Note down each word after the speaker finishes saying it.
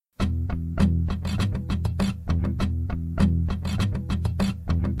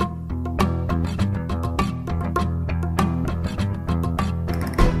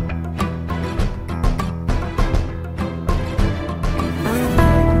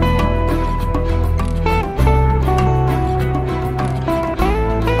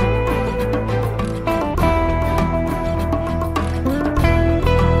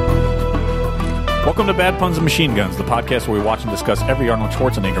to Bad Puns and Machine Guns, the podcast where we watch and discuss every Arnold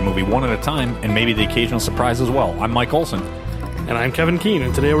Schwarzenegger movie one at a time, and maybe the occasional surprise as well. I'm Mike Olson. And I'm Kevin Keene,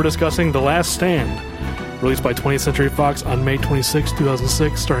 and today we're discussing The Last Stand, released by 20th Century Fox on May 26,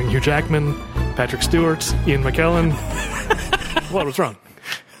 2006, starring Hugh Jackman, Patrick Stewart, Ian McKellen. What was wrong?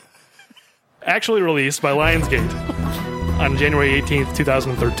 Actually released by Lionsgate on January 18th,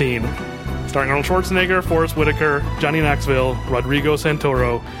 2013, starring Arnold Schwarzenegger, Forrest Whitaker, Johnny Knoxville, Rodrigo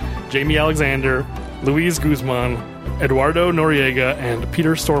Santoro, Jamie Alexander, Luis Guzman, Eduardo Noriega, and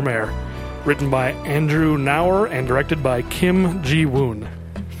Peter Stormare. Written by Andrew Nauer and directed by Kim Ji-woon.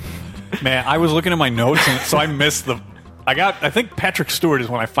 Man, I was looking at my notes, and so I missed the... I think Patrick Stewart is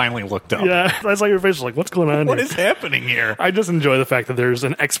when I finally looked up. Yeah, I saw your face, like, what's going on What here? is happening here? I just enjoy the fact that there's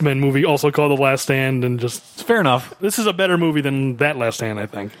an X-Men movie also called The Last Stand, and just... Fair enough. This is a better movie than that Last Stand, I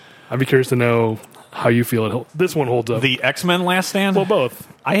think. I'd be curious to know how you feel this one holds up. The X-Men Last Stand? Well, both.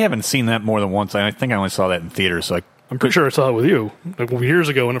 I haven't seen that more than once. I think I only saw that in theaters, so I'm pretty sure I saw it with you like years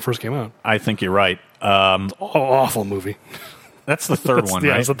ago when it first came out. I think you're right. Awful movie. That's the third one, right?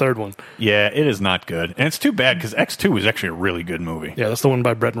 Yeah, it's the third one. Yeah, it is not good. And it's too bad, because X2 is actually a really good movie. Yeah, that's the one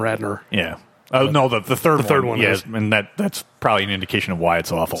by Brett Ratner. Yeah. Oh, no, the third one. The third one. Yes, and that's probably an indication of why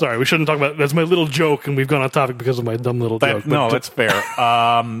it's awful. Sorry, we shouldn't talk about... That's my little joke, and we've gone off topic because of my dumb little joke. No, that's fair.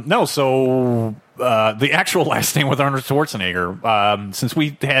 The actual Last Stand with Arnold Schwarzenegger, since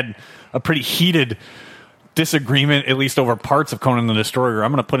we had a pretty heated disagreement, at least over parts of Conan the Destroyer,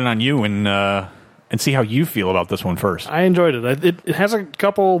 I'm going to put it on you and see how you feel about this one first. I enjoyed it. It has a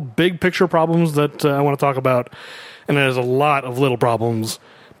couple big picture problems that I want to talk about, and there's a lot of little problems.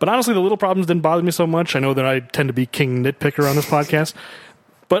 But honestly, the little problems didn't bother me so much. I know that I tend to be king nitpicker on this podcast.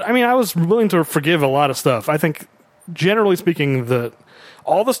 But, I mean, I was willing to forgive a lot of stuff. I think, generally speaking,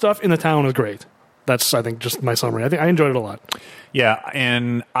 all the stuff in the town is great. That's, I think, just my summary. I think I enjoyed it a lot. Yeah,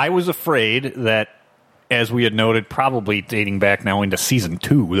 and I was afraid that, as we had noted, probably dating back now into season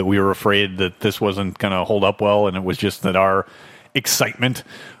 2, that we were afraid that this wasn't going to hold up well, and it was just that our excitement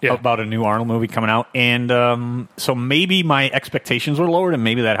about a new Arnold movie coming out. And so maybe my expectations were lowered, and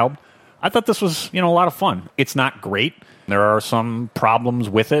maybe that helped. I thought this was, a lot of fun. It's not great. There are some problems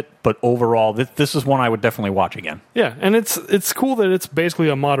with it, but overall, this is one I would definitely watch again. Yeah, and it's cool that it's basically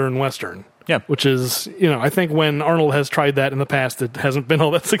a modern Western. Yeah. Which is, I think when Arnold has tried that in the past, it hasn't been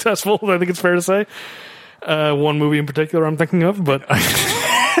all that successful, I think it's fair to say. One movie in particular I'm thinking of, but,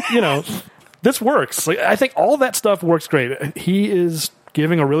 this works. Like, I think all that stuff works great. He is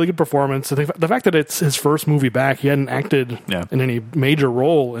giving a really good performance. I think the fact that it's his first movie back, he hadn't acted in any major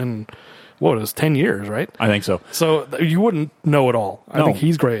role in, 10 years, right? I think so. So you wouldn't know it all. I think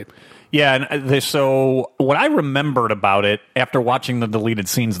he's great. Yeah, and so what I remembered about it, after watching the deleted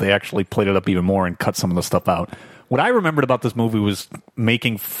scenes, they actually played it up even more and cut some of the stuff out. What I remembered about this movie was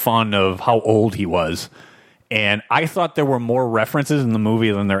making fun of how old he was. And I thought there were more references in the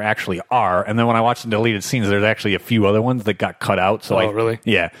movie than there actually are. And then when I watched the deleted scenes, there's actually a few other ones that got cut out. So really?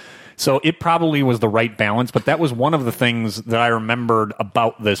 Yeah. So it probably was the right balance. But that was one of the things that I remembered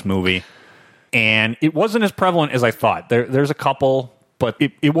about this movie. And it wasn't as prevalent as I thought. There's a couple, but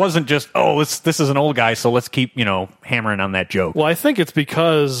it wasn't just, this is an old guy, so let's keep, hammering on that joke. Well, I think it's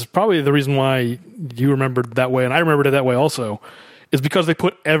because probably the reason why you remembered that way, and I remembered it that way also, is because they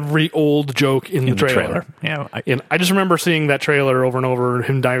put every old joke in the trailer. Yeah, I just remember seeing that trailer over and over,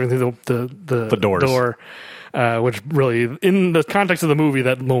 him diving through the doors. Door, which really, in the context of the movie,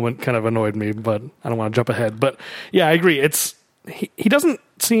 that moment kind of annoyed me, but I don't want to jump ahead. But yeah, I agree. He doesn't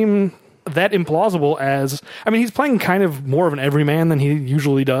seem that implausible as... I mean, he's playing kind of more of an everyman than he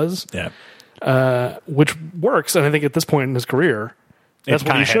usually does. Yeah. Which works, and I think at this point in his career, that's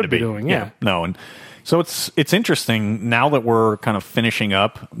what he should be doing. Yeah. No, and... So it's interesting now that we're kind of finishing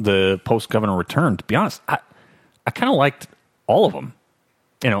up the post-Governor Return. To be honest, I kind of liked all of them.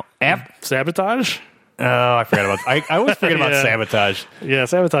 Sabotage? Oh, I forgot about. I always forget about Sabotage. Yeah,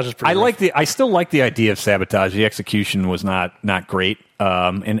 Sabotage is pretty. I still like the idea of Sabotage. The execution was not great.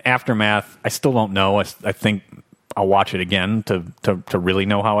 In Aftermath, I still don't know. I think I'll watch it again to really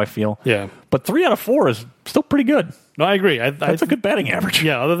know how I feel. Yeah, but 3 out of 4 is still pretty good. No, I agree. That's a good batting average.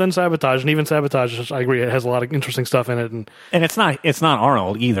 Yeah, other than Sabotage, and even Sabotage, I agree, it has a lot of interesting stuff in it. And it's not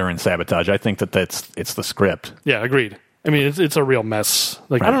Arnold either in Sabotage. I think it's the script. Yeah, agreed. I mean, it's a real mess.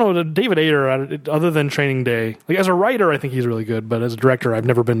 Like, right. I don't know, David Ayer, other than Training Day, like as a writer, I think he's really good, but as a director, I've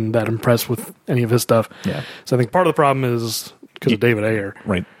never been that impressed with any of his stuff. Yeah. So I think part of the problem is because of David Ayer.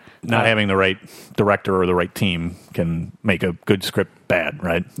 Right. Not having the right director or the right team can make a good script bad,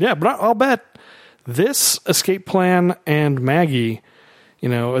 right? Yeah, but I'll bet this Escape Plan and Maggie You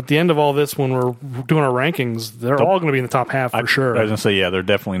know, at the end of all this, when we're doing our rankings, they're all going to be in the top half for sure. I was going to say, yeah, they're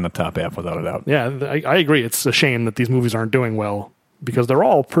definitely in the top half without a doubt. Yeah, I agree. It's a shame that these movies aren't doing well because they're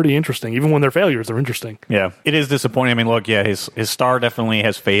all pretty interesting. Even when they're failures, they're interesting. Yeah, it is disappointing. I mean, look, yeah, his star definitely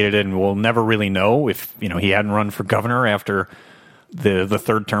has faded, and we'll never really know if he hadn't run for governor after the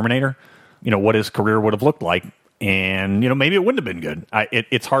third Terminator, what his career would have looked like, and maybe it wouldn't have been good.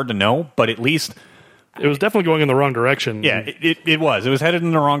 It's hard to know, but at least. It was definitely going in the wrong direction. Yeah, it was. It was headed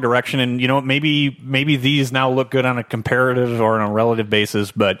in the wrong direction, and maybe these now look good on a comparative or on a relative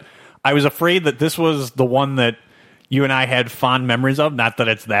basis. But I was afraid that this was the one that you and I had fond memories of. Not that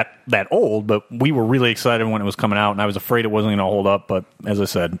it's that old, but we were really excited when it was coming out, and I was afraid it wasn't going to hold up. But as I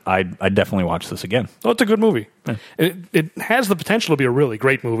said, I definitely watch this again. Oh, it's a good movie. Yeah. It has the potential to be a really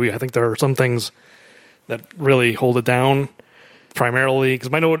great movie. I think there are some things that really hold it down, primarily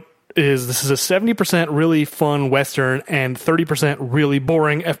because my note is this is a 70% really fun Western and 30% really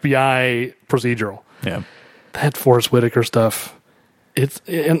boring FBI procedural. Yeah. That Forrest Whitaker stuff.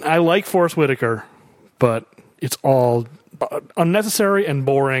 And I like Forrest Whitaker, but it's all unnecessary and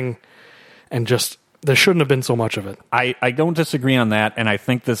boring and just there shouldn't have been so much of it. I don't disagree on that, and I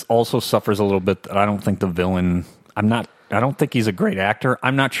think this also suffers a little bit that I don't think the villain I don't think he's a great actor.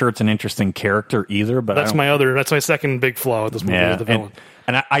 I'm not sure it's an interesting character either, but that's my second big flaw with this movie is the villain.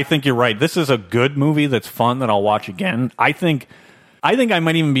 And I think you're right. This is a good movie that's fun that I'll watch again. I think I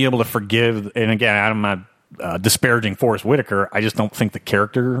might even be able to forgive. And again, I'm not disparaging Forrest Whitaker. I just don't think the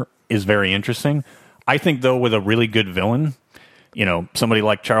character is very interesting. I think though, with a really good villain, somebody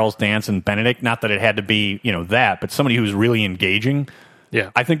like Charles Dance and Benedict. Not that it had to be that, but somebody who's really engaging.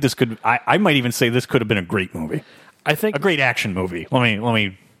 Yeah, I think this could. I might even say this could have been a great movie. I think a great action movie. Let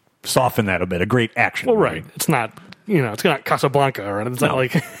me soften that a bit. A great action. movie. Right. It's not. It's not Casablanca, or it's not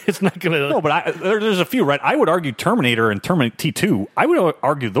like it's not going to. No, but there's a few, right? I would argue Terminator and Terminator T2. I would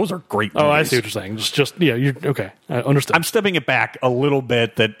argue those are great movies. Oh, I see what you're saying. You're okay. I understand. I'm stepping it back a little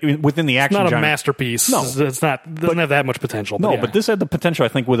bit. That within the action, it's not genre, a masterpiece. No, it's not. Doesn't have that much potential. But this had the potential, I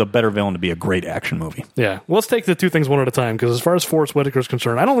think, with a better villain to be a great action movie. Yeah. Well, let's take the two things one at a time. Because as far as Forrest Whitaker is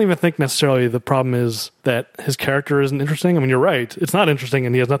concerned, I don't even think necessarily the problem is that his character isn't interesting. I mean, you're right. It's not interesting,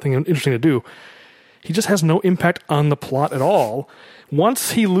 and he has nothing interesting to do. He just has no impact on the plot at all.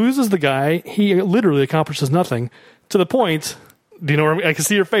 Once he loses the guy, he literally accomplishes nothing. To the point, do you know where I can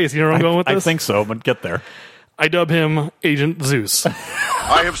see your face? You know where I'm going with this? I think so, but get there. I dub him Agent Zeus.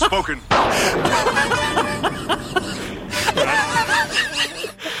 I have spoken.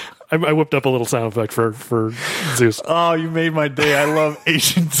 I whipped up a little sound effect for Zeus. Oh, you made my day. I love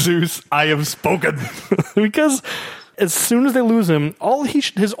Agent Zeus. I have spoken. Because as soon as they lose him,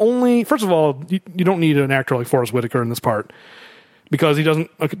 first of all, you don't need an actor like Forrest Whitaker in this part because he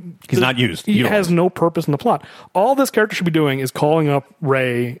doesn't. He's not used. He has no purpose in the plot. All this character should be doing is calling up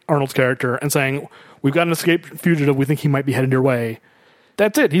Ray, Arnold's character, and saying, "We've got an escaped fugitive. We think he might be headed your way."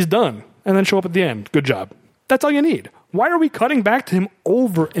 That's it. He's done, and then show up at the end. Good job. That's all you need. Why are we cutting back to him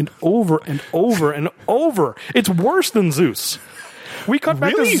over and over and over and over? It's worse than Zeus. We cut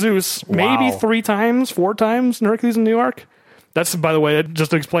back to Zeus maybe 4 times in Hercules in New York. That's, by the way,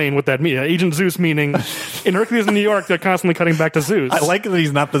 just to explain what that means. Agent Zeus meaning in Hercules in New York, they're constantly cutting back to Zeus. I like that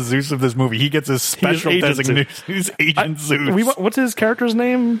he's not the Zeus of this movie. He gets his special designation. He's Agent Zeus. What's his character's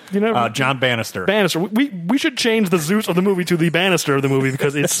name? John Bannister. Bannister. We should change the Zeus of the movie to the Bannister of the movie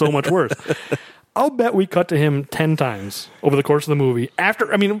because it's so much worse. I'll bet we cut to him 10 times over the course of the movie. I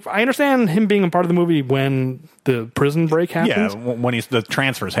understand him being a part of the movie when the prison break happens. Yeah, when the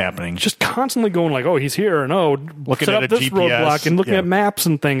transfer's happening. Just constantly going like, oh, he's here, and looking set at up this GPS, roadblock, and looking at maps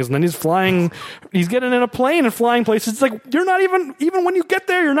and things, and then he's flying, he's getting in a plane and flying places. It's like, you're not even when you get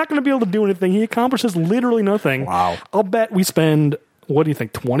there, you're not going to be able to do anything. He accomplishes literally nothing. Wow. I'll bet we spend, what do you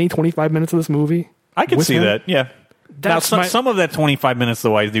think, 20, 25 minutes of this movie? I can see that, yeah. That's now, some of that 25 minutes,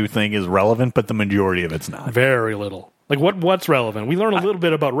 though, I do think is relevant, but the majority of it's not. Very little. Like, what's relevant? We learn a little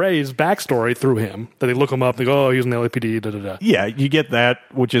bit about Ray's backstory through him. That they look him up, they go, oh, he's in the LAPD, da-da-da. Yeah, you get that,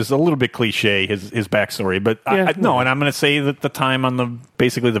 which is a little bit cliche, his backstory. But no, and I'm going to say that the time on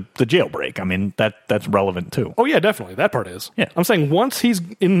basically the jailbreak, I mean, that's relevant, too. Oh, yeah, definitely. That part is. Yeah. I'm saying once he's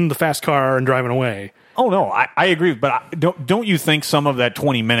in the fast car and driving away. Oh, no, I agree. But don't you think some of that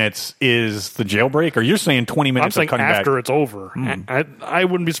 20 minutes is the jailbreak? Or you're saying 20 minutes I'm saying after it's over. I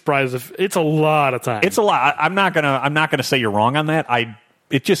wouldn't be surprised if it's a lot of time. It's a lot. I'm not gonna say you're wrong on that. I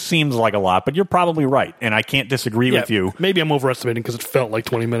it just seems like a lot, but you're probably right, and I can't disagree with you. Maybe I'm overestimating because it felt like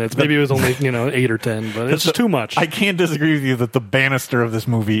 20 minutes. Maybe it was only 8 or 10, but it's just too much. I can't disagree with you that the Bannister of this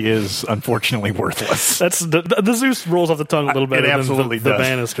movie is unfortunately worthless. That's the Zeus rolls off the tongue a little better than the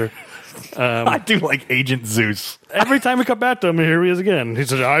Bannister. I do like Agent Zeus. Every time we come back to him, here he is again. He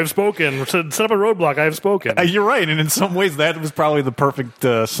says, "I've spoken. Set up a roadblock. I have spoken." You're right, and in some ways, that was probably the perfect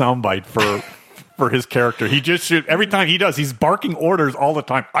soundbite for his character. He just should, every time he does, he's barking orders all the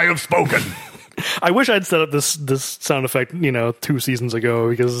time. I have spoken. I wish I'd set up this sound effect, 2 seasons ago,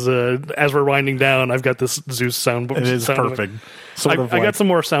 because as we're winding down, I've got this Zeus sound. It is perfect. I got some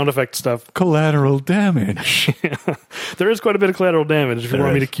more sound effect stuff. Collateral damage. There is quite a bit of collateral damage. If you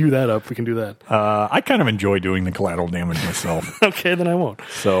want me to cue that up, we can do that. I kind of enjoy doing the collateral damage myself. Okay, then I won't.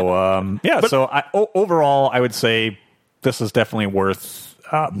 So, overall, I would say this is definitely worth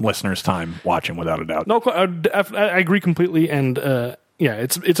listeners' time watching, without a doubt. No, I agree completely, and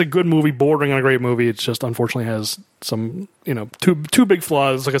it's a good movie, bordering on a great movie. It's just unfortunately has some two big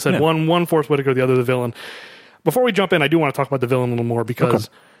flaws. Like I said, one Forrest Whitaker, the other the villain. Before we jump in, I do want to talk about the villain a little more because,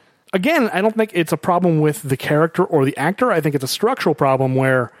 again, I don't think it's a problem with the character or the actor. I think it's a structural problem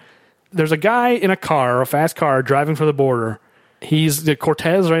where there's a guy in a fast car, driving for the border. He's the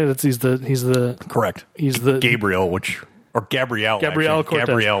Cortez, right? He's the correct. He's the Gabriel, Gabrielle Cortez.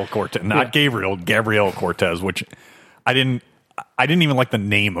 Gabrielle Cortez, not Gabriel. Gabrielle Cortez, which I didn't even like the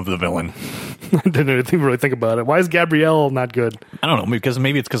name of the villain. I didn't even really think about it. Why is Gabrielle not good? I don't know. Because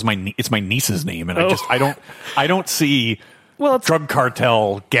it's my niece's name, and I don't see drug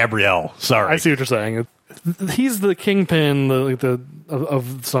cartel Gabrielle. Sorry, I see what you're saying. He's the kingpin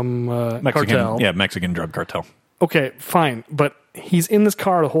of some Mexican cartel. Yeah, Mexican drug cartel. Okay, fine, but he's in this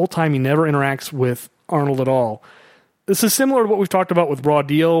car the whole time. He never interacts with Arnold at all. This is similar to what we've talked about with Raw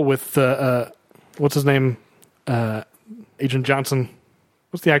Deal with what's his name, Agent Johnson.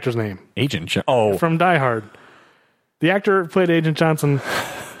 What's the actor's name? From Die Hard. The actor who played Agent Johnson.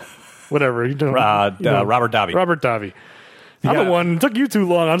 Whatever. Robert Davi. Robert Davi. I'm the one. It took you too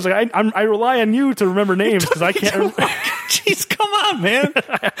long. I was like, I rely on you to remember names because I can't. Jeez, come on, man.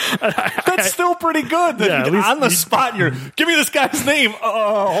 That's still pretty good. On the spot, give me this guy's name.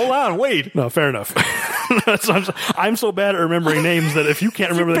 Hold on, wait. No, fair enough. I'm so bad at remembering names that if you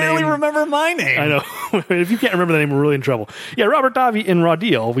can't remember the name, barely remember my name. I know. If you can't remember the name, we're really in trouble. Yeah, Robert Davi in Raw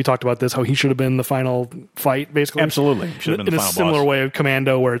Deal. We talked about this. How he should have been the final fight, basically. Absolutely, should have been the final boss. In a similar way of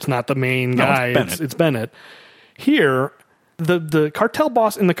Commando, where it's not the main guy. It's Bennett. Here, the cartel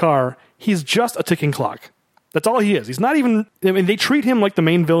boss in the car, he's just a ticking clock. That's all he is. He's not even. I mean, they treat him like the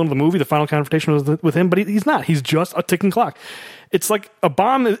main villain of the movie. The final confrontation was with him, but he's not. He's just a ticking clock. It's like a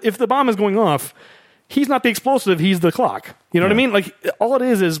bomb. If the bomb is going off, he's not the explosive. He's the clock. You know what I mean? Like all it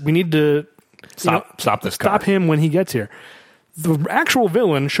is we need to stop this car. Stop him when he gets here. The actual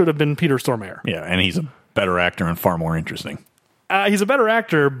villain should have been Peter Stormare. Yeah, and he's a better actor and far more interesting. He's a better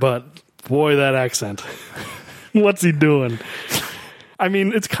actor, but boy, that accent. What's he doing? I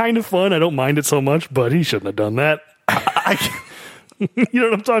mean, it's kind of fun. I don't mind it so much, but he shouldn't have done that. You know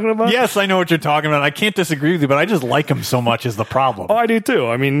what I'm talking about? Yes, I know what you're talking about. I can't disagree with you, but I just like him so much is the problem. Oh, I do too.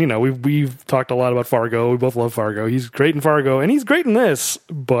 I mean, we've talked a lot about Fargo. We both love Fargo. He's great in Fargo, and he's great in this.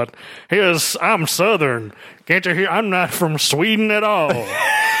 But I'm Southern. Can't you hear? I'm not from Sweden at all.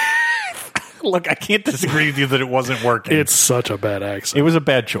 Look, I can't disagree with you that it wasn't working. It's such a bad accent. It was a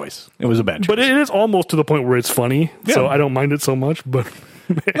bad choice. But it is almost to the point where it's funny, so I don't mind it so much. But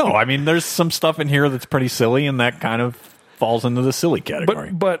no, I mean, there's some stuff in here that's pretty silly, and that kind of falls into the silly category.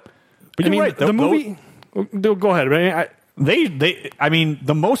 But I mean, right. The movie. Go ahead. Right? I mean,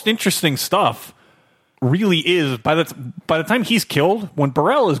 the most interesting stuff really is by the time he's killed, when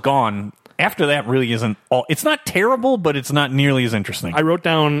Burrell is gone. After that, really isn't all. It's not terrible, but it's not nearly as interesting. I wrote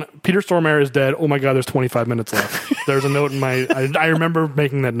down Peter Stormare is dead. Oh my god, there's 25 minutes left. There's a note in my. I remember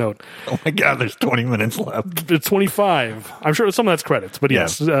making that note. Oh my god, there's 20 minutes left. It's 25. I'm sure some of that's credits, but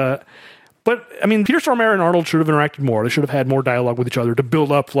yes. But I mean, Peter Stormare and Arnold should have interacted more. They should have had more dialogue with each other to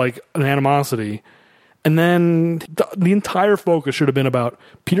build up like an animosity. And then the entire focus should have been about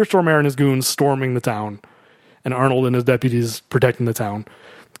Peter Stormare and his goons storming the town, and Arnold and his deputies protecting the town.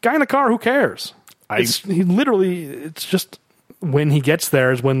 Guy in the car, who cares? It's just when he gets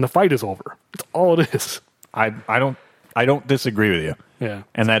there is when the fight is over. That's all it is. I don't disagree with you. Yeah.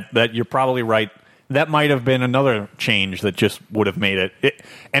 And that you're probably right. That might have been another change that just would have made it.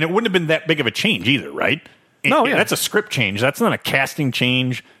 And it wouldn't have been that big of a change either, right? That's a script change. That's not a casting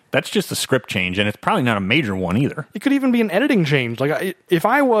change. That's just a script change, and it's probably not a major one either. It could even be an editing change. Like if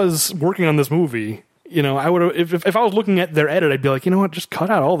I was working on this movie, I would have, if I was looking at their edit, I'd be like, you know what, just cut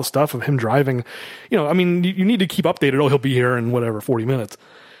out all the stuff of him driving. I mean, you need to keep updated. Oh, he'll be here in whatever, 40 minutes.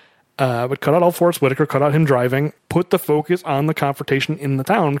 But cut out all Forrest Whitaker, cut out him driving, put the focus on the confrontation in the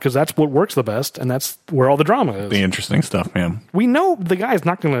town, because that's what works the best, and that's where all the drama is. The interesting stuff, man. We know the guy's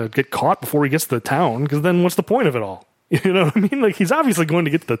not going to get caught before he gets to the town, because then what's the point of it all? You know what I mean? Like, he's obviously going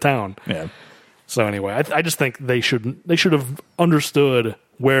to get to the town. Yeah. So anyway, I just think they should have understood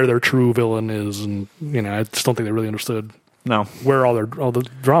where their true villain is, and I just don't think they really understood where all the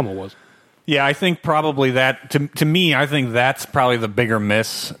drama was. Yeah, I think probably that, to me, I think that's probably the bigger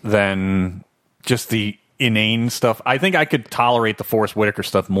miss than just the inane stuff. I think I could tolerate the Forrest Whitaker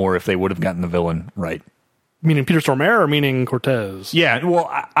stuff more if they would have gotten the villain right. Meaning Peter Stormare or meaning Cortez? Yeah, well,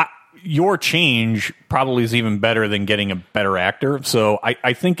 your change probably is even better than getting a better actor. So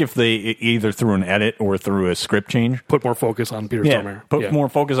I think if they either through an edit or through a script change, put more focus on Peter Stormare, put more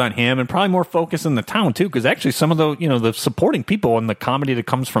focus on him, and probably more focus in the town too. Because actually, some of the supporting people and the comedy that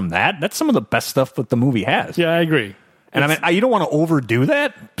comes from that's some of the best stuff that the movie has. Yeah, I agree. And I mean, you don't want to overdo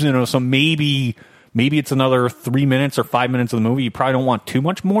that. So maybe it's another 3 minutes or 5 minutes of the movie. You probably don't want too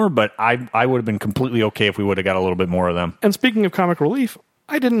much more, but I would have been completely okay if we would have got a little bit more of them. And speaking of comic relief,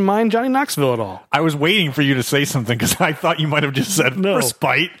 I didn't mind Johnny Knoxville at all. I was waiting for you to say something because I thought you might have just said for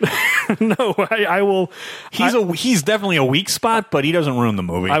spite. No, I will. He's definitely a weak spot, but he doesn't ruin the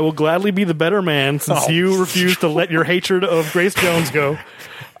movie. I will gladly be the better man since you refuse to let your hatred of Grace Jones go.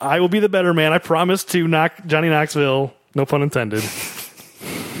 I will be the better man. I promise to knock Johnny Knoxville, no pun intended.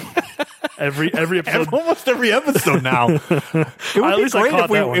 Every episode, almost every episode now.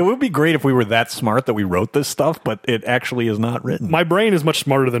 It would be great if we were that smart that we wrote this stuff, but it actually is not written. My brain is much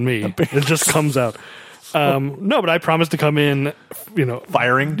smarter than me. It just comes out. No, but I promise to come in,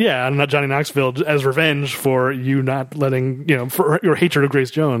 firing. Yeah, and not Johnny Knoxville as revenge for you not letting, for your hatred of Grace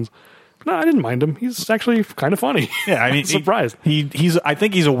Jones. No, I didn't mind him. He's actually kind of funny. Yeah, I mean, surprised. I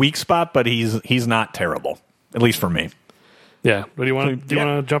think he's a weak spot, but he's not terrible, at least for me. Yeah. But do you want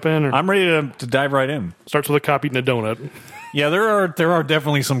to jump in? Or? I'm ready to dive right in. Starts with a cop eating a donut. Yeah, there are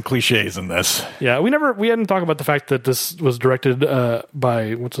definitely some cliches in this. Yeah, we hadn't talked about the fact that this was directed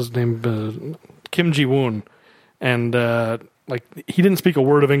by what's his name, Kim Ji-woon, and he didn't speak a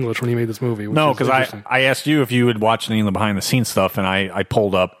word of English when he made this movie. No, because I asked you if you had watched any of the behind the scenes stuff, and I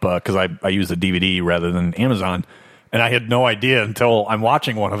pulled up because I used a DVD rather than Amazon, and I had no idea until I'm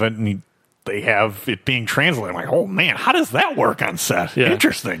watching one of it, and they have it being translated. I'm like, oh man, how does that work on set? Yeah.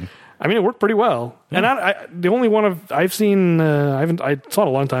 Interesting. I mean, it worked pretty well. Yeah. And the only one I've seen, I saw it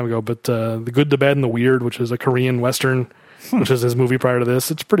a long time ago, but The Good, the Bad, and the Weird, which is a Korean Western, which is his movie prior to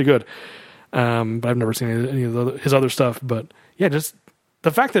this, it's pretty good. But I've never seen any of his other stuff. But yeah, just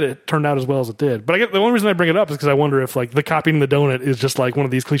the fact that it turned out as well as it did. But the only reason I bring it up is because I wonder if the copying the donut is just one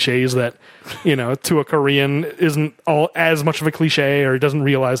of these cliches that, to a Korean isn't all as much of a cliche, or he doesn't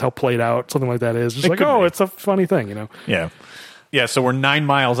realize how played out something like that is. Just it's a funny thing, Yeah. Yeah, so we're 9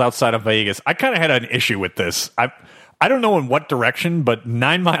 miles outside of Vegas. I kind of had an issue with this. I don't know in what direction, but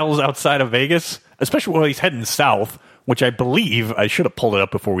 9 miles outside of Vegas, especially while he's heading south, which I believe, I should have pulled it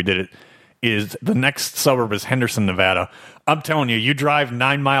up before we did it, is the next suburb is Henderson, Nevada. I'm telling you, you drive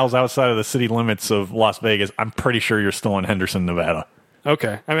 9 miles outside of the city limits of Las Vegas, I'm pretty sure you're still in Henderson, Nevada.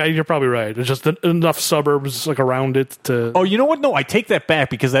 Okay. I mean, you're probably right. It's just enough suburbs around it to... Oh, you know what? No, I take that back,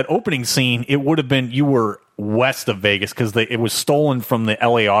 because that opening scene, it would have been, you were west of Vegas, because it was stolen from the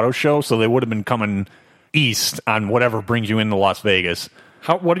LA Auto Show, so they would have been coming east on whatever brings you into Las Vegas.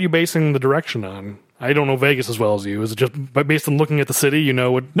 What are you basing the direction on? I don't know Vegas as well as you. Is it just based on looking at the city,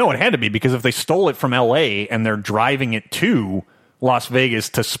 No, it had to be, because if they stole it from LA and they're driving it to Las Vegas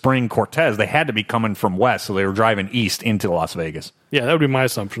to spring Cortez, they had to be coming from west, so they were driving east into Las Vegas. Yeah, that would be my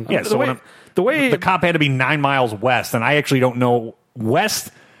assumption. Yeah, the way the cop had to be 9 miles west, and I actually don't know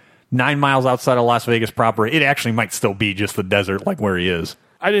west 9 miles outside of Las Vegas proper. It actually might still be just the desert, where he is.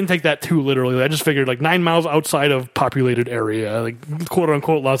 I didn't take that too literally. I just figured 9 miles outside of populated area, quote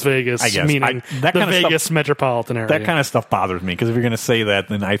unquote Las Vegas, meaning the Vegas metropolitan area. That kind of stuff bothers me, because if you're going to say that,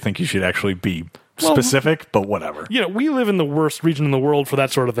 then I think you should actually be specific, but whatever. We live in the worst region in the world for that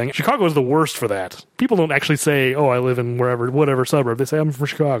sort of thing. Chicago is the worst for that. People don't actually say, "Oh, I live in whatever suburb." They say, "I'm from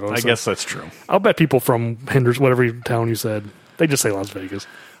Chicago." I guess that's true. I'll bet people from Henderson, whatever town you said, they just say Las Vegas.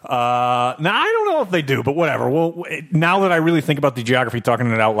 Now, I don't know if they do, but whatever. Well, now that I really think about the geography,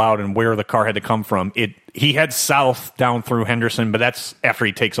 talking it out loud, and where the car had to come from, he heads south down through Henderson, but that's after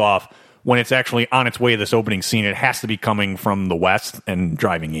he takes off. When it's actually on its way to this opening scene, it has to be coming from the west and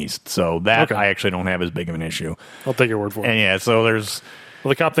driving east. So that I actually don't have as big of an issue. I'll take your word for it. And yeah, so there's... Well,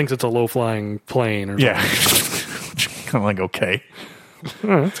 the cop thinks it's a low-flying plane or something. Yeah. Kind of okay.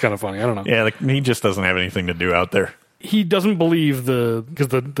 That's kind of funny. I don't know. Yeah, like he just doesn't have anything to do out there. He doesn't believe because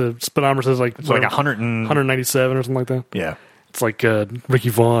the speedometer says like It's like 197 or something like that. Yeah. It's like Ricky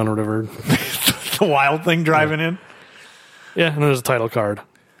Vaughn or whatever. The Wild Thing driving in. Yeah, and then there's a title card.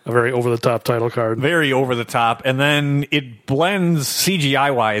 A very over-the-top title card. Very over the top. And then it blends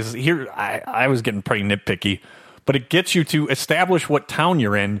CGI-wise. Here, I was getting pretty nitpicky, but it gets you to establish what town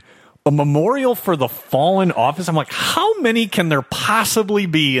you're in. A memorial for the fallen office. I'm like, how many can there possibly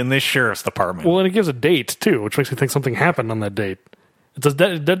be in this sheriff's department? Well, and it gives a date, too, which makes me think something happened on that date. It says,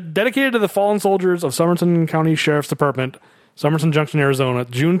 dedicated to the fallen soldiers of Somerton County Sheriff's Department, Somerton Junction, Arizona,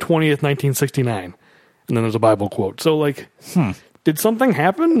 June 20th, 1969. And then there's a Bible quote. So, like, did something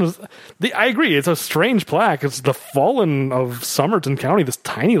happen? I agree. It's a strange plaque. It's the fallen of Somerton County, this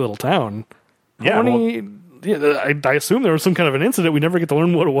tiny little town. I assume there was some kind of an incident. We never get to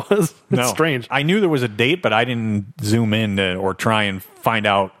learn what it was. It's strange. I knew there was a date, but I didn't zoom in or try and find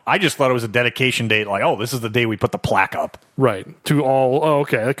out. I just thought it was a dedication date, like, oh, this is the day we put the plaque up. Right. To all,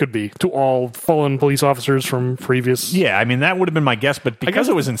 that could be. To all fallen police officers from previous. Yeah, I mean, that would have been my guess, but because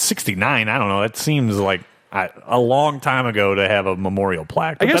it was in 69, I don't know, it seems like a long time ago to have a memorial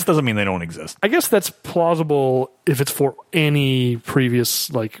plaque. But that doesn't mean they don't exist. I guess that's plausible if it's for any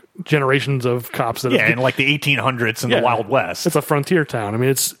previous like generations of cops that in like the 1800s and the Wild West. It's a frontier town. I mean,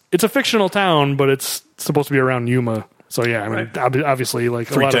 it's a fictional town, but it's supposed to be around Yuma. So yeah, I mean, obviously like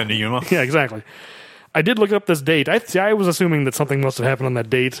 310 to Yuma. Yeah, exactly. I did look up this date. I was assuming that something must have happened on that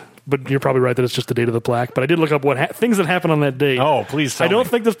date, but you're probably right that it's just the date of the plaque. But I did look up things that happened on that date. Oh, please tell me. I don't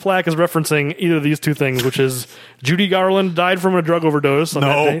think this plaque is referencing either of these two things, which is Judy Garland died from a drug overdose on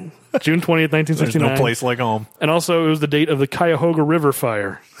that date, June 20th, 1969. There's no place like home. And also it was the date of the Cuyahoga River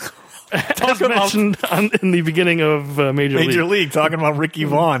fire. As mentioned in the beginning of Major League, talking about Ricky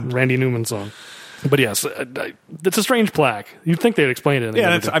Vaughn. Randy Newman song. But yes, it's a strange plaque. You'd think they'd explain it.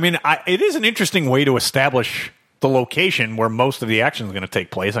 It is an interesting way to establish the location where most of the action is going to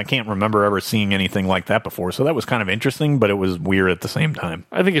take place. I can't remember ever seeing anything like that before, so that was kind of interesting, but it was weird at the same time.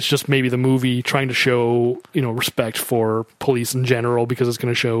 I think it's just maybe the movie trying to show, respect for police in general, because it's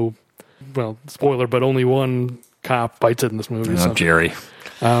going to show, well, spoiler, but only one cop bites it in this movie. Jerry.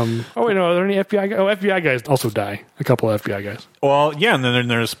 Are there any FBI guys? Oh, FBI guys also die. A couple of FBI guys. Well, yeah, and then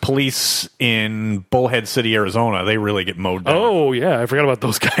there's police in Bullhead City, Arizona. They really get mowed down. Oh, yeah, I forgot about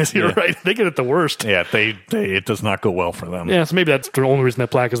those guys. You're right. They get it the worst. Yeah, it does not go well for them. Yeah, so maybe that's the only reason that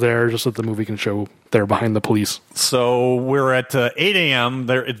plaque is there, just so that the movie can show they're behind the police. So we're at 8 a.m.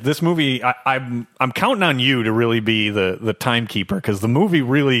 This movie, I'm counting on you to really be the timekeeper, because the movie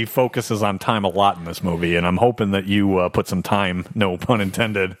really focuses on time a lot in this movie, and I'm hoping that you put some time, no pun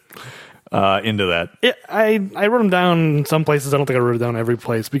intended, into that. I wrote them down in some places. I don't think I wrote it down every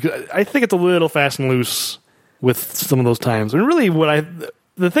place, because I think it's a little fast and loose with some of those times. And really,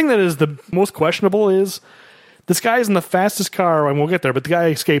 the thing that is the most questionable is this guy's in the fastest car, and we'll get there, but the guy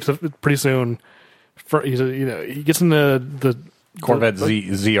escapes pretty soon. He gets in the Corvette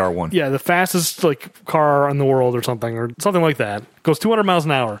ZR1. Yeah, the fastest car in the world or something like that. Goes 200 miles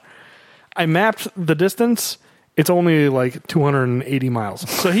an hour. I mapped the distance. It's only 280 miles.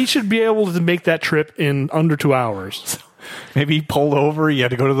 So he should be able to make that trip in under 2 hours. Maybe he pulled over. He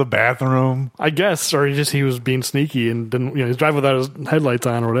had to go to the bathroom. I guess, or he was being sneaky and didn't. He's driving without his headlights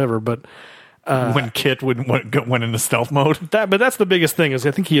on or whatever. But when Kit went into stealth mode. But that's the biggest thing is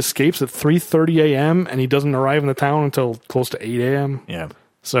I think he escapes at 3:30 a.m. and he doesn't arrive in the town until close to 8 a.m. Yeah.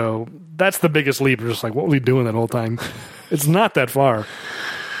 So that's the biggest leap. Just what was he doing that whole time? It's not that far.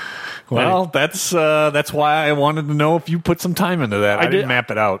 Well, that's why I wanted to know if you put some time into that. I didn't map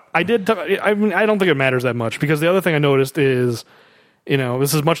it out. I did. I don't think it matters that much, because the other thing I noticed is,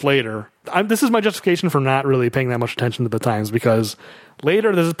 this is much later. This is my justification for not really paying that much attention to the times, because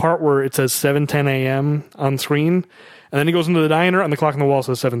later there's a part where it says 7:10 a.m. on screen, and then he goes into the diner and the clock on the wall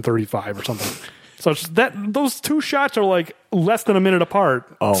says 7:35 or something. So those two shots are less than a minute apart.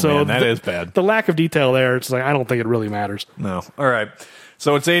 Oh, so man, that is bad. The lack of detail there, it's I don't think it really matters. No. All right.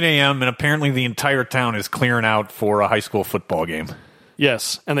 So it's 8 a.m., and apparently the entire town is clearing out for a high school football game.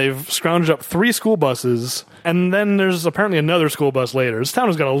 Yes, and they've scrounged up 3 school buses, and then there's apparently another school bus later. This town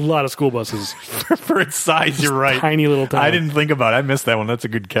has got a lot of school buses. For its size, you're right. Tiny little town. I didn't think about it. I missed that one. That's a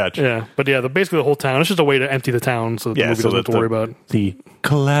good catch. Yeah, but basically the whole town. It's just a way to empty the town so that the movie doesn't have to worry about the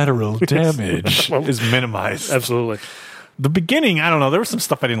collateral damage is minimized. Absolutely. The beginning, I don't know. There was some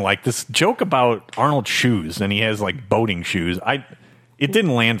stuff I didn't like. This joke about Arnold's shoes, and he has boating shoes. It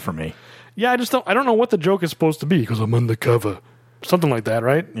didn't land for me. Yeah, I don't know what the joke is supposed to be, because I'm undercover. Something like that,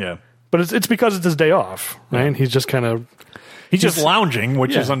 right? Yeah. But it's because it's his day off, right? He's just kind of... He's just lounging,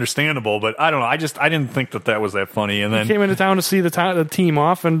 which is understandable, but I don't know. I didn't think that was that funny. And then he came into town to see the team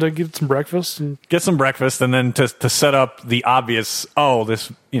off and to get some breakfast. And then to set up the obvious,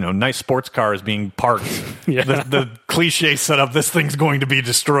 this nice sports car is being parked. The cliche setup, this thing's going to be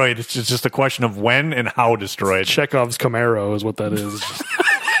destroyed. It's just a question of when and how destroyed. Chekhov's Camaro is what that is.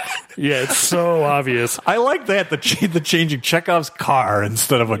 Yeah, it's so obvious. I like that, the changing Chekhov's car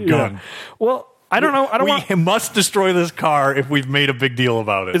instead of a gun. Well, I don't know. We must destroy this car if we've made a big deal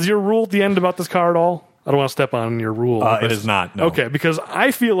about it. Is your rule at the end about this car at all? I don't want to step on your rule. It is not, no. Okay, because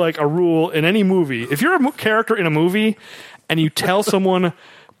I feel like a rule in any movie, if you're a character in a movie and you tell someone,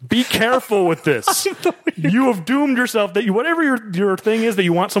 be careful with this, you have doomed yourself that whatever your thing is that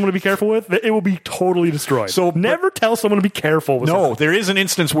you want someone to be careful with, that it will be totally destroyed. So never tell someone to be careful with something. There is an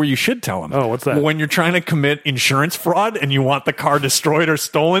instance where you should tell them. Oh, what's that? When you're trying to commit insurance fraud and you want the car destroyed or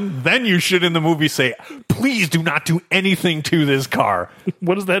stolen, then you should in the movie say, please do not do anything to this car.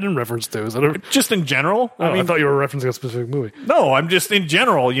 What is that in reference to? Is that just in general? I thought you were referencing a specific movie. No, I'm just in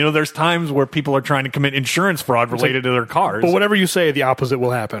general. There's times where people are trying to commit insurance fraud related to their cars. But whatever you say, the opposite will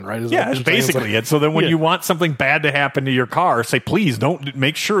happen, right? It's basically it. So then when you want something bad to happen to your car, say, please don't,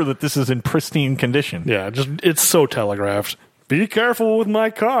 make sure that this is in pristine condition. Yeah, it's so telegraphed. Be careful with my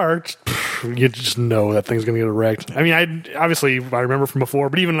car. You just know that thing's going to get wrecked. I mean, I remember from before,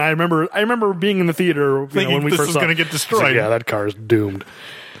 but even I remember being in the theater when we first saw it. Going to get destroyed. Yeah, that car is doomed.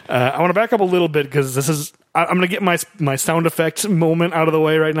 I want to back up a little bit because I'm going to get my sound effects moment out of the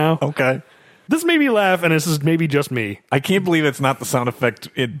way right now. Okay. This made me laugh, and this is maybe just me. I can't believe it's not the sound effect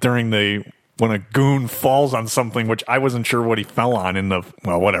when a goon falls on something, which I wasn't sure what he fell on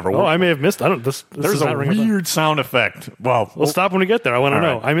whatever. Oh, I may have missed. There's a weird sound effect. Well, we'll stop when we get there. I want to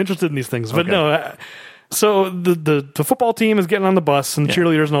know. Right. I'm interested in these things. But no, so the football team is getting on the bus and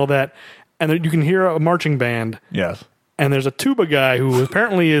cheerleaders and all that, and you can hear a marching band. Yes. And there's a tuba guy who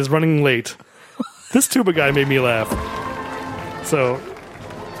apparently is running late. This tuba guy made me laugh. So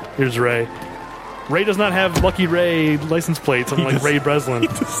here's Ray. Ray does not have Lucky Ray license plates, unlike Ray Breslin.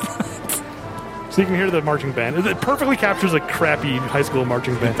 So you can hear the marching band. It perfectly captures a crappy high school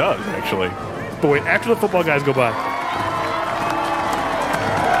marching band. It does, actually. But wait, after the football guys go by.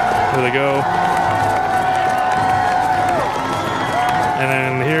 There they go. And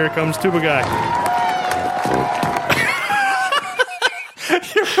then here comes tuba guy.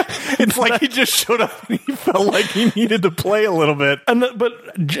 It's like he just showed up and he felt like he needed to play a little bit. But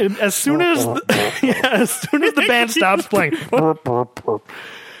as soon as the band stops playing,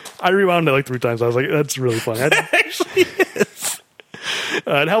 I rewound it like 3 times. I was like, "That's really funny." It actually is.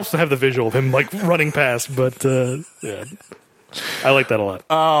 It helps to have the visual of him like running past, but yeah. I like that a lot.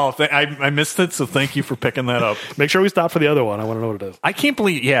 Oh, I missed it, so thank you for picking that up. Make sure we stop for the other one. I want to know what it is. I can't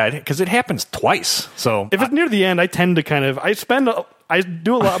believe, because it happens twice. So if it's near the end, I tend to I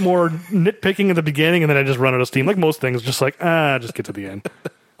do a lot more nitpicking at the beginning, and then I just run out of steam, like most things. Just like just get to the end.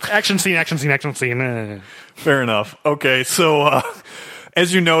 Action scene. Fair enough. Okay, so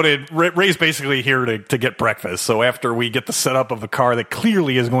as you noted, Ray's basically here to get breakfast. So after we get the setup of the car that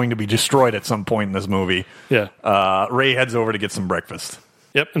clearly is going to be destroyed at some point in this movie, Ray heads over to get some breakfast.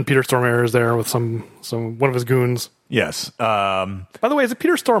 Yep, and Peter Stormare is there with one of his goons. Yes. By the way, is it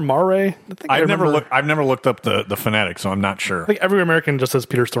Peter Stormare? I've never looked up the phonetic, so I'm not sure. I think every American just says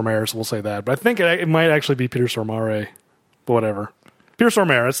Peter Stormare, so we'll say that. But I think it might actually be Peter Stormare. But whatever. Peter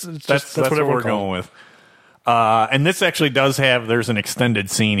Stormare. That's what we're going with. And this actually there's an extended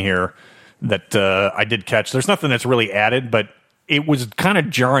scene here that I did catch. There's nothing that's really added, but it was kind of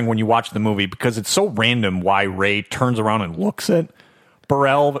jarring when you watch the movie because it's so random why Ray turns around and looks at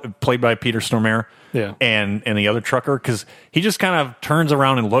Burrell, played by Peter Stormare, and the other trucker, because he just kind of turns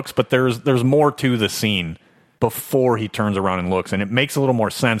around and looks, but there's more to the scene before he turns around and looks, and it makes a little more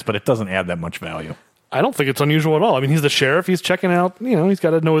sense, but it doesn't add that much value. I don't think it's unusual at all. I mean, he's the sheriff. He's checking out, he's got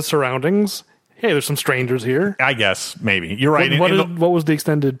to know his surroundings. Hey, there's some strangers here. I guess, maybe. You're right. What was the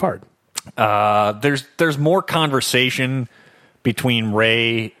extended part? There's more conversation between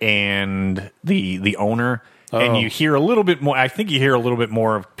Ray and the owner, and you hear a little bit more. I think you hear a little bit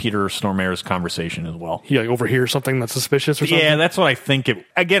more of Peter Stormare's conversation as well. He overhears something that's suspicious or something? Yeah, that's what I think.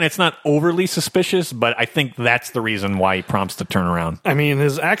 Again, it's not overly suspicious, but I think that's the reason why he prompts to turn around. I mean,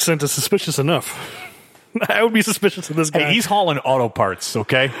 his accent is suspicious enough. I would be suspicious of this guy. Hey, he's hauling auto parts,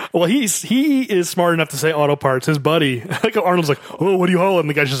 okay? Well, he is smart enough to say auto parts. His buddy, like Arnold's like, "Oh, what are you hauling?" And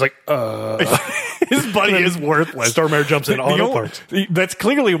the guy's just like, His buddy is worthless. Stormare jumps in auto parts. That's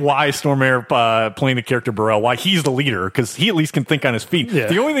clearly why Stormare, playing the character Burrell, why he's the leader, because he at least can think on his feet. Yeah.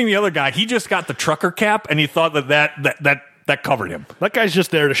 The only thing the other guy, he just got the trucker cap, and he thought that that covered him. That guy's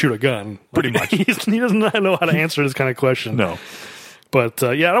just there to shoot a gun. Pretty much. He does not know how to answer this kind of question. No. But,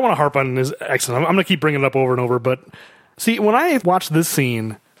 I don't want to harp on his accent. I'm going to keep bringing it up over and over. But, see, when I watched this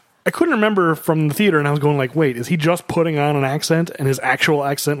scene, I couldn't remember from the theater, and I was going like, wait, is he just putting on an accent and his actual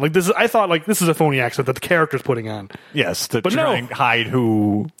accent? Like, I thought, like, this is a phony accent that the character's putting on. Yes, to try and hide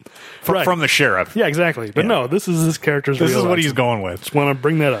who... From the sheriff. Yeah, exactly. But no, this is his character's real This is what accent. he's going with. Just want to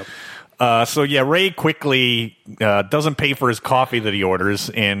bring that up. Ray quickly doesn't pay for his coffee that he orders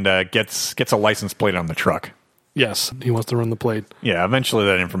and gets a license plate on the truck. Yes, he wants to run the plate. Yeah, eventually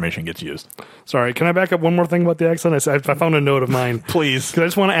that information gets used. Sorry, can I back up one more thing about the accent? I found a note of mine. Please. Because I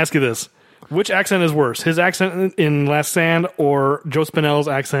just want to ask you this. Which accent is worse, his accent in Last Stand or Joe Spinell's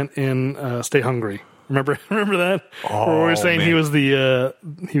accent in Stay Hungry? Remember that? Oh, Where we were saying man.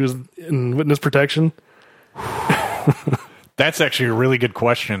 he was in witness protection? That's actually a really good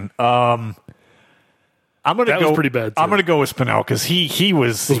question. I'm gonna That go was pretty bad, too. I'm gonna go with Spinell because he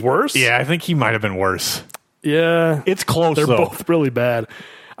was worse? Yeah, I think he might have been worse. Yeah. It's close. They're though. both really bad.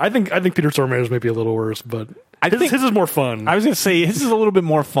 I think Peter Stormare's maybe a little worse, but his is more fun. I was gonna say his is a little bit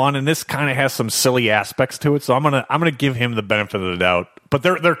more fun, and this kind of has some silly aspects to it. So I'm gonna give him the benefit of the doubt. But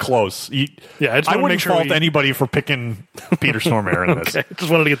they're close. I just I wanna wouldn't make sure fault anybody for picking Peter Stormare in this. Okay,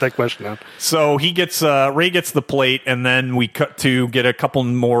 just wanted to get that question out. So he gets Ray gets the plate, and then we cut to get a couple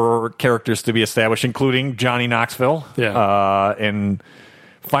more characters to be established, including Johnny Knoxville. Yeah. And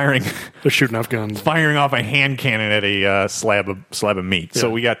firing They're shooting off guns. off a hand cannon at a slab of meat. So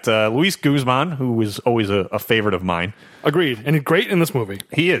Yeah. we got Luis Guzman, who is always a favorite of mine. Agreed, and he's great in this movie.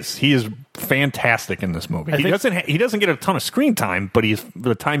 He is fantastic in this movie. He think- doesn't get a ton of screen time, but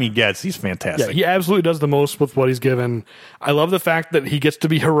the time he gets, he's fantastic. Yeah, he absolutely does the most with what he's given. I love the fact that he gets to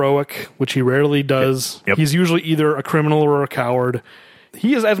be heroic, which he rarely does. Yep. He's usually either a criminal or a coward.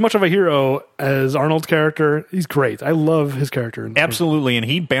 He is as much of a hero as Arnold's character. He's great. I love his character. Absolutely, and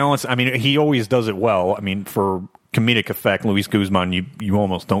he he always does it well. I mean, for comedic effect, Luis Guzman, you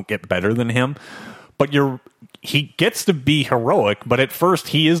almost don't get better than him. But he gets to be heroic, but at first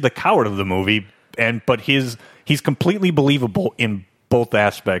he is the coward of the movie, but he's completely believable in both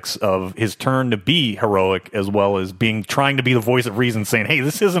aspects of his turn to be heroic as well as trying to be the voice of reason, saying, "Hey,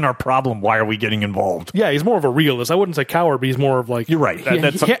 this isn't our problem. Why are we getting involved?" Yeah, he's more of a realist. I wouldn't say coward, but he's more of like... You're right.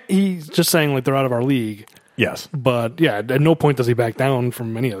 He's just saying like they're out of our league. Yes. But yeah, at no point does he back down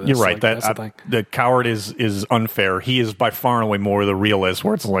from any of this. You're right. Like, that's the thing. The coward is unfair. He is by far and away more the realist,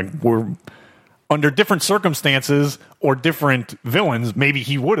 where it's like we're under different circumstances or different villains. Maybe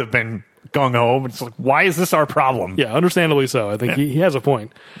he would have been gung ho, but it's like, why is this our problem? Yeah, understandably so. I think he has a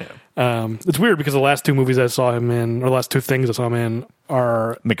point. Yeah. It's weird because the last two movies I saw him in, or the last two things I saw him in,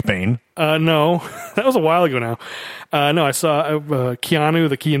 are McBain. no, that was a while ago now. No, I saw Keanu,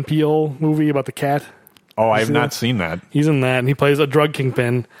 the Key and Peele movie about the cat. Oh, I have not seen that. He's in that, and he plays a drug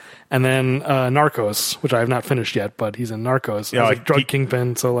kingpin. And then Narcos, which I have not finished yet, but he's in Narcos. Yeah, He's a drug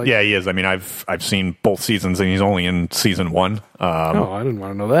kingpin. So like, Yeah, he is. I mean, I've seen both seasons, and he's only in season 1. oh, I didn't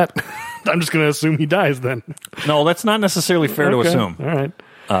want to know that. I'm just going to assume he dies then. No, that's not necessarily fair to Okay, assume. All right.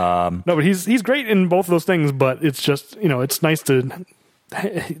 No, but he's great in both of those things. But it's just it's nice that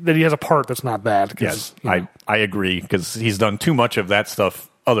he has a part that's not bad. Yes, I agree, because he's done too much of that stuff,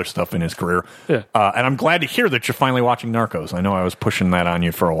 other stuff in his career. Yeah. And I'm glad to hear that you're finally watching Narcos. I know I was pushing that on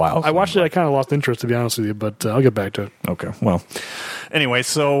you for a while. I watched it. I kind of lost interest, to be honest with you, but I'll get back to it. Okay, well, anyway,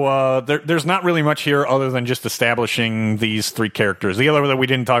 so there's not really much here other than just establishing these three characters. The other that we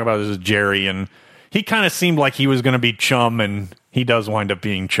didn't talk about is Jerry, and he kind of seemed like he was going to be chum, and he does wind up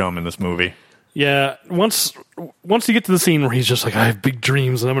being chum in this movie. Yeah, once you get to the scene where he's just like, I have big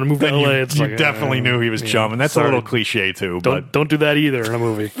dreams and I'm going to move to Then LA, you, it's you like, definitely knew he was chum, and that's sorry. a little cliche too. But Don't do that either in a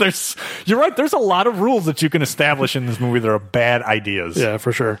movie. you're right. There's a lot of rules that you can establish in this movie that are bad ideas. Yeah,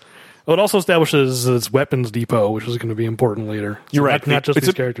 for sure. Well, it also establishes its weapons depot, which is going to be important later. So You're right. Not just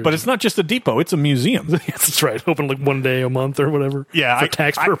these characters. But it's not just a depot, it's a museum. Yes, that's right. Open like one day a month or whatever. Yeah, for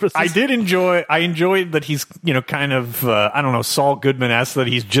tax purposes. I enjoyed that he's, kind of, I don't know, Saul Goodman-esque, that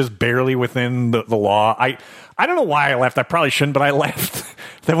he's just barely within the law. I don't know why I laughed. I probably shouldn't, but I laughed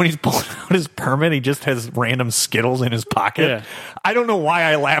that when he's pulling out his permit, he just has random Skittles in his pocket. Yeah. I don't know why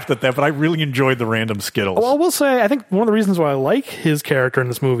I laughed at that, but I really enjoyed the random Skittles. Well, I will say, I think one of the reasons why I like his character in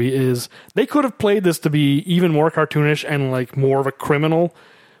this movie is they could have played this to be even more cartoonish and like more of a criminal,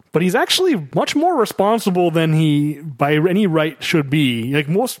 but he's actually much more responsible than he by any right should be. Like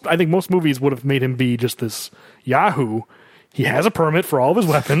I think most movies would have made him be just this yahoo. He has a permit for all of his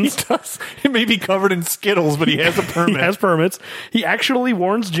weapons. He does. He may be covered in Skittles, but he has a permit. He has permits. He actually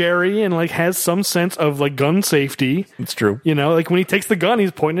warns Jerry and like has some sense of like gun safety. It's true. Like when he takes the gun,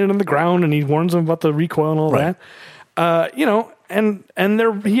 he's pointing it on the ground and he warns him about the recoil and all Right.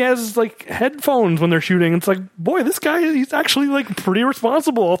 And he has like headphones when they're shooting. It's like, boy, this guy, he's actually like pretty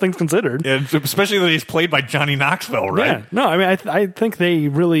responsible, all things considered. Yeah, especially that he's played by Johnny Knoxville, right? Yeah. No, I mean, I think they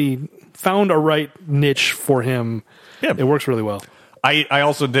really found a right niche for him. Yeah. It works really well. I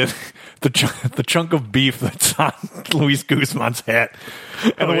also did the chunk of beef that's on Luis Guzman's hat,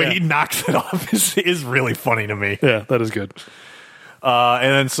 and the way he knocks it off is really funny to me. Yeah, that is good.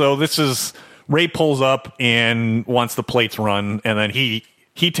 And then so this is Ray pulls up and wants the plates run, and then he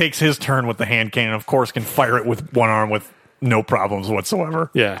takes his turn with the hand cannon. Of course, can fire it with one arm with no problems whatsoever.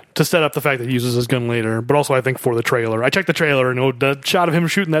 Yeah, to set up the fact that he uses his gun later, but also I think for the trailer. I checked the trailer and the shot of him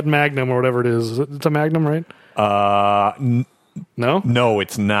shooting that Magnum or whatever it is. It's a Magnum, right? No? No,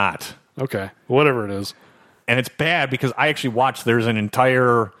 it's not. Okay, whatever it is. And it's bad because I actually watched, there's an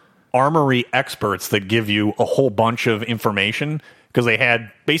entire Armory experts that give you a whole bunch of information, because they had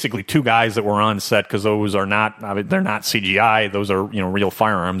basically two guys that were on set, because those are not, I mean, they're not CGI. Those are, real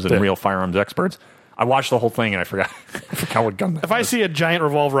firearms and real firearms experts. I watched the whole thing and I forgot what gun that was. If I see a giant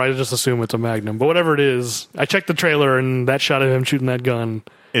revolver, I just assume it's a Magnum. But whatever it is, I checked the trailer and that shot of him shooting that gun.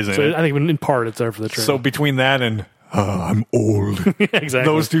 Isn't so it? I think in part it's there for the trailer. So between that and I'm old. Yeah, exactly.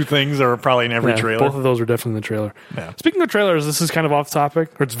 Those two things are probably in every trailer. Both of those are definitely in the trailer. Yeah. Speaking of trailers, this is kind of off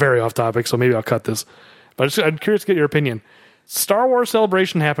topic, or it's very off topic, so maybe I'll cut this. But I'm curious to get your opinion. Star Wars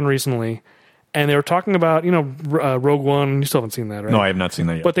Celebration happened recently, and they were talking about, Rogue One. You still haven't seen that, right? No, I have not seen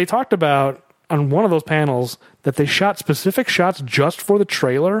that yet. But they talked about, on one of those panels, that they shot specific shots just for the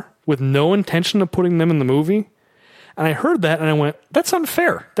trailer with no intention of putting them in the movie. And I heard that and I went, that's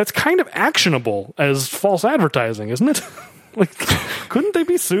unfair. That's kind of actionable as false advertising, isn't it? Like, couldn't they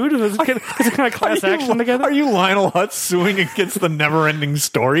be sued? Is it kind of class action together? Are you Lionel Hutz suing against the never-ending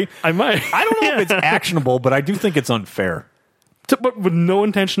story? I might. I don't know if it's actionable, but I do think it's unfair. But with no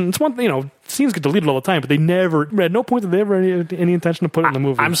intention. It's one thing, scenes get deleted all the time, but they never, at no point did they ever had any intention to put it in the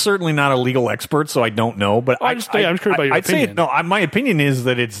movie. I'm certainly not a legal expert, so I don't know. But I'm just curious about your opinion. My opinion is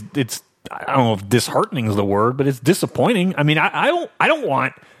that it's I don't know if disheartening is the word, but it's disappointing. I mean, I don't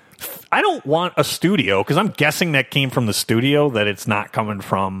want a studio, because I'm guessing that came from the studio, that it's not coming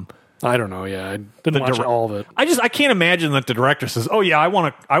from. I don't know. Yeah, I didn't watch all of it. I can't imagine that the director says, "Oh yeah, I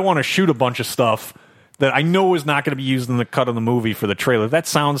want to shoot a bunch of stuff that I know is not going to be used in the cut of the movie for the trailer." That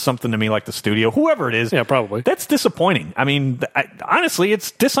sounds something to me like the studio, whoever it is. Yeah, probably. That's disappointing. I mean, honestly, it's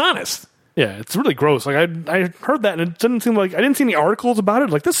dishonest. Yeah, it's really gross. Like I heard that, and it didn't seem like I didn't see any articles about it.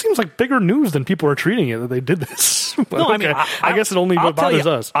 Like, this seems like bigger news than people are treating it that they did this. But no, okay. I guess it only bothers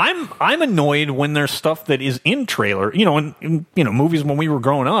us. I'm annoyed when there's stuff that is in trailer. In movies when we were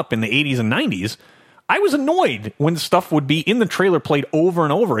growing up in the 80s and 90s. I was annoyed when stuff would be in the trailer played over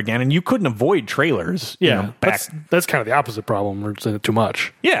and over again, and you couldn't avoid trailers. Yeah, that's kind of the opposite problem. Or it's too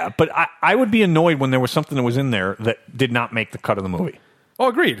much. Yeah, but I would be annoyed when there was something that was in there that did not make the cut of the movie. Oh,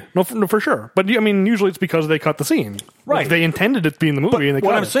 agreed. No, for sure. But I mean, usually it's because they cut the scene. Right. Like, they intended it to be in the movie, and they cut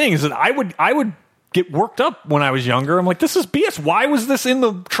it. What I'm saying is that I would get worked up when I was younger. I'm like, this is BS. Why was this in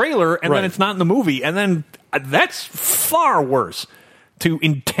the trailer and then it's not in the movie? And then that's far worse. To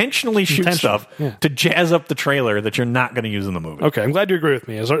intentionally shoot stuff to jazz up the trailer that you're not going to use in the movie. Okay, I'm glad you agree with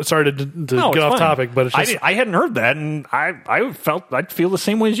me. Sorry to get off topic, but it's just, I hadn't heard that, and I'd feel the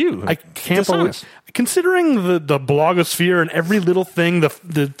same way as you. I can't believe, considering the blogosphere and every little thing,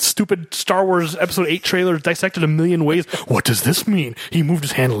 the stupid Star Wars Episode 8 trailer dissected a million ways. What does this mean? He moved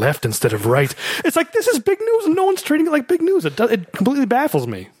his hand left instead of right. It's like, this is big news, and no one's treating it like big news. It completely baffles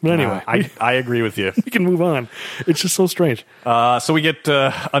me. But anyway, I agree with you. We can move on. It's just so strange. So we get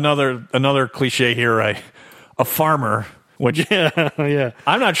another cliche here, a farmer. Which yeah,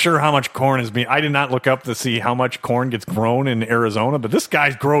 I'm not sure how much corn is being. I did not look up to see how much corn gets grown in Arizona, but this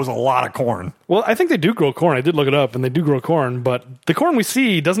guy grows a lot of corn. Well, I think they do grow corn. I did look it up, and they do grow corn, but the corn we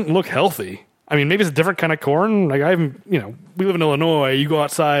see doesn't look healthy. I mean, maybe it's a different kind of corn. Like, we live in Illinois. You go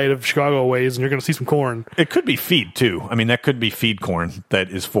outside of Chicago ways, and you're going to see some corn. It could be feed too. I mean, that could be feed corn that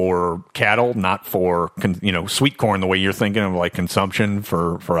is for cattle, not for sweet corn the way you're thinking of, like consumption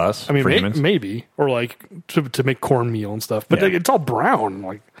for us. I mean, for humans. maybe, or like to make cornmeal and stuff. But it's all brown.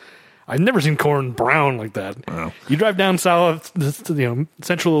 Like, I've never seen corn brown like that. Wow. You drive down south,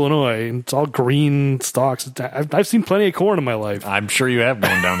 central Illinois, and it's all green stalks. I've seen plenty of corn in my life. I'm sure you have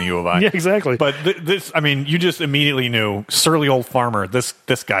going down the U of I. Yeah, exactly. But this, I mean, you just immediately knew, surly old farmer, this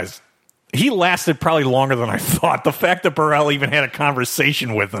guy's, he lasted probably longer than I thought. The fact that Burrell even had a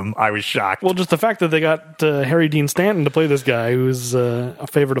conversation with him, I was shocked. Well, just the fact that they got Harry Dean Stanton to play this guy, who's a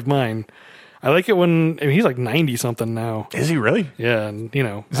favorite of mine. I like it when he's like 90-something now. Is he really? Yeah, and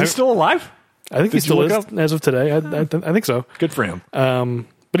is he still alive? I think he still is as of today. I think so. Good for him.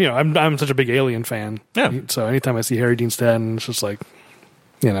 But I'm such a big Alien fan. Yeah. So anytime I see Harry Dean Stanton, it's just like,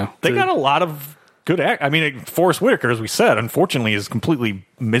 they got a lot of good act. I mean, Forrest Whitaker, as we said, unfortunately, is completely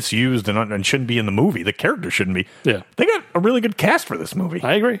misused and shouldn't be in the movie. The character shouldn't be. Yeah. They got a really good cast for this movie.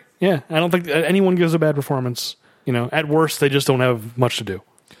 I agree. Yeah, I don't think anyone gives a bad performance. At worst, they just don't have much to do.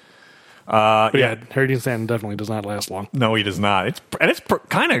 But Harry Dean Stanton definitely does not last long. No, he does not. It's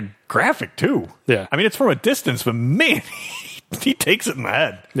kind of graphic too. Yeah. I mean, it's from a distance, but man, he takes it in the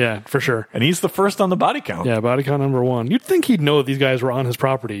head. Yeah, for sure. And he's the first on the body count. Yeah, body count number 1. You'd think he'd know that these guys were on his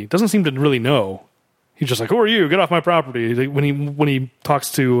property. Doesn't seem to really know. He's just like, "Who are you? Get off my property!" When he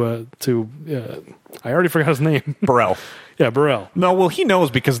talks to I already forgot his name. Burrell. Yeah, Burrell. No, well, he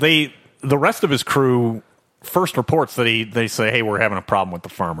knows because the rest of his crew first reports that they say, "Hey, we're having a problem with the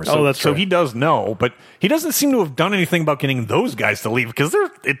farmers." So, that's so right. he does know, but he doesn't seem to have done anything about getting those guys to leave because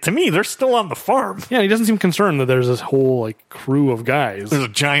to me they're still on the farm. Yeah, he doesn't seem concerned that there's this whole crew of guys. There's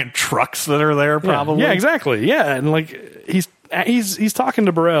giant trucks that are there, probably. Yeah, exactly. Yeah, and he's talking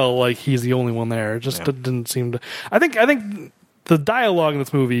to Burrell like he's the only one there. It just didn't seem to. I think the dialogue in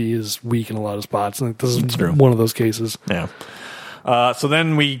this movie is weak in a lot of spots. I think this is one of those cases. Yeah. So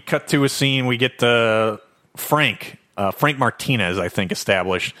then we cut to a scene. We get Frank Martinez, I think,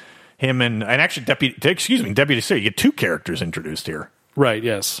 established him and actually Deputy City. You get 2 characters introduced here. Right.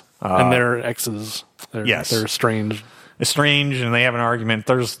 Yes. And they're exes. They're estranged. Estranged, and they have an argument.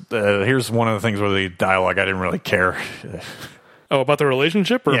 Here's one of the things where the dialogue I didn't really care. Oh, about the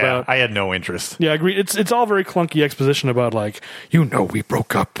relationship or about? I had no interest. Yeah, I agree. It's all very clunky exposition about we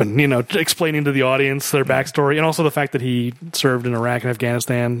broke up and explaining to the audience their backstory and also the fact that he served in Iraq and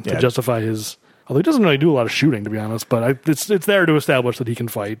Afghanistan to justify his. Although he doesn't really do a lot of shooting, to be honest, but it's there to establish that he can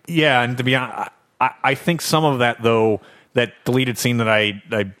fight. Yeah, and to be honest, I think some of that though, that deleted scene that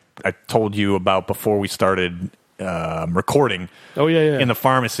I told you about before we started recording. Oh yeah. In the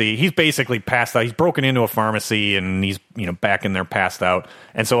pharmacy, he's basically passed out. He's broken into a pharmacy and he's back in there passed out.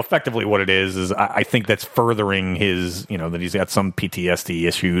 And so effectively, what it is I think that's furthering his that he's got some PTSD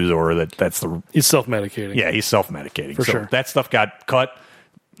issues or he's self-medicating. Yeah, he's self-medicating for sure. That stuff got cut.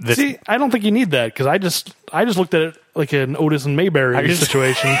 See, I don't think you need that because I just looked at it like an Otis and Mayberry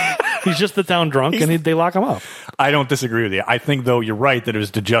situation. He's just the town drunk and they lock him up. I don't disagree with you. I think though you're right that it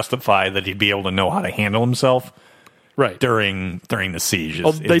was to justify that he'd be able to know how to handle himself. Right. During the siege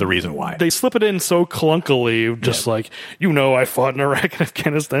is the reason why. They slip it in so clunkily, just I fought in Iraq and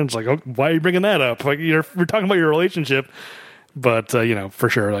Afghanistan. It's like, oh, why are you bringing that up? We're talking about your relationship. But, for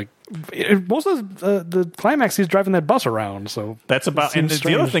sure, most of the climax, he's driving that bus around. So that's about, and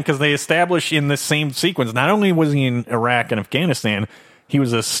the other thing, because they establish in this same sequence, not only was he in Iraq and Afghanistan, he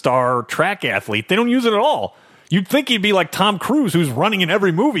was a star track athlete. They don't use it at all. You'd think he'd be like Tom Cruise, who's running in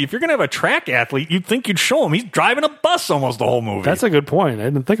every movie. If you're going to have a track athlete, you'd think you'd show him. He's driving a bus almost the whole movie. That's a good point. I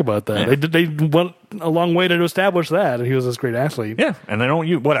didn't think about that. Yeah. They went a long way to establish that he was this great athlete. Yeah, and they don't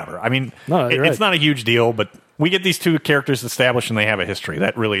use whatever. I mean, it's not a huge deal, but we get these 2 characters established and they have a history.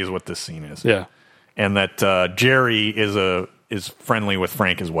 That really is what this scene is. Yeah, and that Jerry is friendly with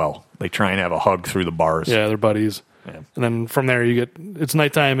Frank as well. They try and have a hug through the bars. Yeah, they're buddies. Yeah. And then from there it's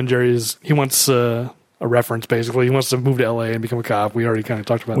nighttime and he wants a reference, basically. He wants to move to L.A. and become a cop. We already kind of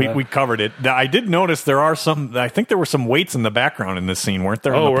talked about that. We covered it. I did notice I think there were some weights in the background in this scene, weren't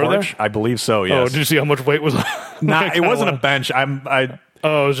there? Oh, on the were porch? There? I believe so, yes. Oh, did you see how much weight was on? Nah, it wasn't a bench.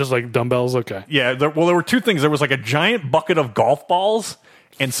 Oh, it was just like dumbbells? Okay. Yeah, there were 2 things. There was a giant bucket of golf balls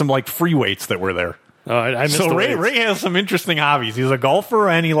and some free weights that were there. Oh, I missed the weights. Ray has some interesting hobbies. He's a golfer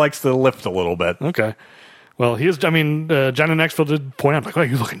and he likes to lift a little bit. Okay. Well, Johnny Knoxville did point out, oh,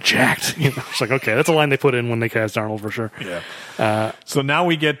 you're looking jacked. It's like, okay, that's a line they put in when they cast Arnold for sure. Yeah. So now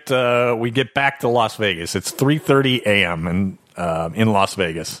we get back to Las Vegas. It's 3:30 a.m. in Las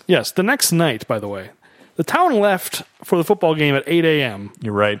Vegas. Yes, the next night, by the way. The town left for the football game at 8 a.m.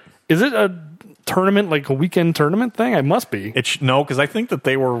 You're right. Is it a tournament, like a weekend tournament thing? It must be. No, because I think that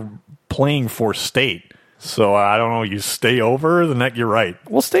they were playing for state. So I don't know. You stay over the next. You're right.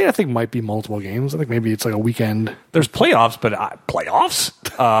 Well, state I think might be multiple games. I think maybe it's like a weekend. There's playoffs, but playoffs.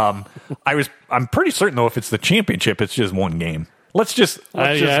 I'm pretty certain though if it's the championship, it's just one game. Let's just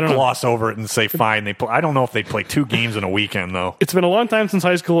gloss over it and say fine. I don't know if they play 2 games in a weekend though. It's been a long time since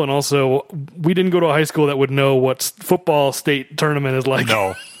high school, and also we didn't go to a high school that would know what football state tournament is like.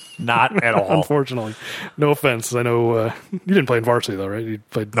 No. Not at all. Unfortunately. No offense. I know you didn't play in varsity though, right? You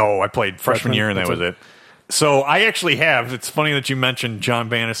played. No, I played freshman year and that was it. So I actually have, it's funny that you mentioned John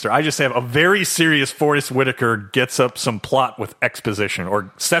Bannister. I just have a very serious Forrest Whitaker gets up some plot with exposition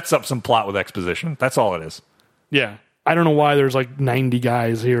or sets up some plot with exposition. That's all it is. Yeah. I don't know why there's like 90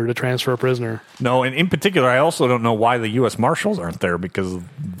 guys here to transfer a prisoner. No, and in particular, I also don't know why the U.S. Marshals aren't there, because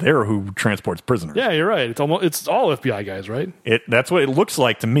they're who transports prisoners. Yeah, you're right. It's all FBI guys, right? That's what it looks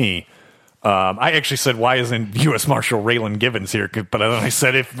like to me. I actually said, why isn't U.S. Marshal Raylan Givens here? But then I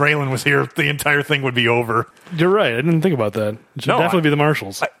said, if Raylan was here, the entire thing would be over. You're right. I didn't think about that. It should definitely be the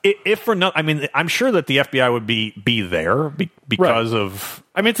Marshals. If for no, I mean, I'm sure that the FBI would be there because of.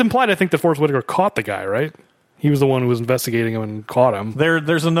 I mean, it's implied. I think that Forrest Whitaker caught the guy, right? He was the one who was investigating him and caught him.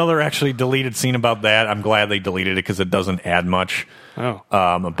 There's another actually deleted scene about that. I'm glad they deleted it because it doesn't add much.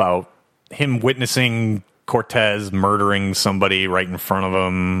 About him witnessing Cortez murdering somebody right in front of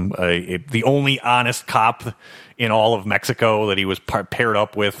him. The only honest cop in all of Mexico that he was paired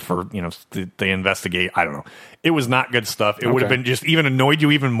up with for, they investigate. I don't know. It was not good stuff. It would have been just even annoyed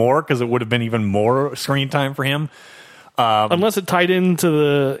you even more because it would have been even more screen time for him. Unless it tied into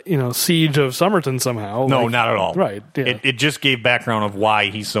the siege of Somerton somehow. No, not at all. Right. Yeah. It just gave background of why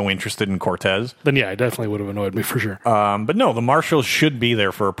he's so interested in Cortez. Then yeah, it definitely would have annoyed me for sure. But no, the marshals should be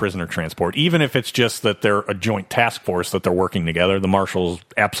there for a prisoner transport, even if it's just that they're a joint task force that they're working together. The marshals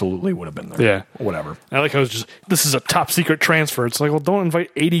absolutely would have been there. Yeah, whatever. I like how it's just this is a top secret transfer. It's like, well, don't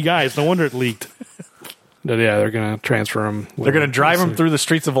invite 80 guys. No wonder it leaked. But yeah, they're gonna transfer him. They're gonna drive him through the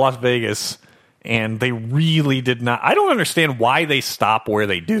streets of Las Vegas. And they really did not. I don't understand why they stop where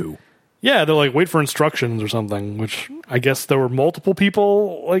they do. Yeah, they're like, wait for instructions or something, which I guess there were multiple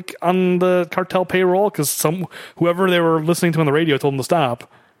people like on the cartel payroll because whoever they were listening to on the radio told them to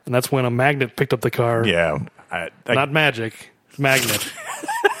stop. And that's when a magnet picked up the car. Yeah. Not magic. Magnet.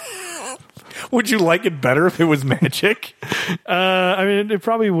 Would you like it better if it was magic? I mean, it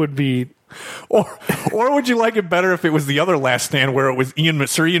probably would be. Or would you like it better if it was the other Last Stand where it was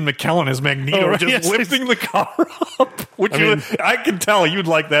Sir Ian McKellen as Magneto lifting the car up? I can tell you'd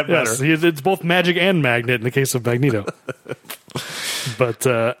like that better. Yes, it's both magic and magnet in the case of Magneto.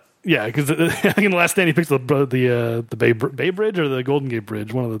 But yeah, because I think in the Last Stand he picks the Bay Bridge or the Golden Gate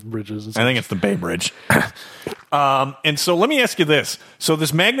Bridge, one of the bridges. I think it's the Bay Bridge. And so let me ask you this: so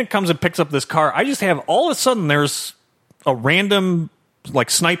this magnet comes and picks up this car. I just have all of a sudden there's a random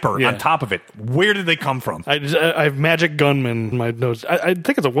sniper on top of it. Where did they come from? I have magic gunman in my notes. I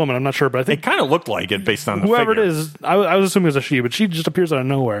think it's a woman. I'm not sure, but I think it kind of looked like it based on whoever the figure. it is. I was assuming it was a she, but she just appears out of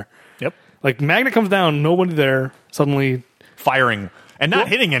nowhere. Yep. Like magnet comes down, nobody there. Suddenly firing and not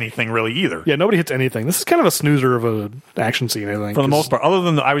hitting anything really either. Yeah, nobody hits anything. This is kind of a snoozer of an action scene, I think. For the most part, other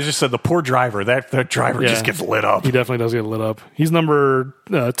than I was just said the poor driver. That driver just gets lit up. He definitely does get lit up. He's number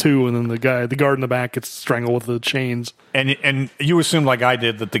 2, and then the guard in the back gets strangled with the chains. And you assumed like I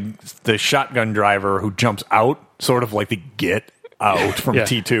did that the shotgun driver who jumps out, sort of like the get out from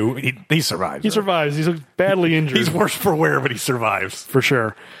T2, he survives. He survives. He's badly injured. He's worse for wear, but he survives. For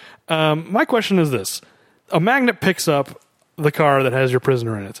sure. My question is this. A magnet picks up the car that has your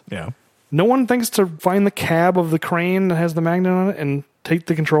prisoner in it. Yeah. No one thinks to find the cab of the crane that has the magnet on it and take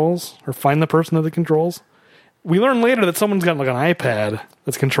the controls or find the person of the controls? We learn later that someone's got like an iPad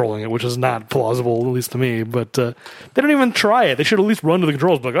that's controlling it, which is not plausible, at least to me. But they don't even try it. They should at least run to the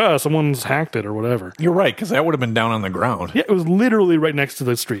controls, like, someone's hacked it or whatever. You're right, because that would have been down on the ground. Yeah, it was literally right next to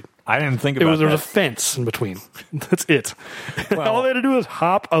the street. I didn't think about There was a fence in between. That's it. Well, all they had to do is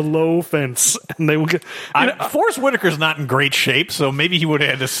hop a low fence, and they would get. Forrest Whitaker's not in great shape, so maybe he would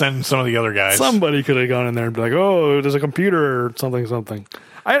have had to send some of the other guys. Somebody could have gone in there and be like, "Oh, there's a computer or something."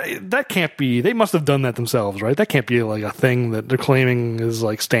 That can't be. They must have done that themselves, right? That can't be like a thing that they're claiming is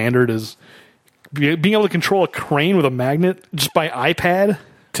like standard. Is being able to control a crane with a magnet just by iPad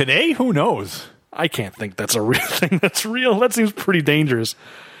today? Who knows? I can't think that's a real thing. That's real. That seems pretty dangerous.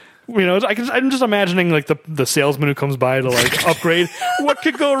 I'm just imagining like the salesman who comes by to like upgrade. What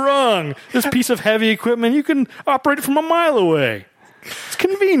could go wrong? This piece of heavy equipment, you can operate it from a mile away. It's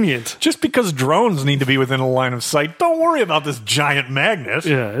convenient. Just because drones need to be within a line of sight, don't worry about this giant magnet.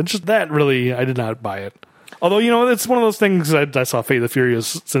 Yeah, it's just that really, I did not buy it. Although, it's one of those things I saw Fate of the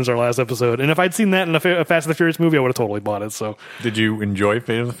Furious since our last episode, and if I'd seen that in a Fast and the Furious movie, I would have totally bought it. So, did you enjoy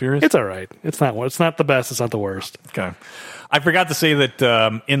Fate of the Furious? It's all right. It's not the best. It's not the worst. Okay. I forgot to say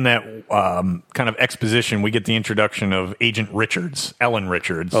that in that kind of exposition, we get the introduction of Agent Richards, Ellen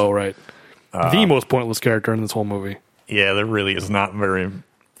Richards. Oh, right. The most pointless character in this whole movie. Yeah, there really is not very...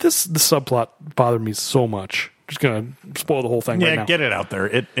 This subplot bothered me so much. Just going to spoil the whole thing right now. Yeah, get it out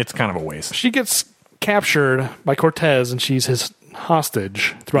there. It's kind of a waste. She gets captured by Cortez, and she's his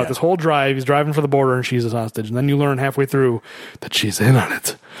hostage throughout this whole drive. He's driving for the border, and she's his hostage. And then you learn halfway through that she's in on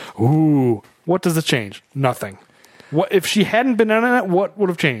it. Ooh. What does it change? Nothing. What if she hadn't been in it? What would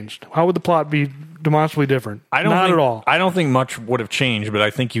have changed? How would the plot be demonstrably different? Not at all. I don't think much would have changed, but I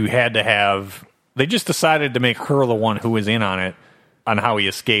think you had to have They just decided to make her the one who was in on it, on how he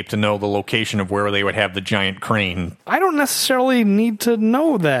escaped, to know the location of where they would have the giant crane. I don't necessarily need to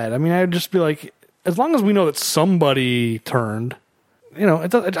know that. I mean, I'd just be like, as long as we know that somebody turned,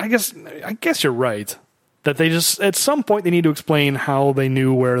 I guess you're right. That they just, at some point, they need to explain how they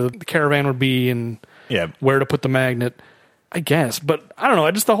knew where the caravan would be and where to put the magnet. I guess, but I don't know.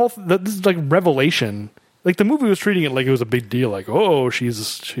 I just this is like revelation. Like the movie was treating it like it was a big deal. Like, oh,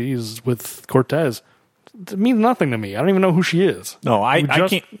 she's with Cortez. It means nothing to me. I don't even know who she is. No, I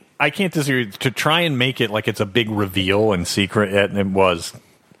can't disagree. To try and make it like it's a big reveal and secret, it was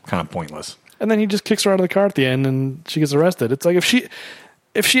kind of pointless. And then he just kicks her out of the car at the end, and she gets arrested. It's like if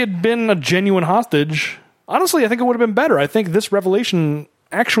she had been a genuine hostage, honestly, I think it would have been better. I think this revelation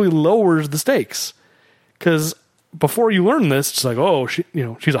actually lowers the stakes because before you learn this, it's like, oh,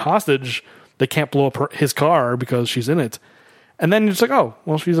 she's a hostage. They can't blow up his car because she's in it. And then it's like, oh,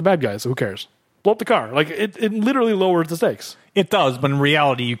 well, she's a bad guy, so who cares? Blow up the car. Like, it literally lowers the stakes. It does, but in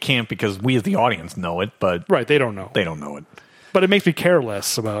reality, you can't because we as the audience know it, but... Right, they don't know. They don't know it. But it makes me care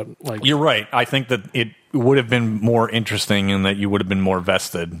less about, like... You're right. I think that it would have been more interesting and that you would have been more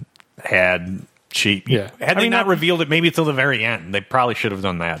vested had she... Yeah. Had they not revealed it maybe till the very end. They probably should have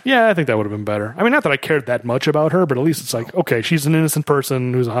done that. Yeah, I think that would have been better. I mean, not that I cared that much about her, but at least it's like, okay, she's an innocent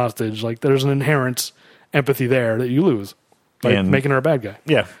person who's a hostage. Like, there's an inherent empathy there that you lose by making her a bad guy.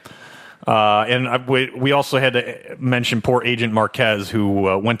 Yeah. And we also had to mention poor Agent Marquez,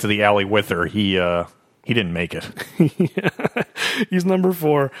 who went to the alley with her. He didn't make it. Yeah. He's number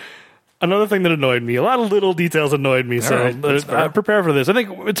 4. Another thing that annoyed me. A lot of little details annoyed me. Prepare for this. I think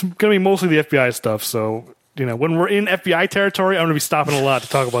it's going to be mostly the FBI stuff. So, when we're in FBI territory, I'm going to be stopping a lot to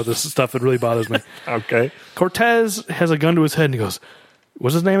talk about this stuff that really bothers me. Okay. Cortez has a gun to his head and he goes,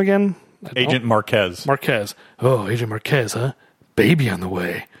 what's his name again? Agent Marquez. Marquez. Oh, Agent Marquez, huh? Baby on the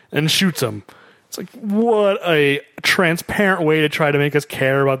way. And shoots him. It's like, what a transparent way to try to make us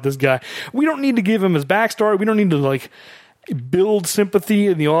care about this guy. We don't need to give him his backstory. We don't need to, like, build sympathy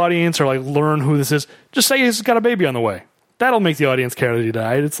in the audience or, like, learn who this is. Just say he's got a baby on the way. That'll make the audience care that he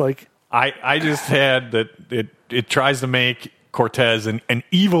died. It's like... I just had that it tries to make Cortez an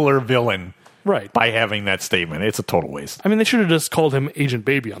eviler villain right by having that statement. It's a total waste. I mean, they should have just called him Agent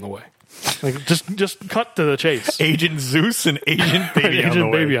Baby on the way. Like, just cut to the chase. Agent Zeus and Agent Baby on the way.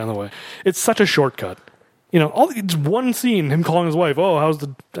 Agent Baby on the way. It's such a shortcut. It's one scene, him calling his wife, oh,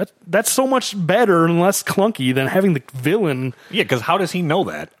 that's so much better and less clunky than having the villain. Yeah, because how does he know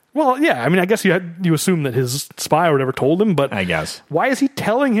that? Well, yeah, I mean, I guess you assume that his spy or whatever told him, but... I guess. Why is he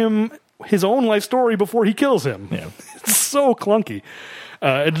telling him his own life story before he kills him? Yeah. It's so clunky.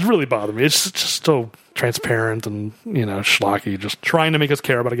 It really bothered me. It's just so transparent and, schlocky, just trying to make us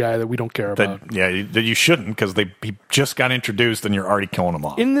care about a guy that we don't care about. That you shouldn't, because he just got introduced and you're already killing him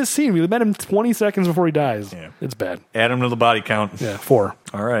off. In this scene, we met him 20 seconds before he dies. Yeah. It's bad. Add him to the body count. Yeah, 4.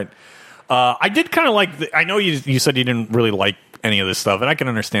 All right. I did kind of like... I know you said you didn't really like any of this stuff, and I can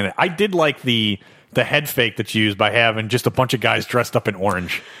understand it. I did like the head fake that's used by having just a bunch of guys dressed up in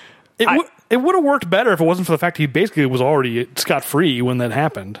orange. It would have worked better if it wasn't for the fact he basically was already scot-free when that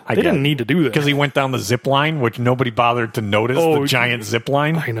happened. They didn't need to do that. Because he went down the zip line, which nobody bothered to notice, the giant zip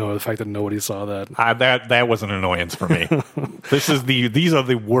line. I know, the fact that nobody saw that. That was an annoyance for me. These are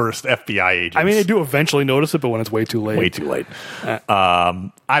the worst FBI agents. I mean, they do eventually notice it, but when it's way too late. Way too late.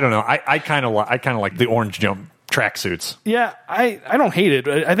 I don't know. I kind of like the orange jump tracksuits. Yeah, I don't hate it.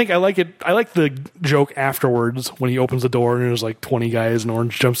 I think I like it. I like the joke afterwards when he opens the door and there's like 20 guys in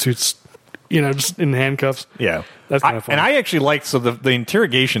orange jumpsuits, just in handcuffs. Yeah. That's kind of fun. And I actually liked, the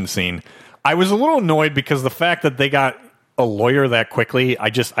interrogation scene, I was a little annoyed because the fact that they got a lawyer that quickly,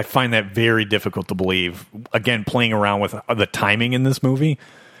 I find that very difficult to believe. Again, playing around with the timing in this movie,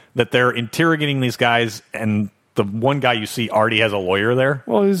 that they're interrogating these guys and the one guy you see already has a lawyer there.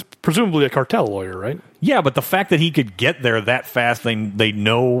 Well, he's presumably a cartel lawyer, right? Yeah, but the fact that he could get there that fast, they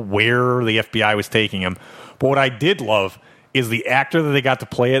know where the FBI was taking him. But what I did love is the actor that they got to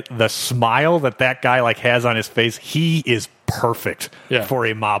play it, the smile that guy has on his face, he is perfect for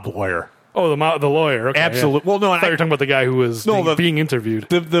a mob lawyer. Oh, the lawyer. Okay, absolutely. Yeah. Well, no, I thought you were talking about the guy who was being interviewed.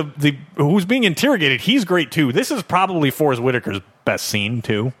 The who's being interrogated, he's great too. This is probably Forrest Whitaker's best scene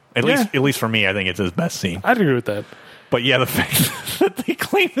too. At least for me, I think it's his best scene. I'd agree with that. But yeah, the fact that they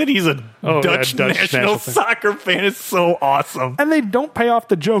claim that he's a Dutch national soccer fan is so awesome. And they don't pay off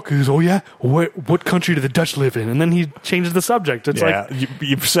the joke. He goes, what country do the Dutch live in? And then he changes the subject. It's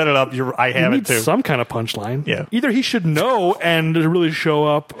you've set it up. I have it too. Some kind of punchline. Yeah. Either he should know and really show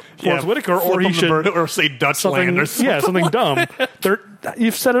up Forrest Whitaker, or he should or say Dutchland or something. Yeah, something dumb.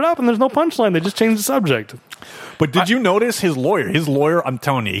 You've set it up and there's no punchline. They just changed the subject. But did you notice his lawyer? His lawyer, I'm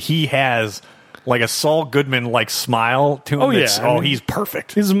telling you, he has like a Saul Goodman-like smile to him. Oh, yeah. I mean, he's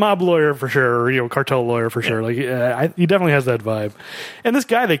perfect. He's a mob lawyer for sure, or, cartel lawyer for sure. Like, he definitely has that vibe. And this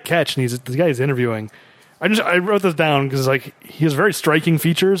guy they catch, and the guy he's interviewing, I wrote this down because like he has very striking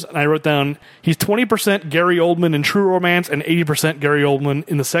features, and I wrote down he's 20% Gary Oldman in True Romance and 80% Gary Oldman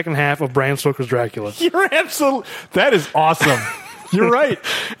in the second half of Bram Stoker's Dracula. You're absolutely... That is awesome. You're right.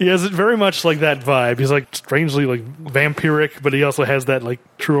 He has it very much like that vibe. He's like strangely like vampiric, but he also has that like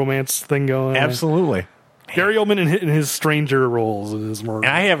True Romance thing going on. Absolutely. Gary Oldman in his stranger roles is more. And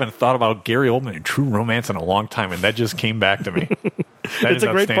I haven't thought about Gary Oldman in True Romance in a long time, and that just came back to me. It's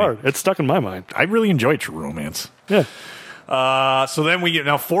a great part. It's stuck in my mind. I really enjoy True Romance. Yeah. So then we get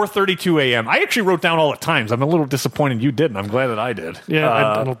now 4:32 a.m. I actually wrote down all the times. I'm a little disappointed you didn't. I'm glad that I did. Yeah,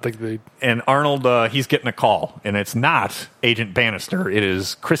 I don't think they. And Arnold, he's getting a call, and it's not Agent Bannister. It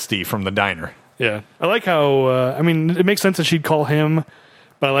is Christy from the diner. Yeah, I like how. It makes sense that she'd call him,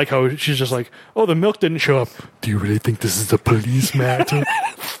 but I like how she's just like, "Oh, the milk didn't show up. Do you really think this is a police matter?"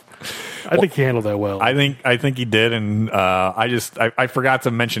 I think he handled that well. I think he did, and I forgot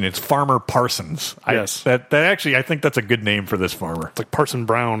to mention it's Farmer Parsons. Yes, that actually I think that's a good name for this farmer. It's like Parson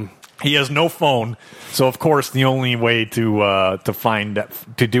Brown. He has no phone, so of course the only way to do a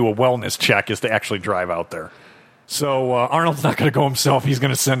wellness check is to actually drive out there. So Arnold's not going to go himself. He's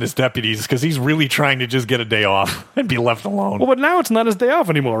going to send his deputies because he's really trying to just get a day off and be left alone. Well, but now it's not his day off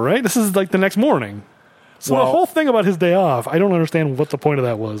anymore, right? This is like the next morning. So the whole thing about his day off, I don't understand what the point of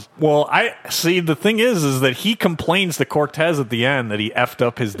that was. Well, I see. The thing is that he complains to Cortez at the end that he effed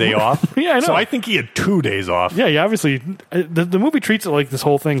up his day off. Yeah, I know. So I think he had 2 days off. Yeah, obviously, the movie treats it like this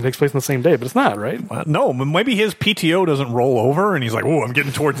whole thing takes place on the same day, but it's not, right? No, maybe his PTO doesn't roll over, and he's like, "Oh, I'm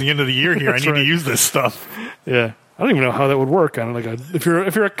getting towards the end of the year here. I need to use this stuff." Yeah, I don't even know how that would work. I don't if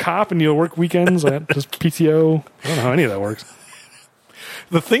you're a cop and you work weekends, just PTO. I don't know how any of that works.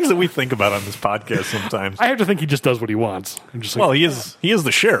 The things that we think about on this podcast sometimes. I have to think he just does what he wants. He is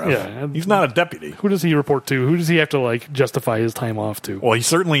the sheriff. Yeah, he's not a deputy. Who does he report to? Who does he have to justify his time off to? Well,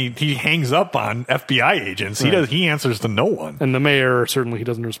 he hangs up on FBI agents. Right. He answers to no one. And the mayor certainly he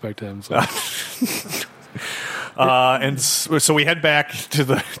doesn't respect him. So. And so we head back to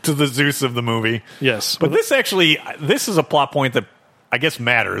the Zeus of the movie. Yes, but this is a plot point that I guess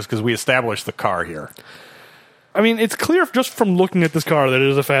matters because we established the car here. I mean, it's clear just from looking at this car that it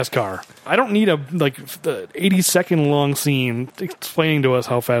is a fast car. I don't need the 80-second long scene explaining to us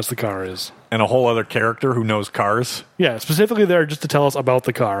how fast the car is. And a whole other character who knows cars. Yeah, specifically there just to tell us about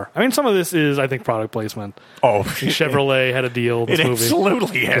the car. I mean, some of this is, I think, product placement. Oh, Chevrolet had a deal. This movie.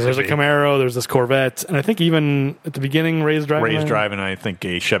 Absolutely has. There's a Camaro, there's this Corvette, and I think even at the beginning, Ray's driving. I think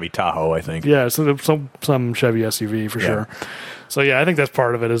a Chevy Tahoe. I think. Yeah, so some Chevy SUV for sure. So yeah, I think that's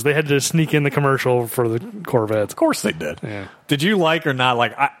part of it. Is they had to sneak in the commercial for the Corvette. Of course they did. Yeah. Did you like or not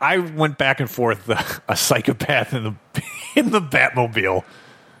like? I went back and forth a psychopath in the Batmobile.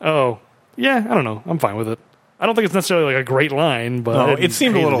 Oh. Yeah, I don't know. I'm fine with it. I don't think it's necessarily like a great line, but no, it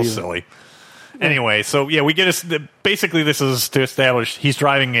seemed a little silly. Anyway, so yeah, we get basically this is to establish he's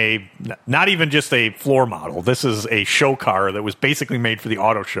driving not even just a floor model. This is a show car that was basically made for the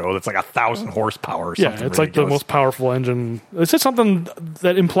auto show. That's like 1,000 horsepower. Or something it's like the most powerful engine. It's just something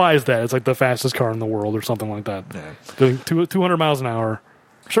that implies that it's like the fastest car in the world or something like that. Yeah. Doing 200 miles an hour.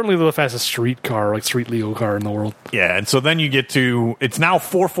 Certainly the fastest street car, like street legal car in the world. Yeah, and so then you get to, it's now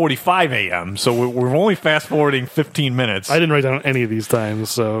 4:45 a.m., so we're only fast-forwarding 15 minutes. I didn't write down any of these times,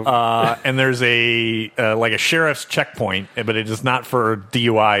 so... and there's a sheriff's checkpoint, but it is not for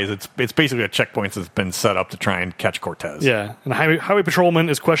DUIs. It's basically a checkpoint that's been set up to try and catch Cortez. Yeah, and a highway patrolman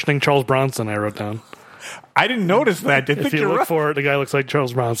is questioning Charles Bronson, I wrote down. I didn't notice that. If you look for it, the guy looks like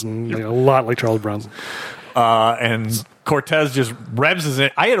Charles Bronson, a lot like Charles Bronson. And Cortez just revs his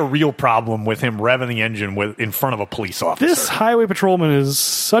engine. I had a real problem with him revving the engine in front of a police officer. This highway patrolman is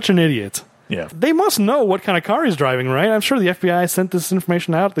such an idiot. Yeah. They must know what kind of car he's driving, right? I'm sure the FBI sent this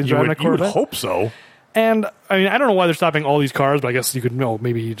information out. They drive a Corvette. You would hope so. And, I mean, I don't know why they're stopping all these cars, but I guess you could know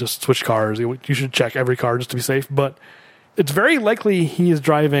maybe he just switched cars. You should check every car just to be safe. But it's very likely he is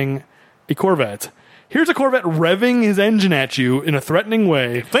driving a Corvette. Here's a Corvette revving his engine at you in a threatening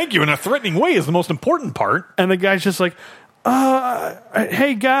way. Thank you. In a threatening way is the most important part. And the guy's just like,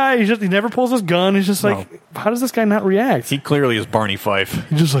 hey, guy. He never pulls his gun. He's just like, how does this guy not react? He clearly is Barney Fife.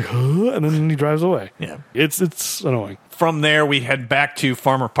 He's just like, huh? And then he drives away. Yeah. It's annoying. From there, we head back to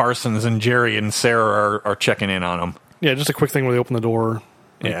Farmer Parsons, and Jerry and Sarah are checking in on him. Yeah, just a quick thing where they open the door.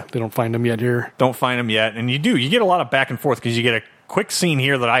 Yeah. They don't find him yet here. Don't find him yet. And you get a lot of back and forth because you get a quick scene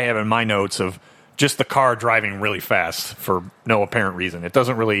here that I have in my notes of just the car driving really fast for no apparent reason. It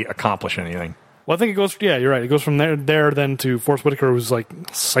doesn't really accomplish anything. Well, I think it goes. Yeah, you're right. It goes from there then to Forrest Whitaker, who's like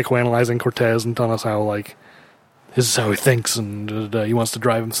psychoanalyzing Cortez and telling us how like this is how he thinks and he wants to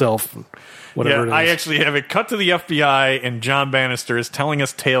drive himself. Whatever. Yeah, I actually have it cut to the FBI, and John Bannister is telling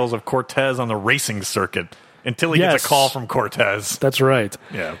us tales of Cortez on the racing circuit until he gets a call from Cortez. That's right.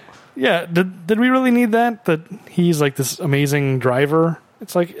 Yeah. Yeah. Did we really need that? That he's like this amazing driver?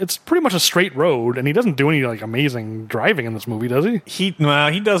 It's like it's pretty much a straight road, and he doesn't do any like amazing driving in this movie, does he? He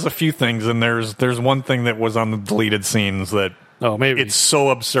does a few things, and there's one thing that was on the deleted scenes that maybe it's so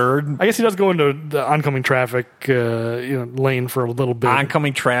absurd. I guess he does go into the oncoming traffic lane for a little bit.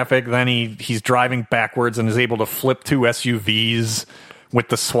 Oncoming traffic, then he's driving backwards and is able to flip 2 SUVs with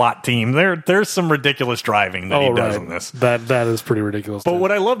the SWAT team. There's some ridiculous driving that he does in this. That is pretty ridiculous. But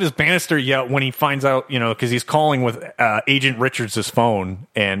what I loved is Bannister, when he finds out, because he's calling with Agent Richards' phone,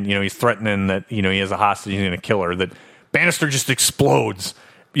 and he's threatening that he has a hostage, he's going to kill her. That Bannister just explodes.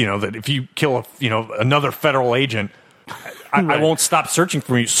 That if you kill another federal agent, I won't stop searching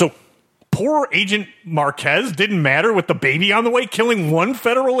for you. So poor Agent Marquez didn't matter with the baby on the way. Killing one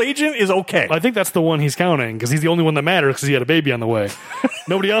federal agent is okay. I think that's the one he's counting because he's the only one that matters because he had a baby on the way.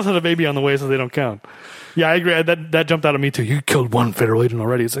 Nobody else had a baby on the way, so they don't count. Yeah, I agree. That jumped out at me too. You killed one federal agent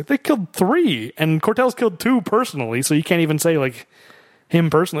already. It's like they killed 3, and Cortez killed 2 personally. So you can't even say like him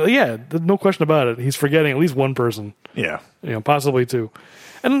personally. Yeah, no question about it. He's forgetting at least one person. Yeah, possibly 2.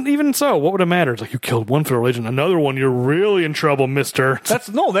 And even so, what would it matter? It's like you killed one federal agent, another one. You're really in trouble, mister. That's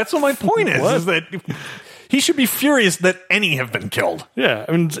what my point is. Is that he should be furious that any have been killed. Yeah,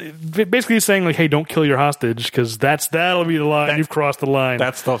 I mean, basically he's saying like, "Hey, don't kill your hostage because that'll be the line. You've crossed the line."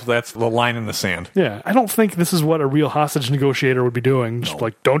 That's the line in the sand. Yeah, I don't think this is what a real hostage negotiator would be doing. Just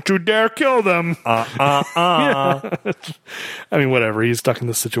like, don't you dare kill them. Yeah. I mean, whatever. He's stuck in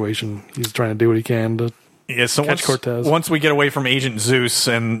this situation. He's trying to do what he can to. Yeah, so once we get away from Agent Zeus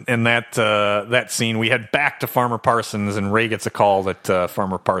and that scene, we head back to Farmer Parsons, and Ray gets a call that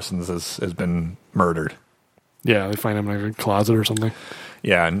Farmer Parsons has been murdered. Yeah, they find him in a closet or something.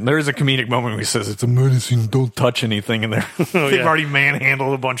 Yeah, and there is a comedic moment where he says, "It's a murder scene, don't touch anything," and they've already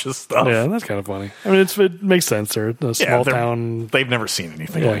manhandled a bunch of stuff. Yeah, that's kind of funny. I mean, it makes sense. They're a small town. They've never seen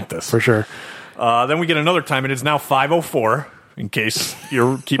anything like this. For sure. Then we get another time, and it's now 5:04, in case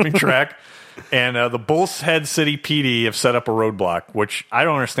you're keeping track. And the Bull's Head City PD have set up a roadblock, which I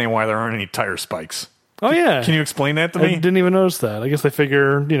don't understand why there aren't any tire spikes. Oh, yeah. Can you explain that to me? I didn't even notice that. I guess they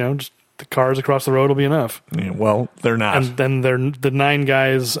figure, just the cars across the road will be enough. Yeah, well, they're not. And then they're the 9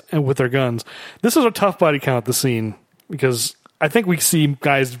 guys with their guns. This is a tough body count, the scene, because I think we see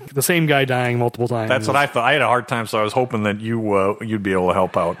the same guy dying multiple times. That's what I thought. I had a hard time, so I was hoping that you'd be able to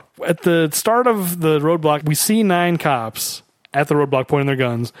help out. At the start of the roadblock, we see 9 cops at the roadblock pointing their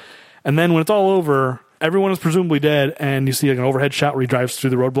guns. And then when it's all over, everyone is presumably dead, and you see like an overhead shot where he drives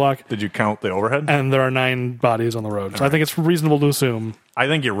through the roadblock. Did you count the overhead? And there are 9 bodies on the road. So I think it's reasonable to assume. I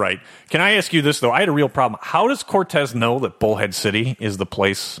think you're right. Can I ask you this, though? I had a real problem. How does Cortez know that Bullhead City is the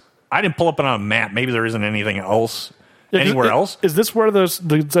place? I didn't pull up it on a map. Maybe there isn't anything else. Anywhere else? Is this where the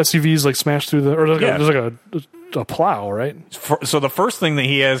SUVs like smash through the... Or there's like a plow, right? So the first thing that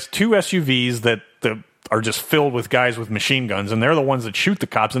he has 2 SUVs that are just filled with guys with machine guns, and they're the ones that shoot the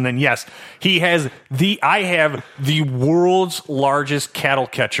cops. And then, yes, I have the world's largest cattle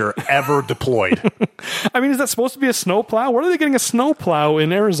catcher ever deployed. I mean, is that supposed to be a snow plow? Where are they getting a snow plow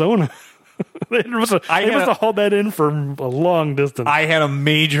in Arizona? They must have hauled that in for a long distance. I had a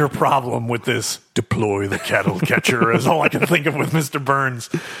major problem with this deploy the cattle catcher is all I can think of with Mr. Burns.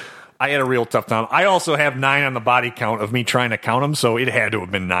 I had a real tough time. I also have 9 on the body count of me trying to count them, so it had to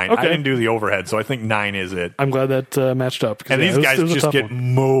have been 9. Okay. I didn't do the overhead, so I think 9 is it. I'm glad that matched up. And these guys just get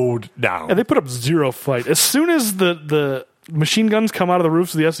mowed down. And they put up 0 fight. As soon as the machine guns come out of the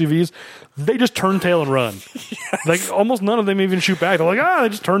roofs of the SUVs, they just turn tail and run. Yes. Like almost none of them even shoot back. They're like, they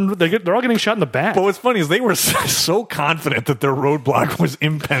just turn. They're all getting shot in the back. But what's funny is they were so confident that their roadblock was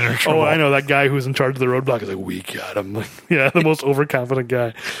impenetrable. Oh, I know that guy who's in charge of the roadblock is like, we got him. Like, yeah, the most overconfident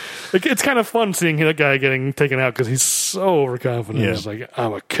guy. Like, it's kind of fun seeing that guy getting taken out because he's so overconfident. Yeah. He's like,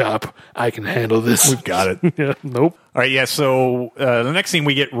 I'm a cop. I can handle this. We've got it. Yeah. Nope. All right, yeah, so the next scene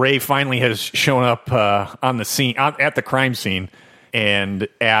we get, Ray finally has shown up on the scene, at the crime scene, and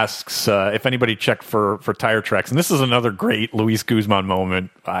asks if anybody checked for tire tracks. And this is another great Luis Guzman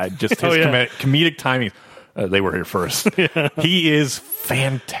moment. Just his comedic timing. They were here first. Yeah. He is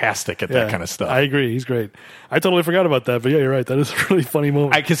fantastic at that kind of stuff. I agree. He's great. I totally forgot about that, but yeah, you're right. That is a really funny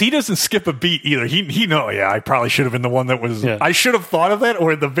moment. Because he doesn't skip a beat either. He I probably should have been the one that was... Yeah. I should have thought of that,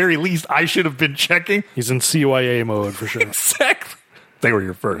 or at the very least, I should have been checking. He's in CYA mode for sure. Exactly. They were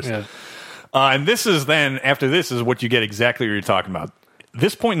here first. Yeah. And this is then, after this is what you get exactly what you're talking about.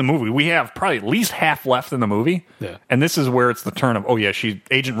 this point in the movie, we have probably at least half left in the movie. Yeah. And this is where it's the turn of,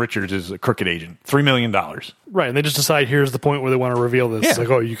 Agent Richards is a crooked agent. $3 million. Right, and they just decide here's the point where they want to reveal this. Yeah. It's like,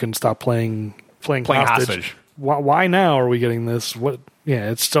 oh, you can stop playing hostage. Why now are we getting this? What?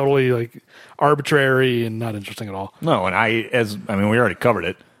 Yeah, it's totally like arbitrary and not interesting at all. No, and we already covered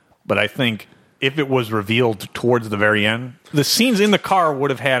it, but I think if it was revealed towards the very end, the scenes in the car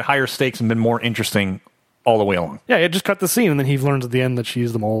would have had higher stakes and been more interesting all the way along. Yeah, it just cut the scene, and then he learns at the end that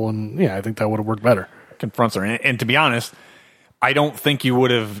she's the mole, and yeah, I think that would have worked better. Confronts her. And to be honest, I don't think you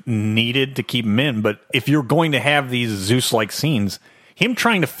would have needed to keep him in, but if you're going to have these Zeus-like scenes, him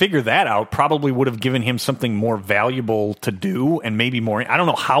trying to figure that out probably would have given him something more valuable to do and maybe more... I don't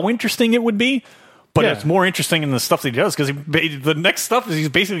know how interesting it would be, but it's more interesting in the stuff that he does because the next stuff is he's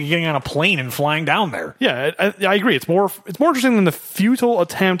basically getting on a plane and flying down there. Yeah, I agree. It's more interesting than the futile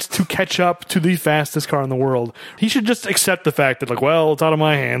attempt to catch up to the fastest car in the world. He should just accept the fact that, like, well, it's out of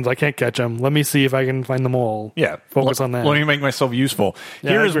my hands. I can't catch him. Let me see if I can find them all. Yeah. Focus on that. Let me make myself useful.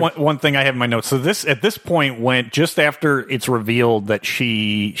 Yeah, Here is one thing I have in my notes. So at this point went just after it's revealed that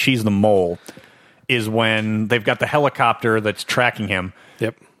she's the mole is when they've got the helicopter that's tracking him.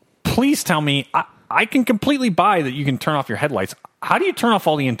 Yep. Please tell me... I can completely buy that you can turn off your headlights. How do you turn off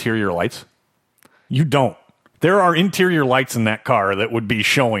all the interior lights? You don't. There are interior lights in that car that would be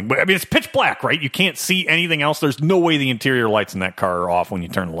showing. I mean, it's pitch black, right? You can't see anything else. There's no way the interior lights in that car are off when you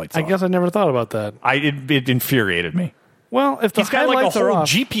turn the lights off. I guess I never thought about that. It infuriated me. Well, if the He's got like a headlights whole are off,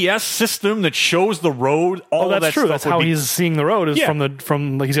 GPS system that shows the road. All that's that true. stuff That's would how be- he's seeing the road. Is Yeah.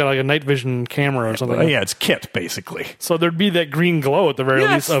 from like he's got like a night vision camera or something. Yeah, it's KIT basically. So there'd be that green glow at the very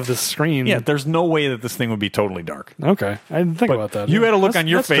Yes. least of the screen. Yeah, there's no way that this thing would be totally dark. Okay, I didn't think about that. You had a look on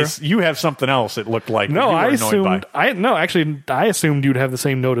your That's true. face. You have something else. It looked like No, you were I annoyed assumed. by. I assumed you'd have the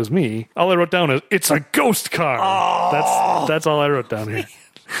same note as me. All I wrote down is it's a ghost car. Oh. That's all I wrote down here.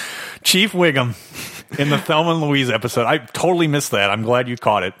 Chief Wiggum in the Thelma and Louise episode. I totally missed that. I'm glad you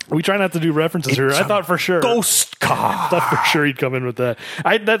caught it. We try not to do references here. I thought for sure. Ghost car. I thought for sure he'd come in with that.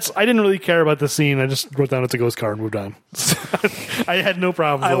 I didn't really care about the scene. I just wrote down it's a ghost car and moved on. I had no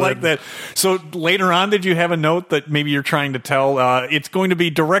problem. I with like it. that. So later on, did you have a note that maybe you're trying to tell it's going to be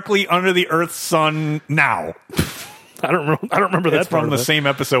directly under the Earth's sun now? I don't remember that It's part from of the it. same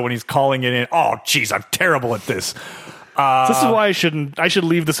episode when he's calling it in. Oh, geez, I'm terrible at this. This is why I should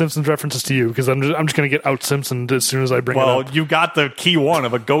leave the Simpsons references to you because I'm just going to get out Simpsoned as soon as I bring it Well, up. you got the key one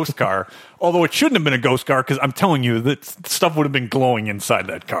of a ghost car, although it shouldn't have been a ghost car because I'm telling you that stuff would have been glowing inside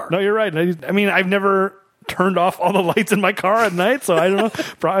that car. No, you're right. I mean, I've never turned off all the lights in my car at night, so I don't know.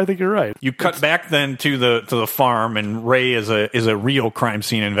 Probably think you're right. You cut back then to the farm, and Ray is a real crime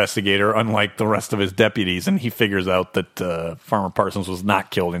scene investigator, unlike the rest of his deputies, and he figures out that Farmer Parsons was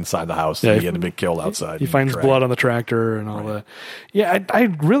not killed inside the house; Yeah, he had to be killed outside. He finds blood on the tractor and all that. Yeah, I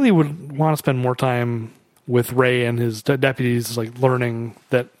really would want to spend more time with Ray and his deputies, like learning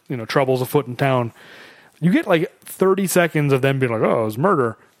that trouble's afoot in town. You get like 30 seconds of them being like, "Oh, it was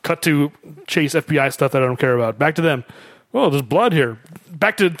murder." Cut to chase FBI stuff that I don't care about. Back to them. Oh, there's blood here.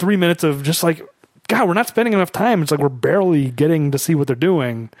 Back to 3 minutes of just like, God, we're not spending enough time. It's like we're barely getting to see what they're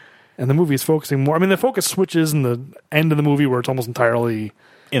doing. And the movie is focusing more. I mean, the focus switches in the end of the movie where it's almost entirely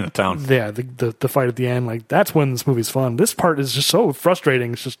in the town. Yeah, the fight at the end. Like, that's when this movie's fun. This part is just so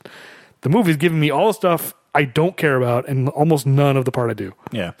frustrating. It's just, the movie's giving me all the stuff I don't care about and almost none of the part I do.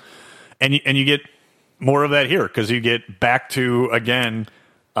 Yeah. And you get more of that here because you get back to, again,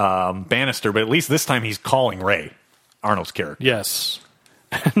 Bannister, but at least this time he's calling Ray, Arnold's character. Yes.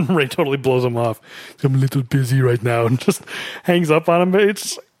 And Ray totally blows him off. I'm a little busy right now and just hangs up on him.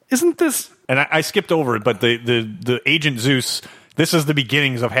 But isn't this... And I skipped over it, but the Agent Zeus, this is the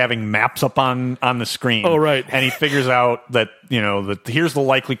beginnings of having maps up on the screen. Oh, right. And he figures out that, that here's the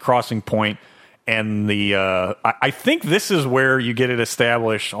likely crossing point. And I think this is where you get it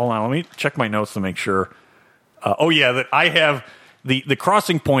established. Hold on, let me check my notes to make sure. That I have... The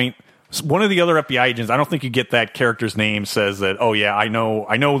crossing point, one of the other FBI agents, I don't think you get that character's name, says that, oh, yeah, I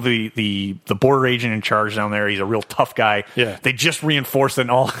know the border agent in charge down there. He's a real tough guy. Yeah. They just reinforced it,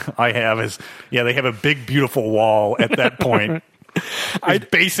 and all I have is, they have a big, beautiful wall at that point. It's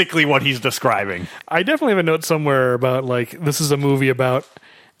basically what he's describing. I definitely have a note somewhere about, like, this is a movie about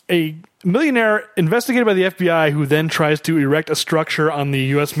a millionaire investigated by the FBI who then tries to erect a structure on the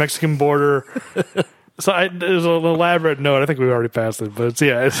U.S.-Mexican border. So there's an elaborate note. I think we've already passed it, but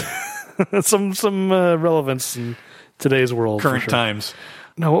it's some relevance in today's world. Current for sure. times.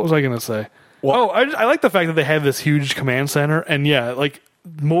 No, what was I going to say? Well, I like the fact that they have this huge command center, and yeah, like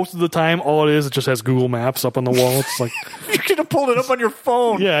most of the time, all it is, it just has Google Maps up on the wall. It's like You should have pulled it up on your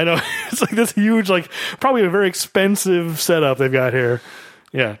phone. yeah, I know. It's like this huge, like probably a very expensive setup they've got here.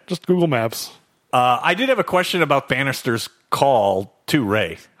 Yeah, just Google Maps. I did have a question about Bannister's call to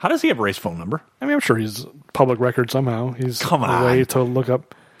Ray. How does he have Ray's phone number? I mean, I'm sure he's public record somehow. He's Come on. a way to look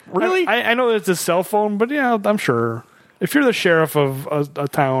up. Really? I know it's his cell phone, but yeah, I'm sure. If you're the sheriff of a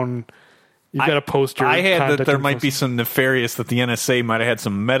town, you've got to post your I had that contact there info. might be some nefarious that the NSA might have had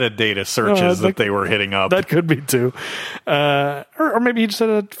some metadata searches that they were hitting up. That could be too. Or maybe he just had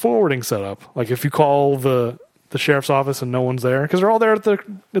a forwarding setup. Like if you call the sheriff's office and no one's there, because they're all there at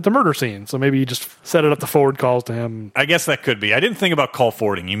the murder scene. So maybe you just set it up to forward calls to him. I guess that could be. I didn't think about call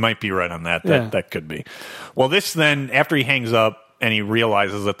forwarding. You might be right on that. That could be. Well, this then, after he hangs up and he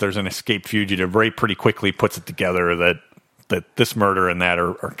realizes that there's an escaped fugitive, Ray pretty quickly puts it together that this murder and that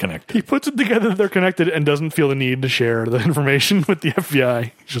are connected. He puts it together that they're connected and doesn't feel the need to share the information with the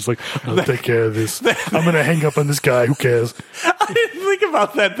FBI. He's just like, I'll take care of this. I'm going to hang up on this guy. Who cares? I didn't think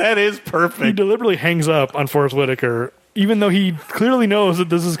about that. That is He perfect. deliberately hangs up on Forrest Whitaker, even though he clearly knows that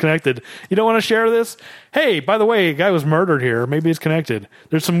this is connected. You don't want to share this? Hey, by the way, a guy was murdered here. Maybe it's connected.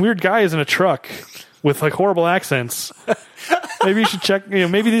 There's some weird guys in a truck with like horrible accents. Maybe you should check.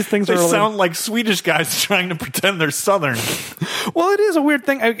 Maybe these things They are sound like Swedish guys trying to pretend they're Southern. Well, it is a weird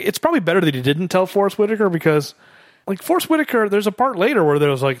thing. It's probably better that he didn't tell Forrest Whitaker because, like, Forrest Whitaker, there's a part later where there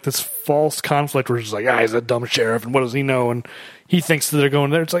was, like, this false conflict where he's like, he's a dumb sheriff, and what does he know? And he thinks that they're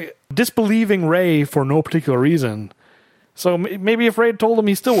going there. It's like disbelieving Ray for no particular reason. So maybe if Ray had told him,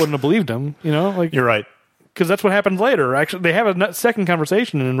 he still wouldn't have believed him, Like, You're right. because that's what happens later. Actually, they have a second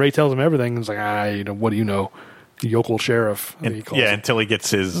conversation, and Ray tells him everything. And it's like, what do you know? The yokel sheriff. Until he gets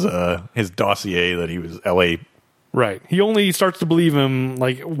his dossier that he was L.A. Right. He only starts to believe him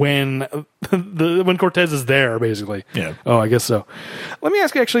like when when Cortez is there, basically. Yeah. Oh, I guess so. Let me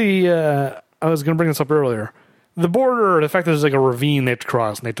ask you, actually, I was going to bring this up earlier. The border, the fact that there's like a ravine they have to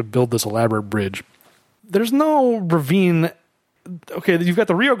cross and they have to build this elaborate bridge. There's no ravine. Okay, you've got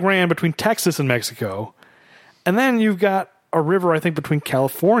the Rio Grande between Texas and Mexico. And then you've got a river, I think, between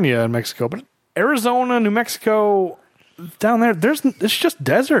California and Mexico. But Arizona, New Mexico, down there, it's just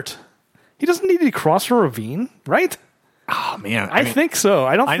desert. He doesn't need to cross a ravine, right? Oh man, I think so.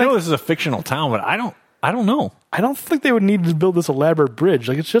 I know this is a fictional town, but I don't know. I don't think they would need to build this elaborate bridge.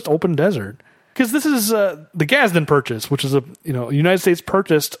 Like, it's just open desert. Because this is the Gadsden Purchase, which is the United States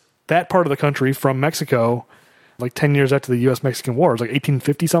purchased that part of the country from Mexico like 10 years after the U.S.-Mexican War. It was like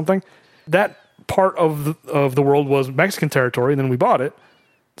 1850 something. That part of the world was Mexican territory, and then we bought it.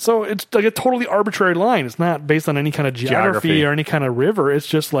 So it's like a totally arbitrary line. It's not based on any kind of geography or any kind of river. It's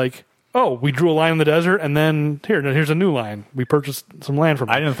just like, we drew a line in the desert, and then here's a new line. We purchased some land from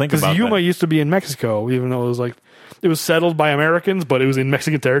it. I didn't think about that. Because Yuma used to be in Mexico, even though it was settled by Americans, but it was in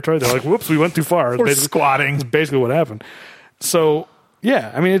Mexican territory. They're like, whoops, we went too far. We're squatting. That's basically what happened. So,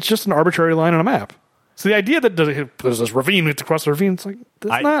 yeah, I mean, it's just an arbitrary line on a map. So the idea that there's this ravine, we have to cross the ravine, it's like,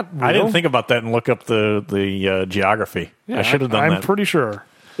 that's not real. I didn't think about that and look up the geography. Yeah, I should have done that. I'm pretty sure.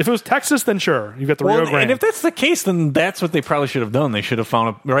 If it was Texas, then sure. You've got the Rio Grande. And if that's the case, then that's what they probably should have done. They should have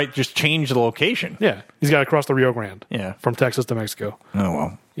found just change the location. Yeah, he's got to cross the Rio Grande. Yeah. From Texas to Mexico. Oh,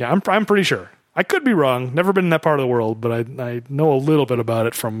 well. Yeah, I'm pretty sure. I could be wrong. Never been in that part of the world, but I know a little bit about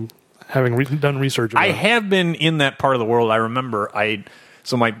it from having done research about it. I have been in that part of the world. I remember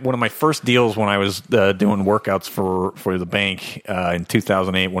one of my first deals when I was doing workouts for the bank in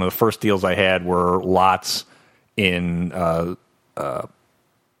 2008, one of the first deals I had were lots in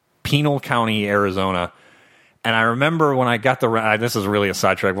Pinal County, Arizona. And I remember when I got this is really a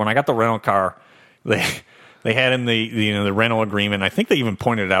sidetrack. When I got the rental car, they had in the rental agreement, I think they even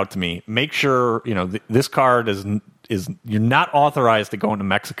pointed it out to me, make sure, this car is you're not authorized to go into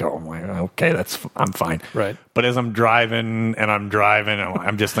Mexico. I'm like, okay, I'm fine. Right. But as I'm driving,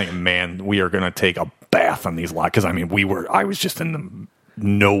 I'm just thinking, man, we are going to take a bath on these lots. Because, I was just in the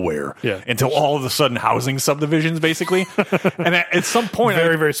nowhere until all of a sudden housing subdivisions, basically. And at some point,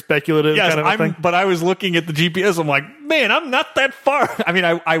 very, very speculative kind of thing. But I was looking at the GPS. I'm like, man, I'm not that far.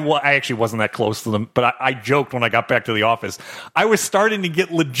 I actually wasn't that close to them. But I joked when I got back to the office. I was starting to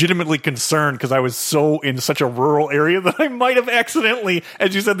get legitimately concerned because I was in such a rural area that I might have accidentally,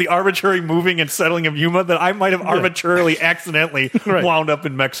 as you said, the arbitrary moving and settling of Yuma, that I might have arbitrarily, accidentally wound up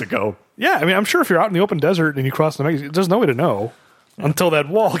in Mexico. Yeah, I'm sure if you're out in the open desert and you cross the Mexico, there's no way to know. Until that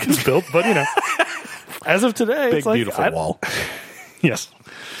wall gets built, but as of today, big it's like, beautiful wall. Yes.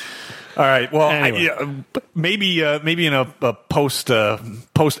 All right. Well, anyway. maybe in a post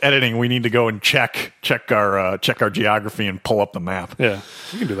editing, we need to go and check our geography and pull up the map. Yeah,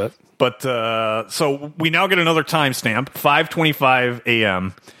 you can do that. But so we now get another timestamp, 5:25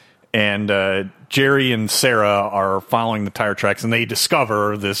 a.m., and Jerry and Sarah are following the tire tracks, and they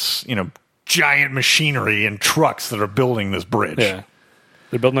discover this, giant machinery and trucks that are building this bridge. Yeah.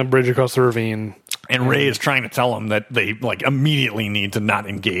 They're building a bridge across the ravine. And Ray is trying to tell them that they immediately need to not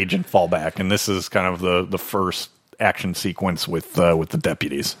engage and fall back. And this is kind of the first action sequence with the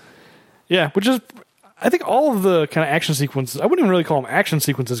deputies. Yeah, which is, I think all of the kind of action sequences, I wouldn't even really call them action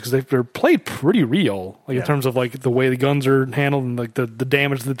sequences because they're played pretty real, in terms of the way the guns are handled and the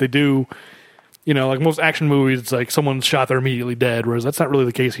damage that they do. Most action movies, it's like someone's shot, they're immediately dead, whereas that's not really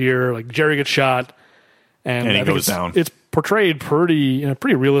the case here. Like Jerry gets shot, and he goes down. It's portrayed in a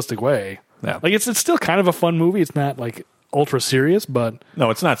pretty realistic way. Yeah. It's still kind of a fun movie. It's not ultra serious, but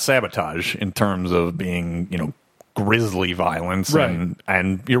no, it's not sabotage in terms of being grisly violence, right.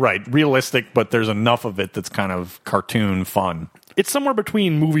 and you're right, realistic, but there's enough of it that's kind of cartoon fun. It's somewhere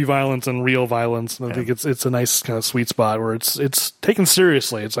between movie violence and real violence, and I think it's a nice kind of sweet spot where it's taken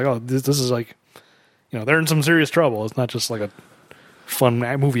seriously. It's like, oh, this is they're in some serious trouble. It's not just like a fun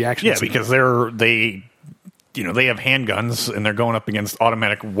movie action. Yeah, scene. because they have handguns and they're going up against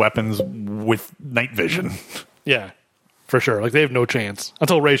automatic weapons with night vision. Yeah, for sure. They have no chance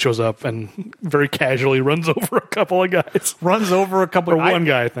until Ray shows up and very casually runs over a couple of guys. One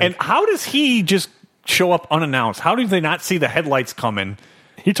guy, I think. And how does he just show up unannounced? How do they not see the headlights coming?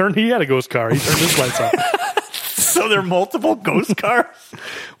 He had a ghost car. He turned his lights on. So there are multiple ghost cars?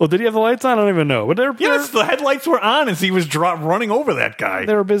 Well, did he have the lights on? I don't even know. But yes, the headlights were on as he was running over that guy.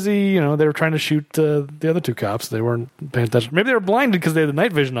 They were busy, they were trying to shoot the other two cops. They weren't paying attention. Maybe they were blinded because they had the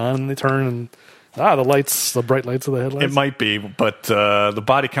night vision on, and they turn and, the bright lights of the headlights. It might be, but the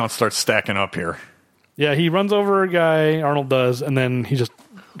body count starts stacking up here. Yeah, he runs over a guy, Arnold does, and then he just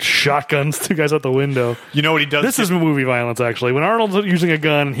shotguns two guys out the window. You know what he does? This is movie violence, actually. When Arnold's using a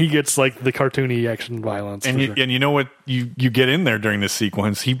gun, he gets the cartoony action violence. And you know what you get in there during this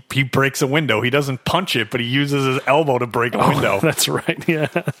sequence? He breaks a window. He doesn't punch it, but he uses his elbow to break a window. That's right, yeah.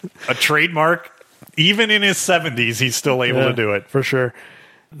 A trademark. Even in his 70s, he's still able to do it. For sure.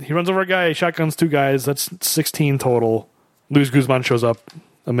 He runs over a guy, shotguns two guys. That's 16 total. Luis Guzman shows up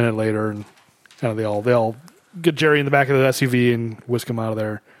a minute later, and they all get Jerry in the back of the SUV and whisk him out of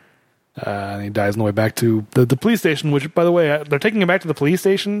there. And he dies on the way back to the police station, which, by the way, they're taking him back to the police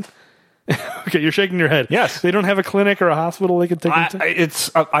station. Okay, you're shaking your head. Yes. They don't have a clinic or a hospital they could take him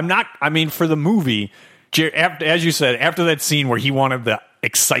to? For the movie, as you said, after that scene where he wanted the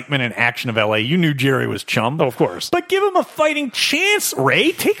excitement and action of L.A., you knew Jerry was chummed. Oh, of course. But give him a fighting chance,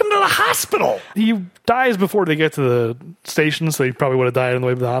 Ray. Take him to the hospital. He dies before they get to the station, so he probably would have died on the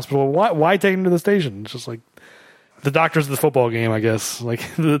way to the hospital. Why take him to the station? It's just the doctor's at the football game, I guess.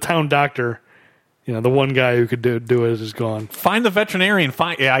 The town doctor, the one guy who could do it is gone. Find the veterinarian.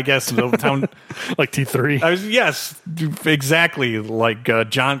 I guess the town like T3. Yes, exactly, like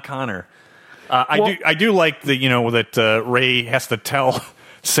John Connor. I do like that Ray has to tell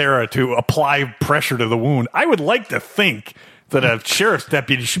Sarah to apply pressure to the wound. I would like to think that a sheriff's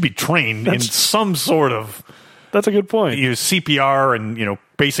deputy should be trained in some sort of. That's a good point. CPR and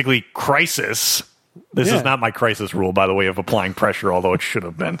basically crisis. This is not my crisis rule, by the way, of applying pressure, although it should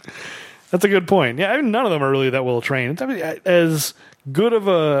have been. That's a good point. Yeah, none of them are really that well trained. As good of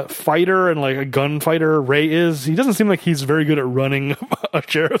a fighter and a gunfighter Ray is, he doesn't seem like he's very good at running a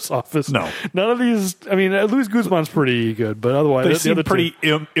sheriff's office. No. None of these, Luis Guzman's pretty good, but otherwise... They seem pretty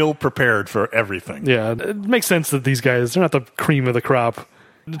ill-prepared for everything. Yeah, it makes sense that these guys, they're not the cream of the crop.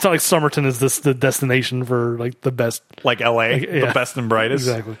 It's not like Somerton is the destination for the best, like L.A., the best and brightest.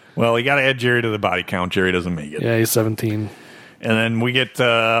 Exactly. Well, you got to add Jerry to the body count. Jerry doesn't make it. Yeah, he's 17. And then we get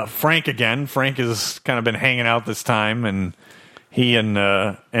Frank again. Frank has kind of been hanging out this time, and he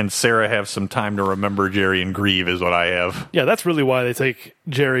and Sarah have some time to remember Jerry and grieve, is what I have. Yeah, that's really why they take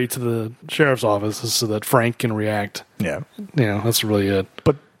Jerry to the sheriff's office, is so that Frank can react. Yeah, that's really it.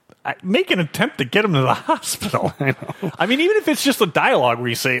 But make an attempt to get him to the hospital. I know. Even if it's just a dialogue where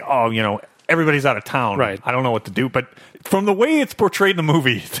you say, everybody's out of town. Right. I don't know what to do. But from the way it's portrayed in the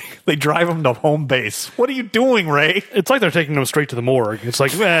movie, they drive him to home base. What are you doing, Ray? It's like they're taking him straight to the morgue. It's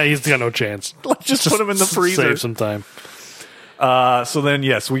like, he's got no chance. Let's just put him in the freezer. Save some time. So then,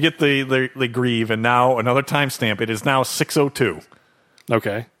 yes, we get the grieve, and now another timestamp. It is now 6:02.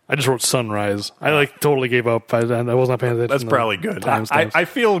 Okay. I just wrote sunrise. I totally gave up. I was not paying attention. That's probably good. I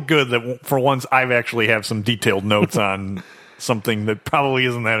feel good that for once I've actually have some detailed notes on something that probably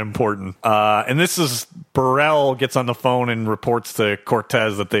isn't that important. And this is Burrell gets on the phone and reports to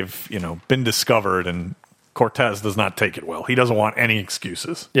Cortez that they've been discovered, and Cortez does not take it well. He doesn't want any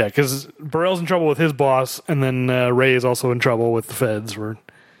excuses. Yeah, because Burrell's in trouble with his boss, and then Ray is also in trouble with the feds. Where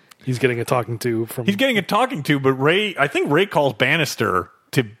He's getting a talking to from... He's getting a talking to, but I think Ray calls Bannister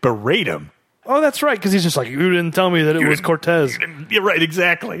to berate him. Oh, that's right, because he's just like, you didn't tell me that it was Cortez. You're right,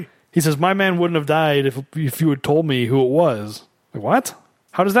 exactly. He says, my man wouldn't have died if you had told me who it was. Like, what?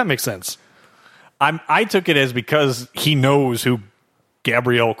 How does that make sense? I took it as because he knows who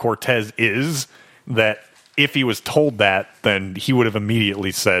Gabriel Cortez is, that if he was told that, then he would have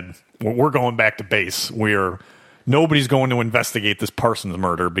immediately said, well, we're going back to base. Nobody's going to investigate this Parsons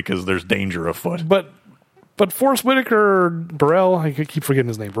murder because there's danger afoot. But Forrest Whitaker, Burrell, I keep forgetting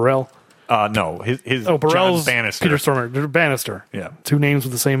his name, Burrell. No, his Burrell's John Bannister. Peter Stormer, Bannister. Yeah. 2 names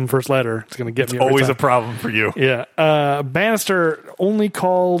with the same first letter. It's going to get me every Always time. a problem for you. Yeah. Bannister only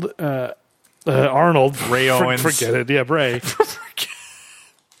called Arnold. Ray Owens. Forget it. Yeah, Ray.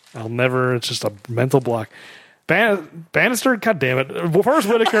 I'll never. It's just a mental block. Bannister, God damn it. Forrest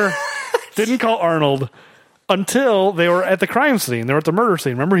Whitaker didn't call Arnold until they were at the crime scene. They were at the murder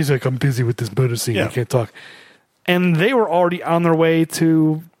scene. Remember, he's like, I'm busy with this murder scene. Yeah. I can't talk. And they were already on their way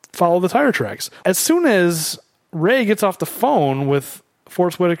to follow the tire tracks. As soon as Ray gets off the phone with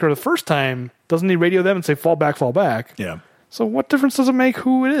Forrest Whitaker the first time, doesn't he radio them and say, fall back, fall back? Yeah. So what difference does it make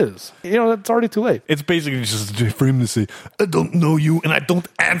who it is? It's already too late. It's basically just for him to say, I don't know you, and I don't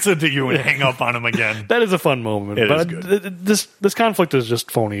answer to you, and hang up on him again. That is a fun moment. It but is good. This conflict is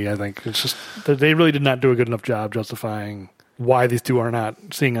just phony, I think. It's just that they really did not do a good enough job justifying why these two are not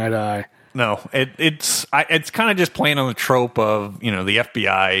seeing eye to eye. No, it's kind of just playing on the trope of, the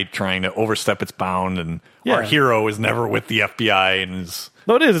FBI trying to overstep its bound, and our hero is never with the FBI and is...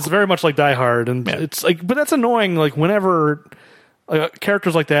 No, it is. It's very much like Die Hard, and it's like, but that's annoying. Like whenever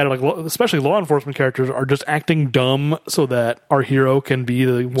characters like that, like especially law enforcement characters, are just acting dumb so that our hero can be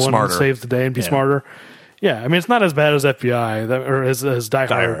the one Smarter. who saves the day and be smarter. Yeah, I mean, it's not as bad as FBI or as Die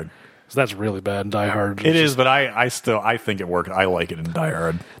Hard. So that's really bad in Die Hard. It is, but I think it worked. I like it in Die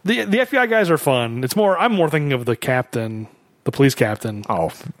Hard. The FBI guys are fun. I'm more thinking of the captain, the police captain.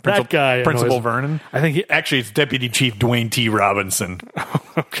 Oh, that guy, Principal Vernon. I think actually it's Deputy Chief Dwayne T. Robinson.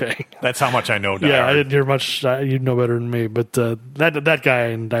 Okay, that's how much I know. Die Hard. I didn't hear much. You know better than me, but that guy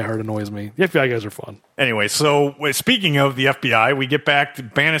in Die Hard annoys me. The FBI guys are fun. Anyway, so speaking of the FBI, we get back to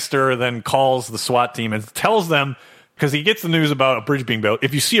Bannister. Then calls the SWAT team and tells them, because he gets the news about a bridge being built,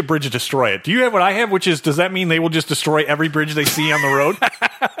 if you see a bridge, destroy it. Do you have what I have, which is, does that mean they will just destroy every bridge they see on the road?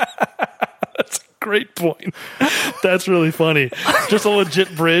 That's a great point. That's really funny. Just a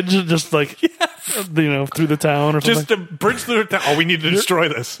legit bridge, just like, through the town or something. Just a bridge through the town. Oh, we need to destroy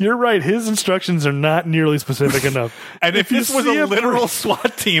this. You're right. His instructions are not nearly specific enough. And if this was a literal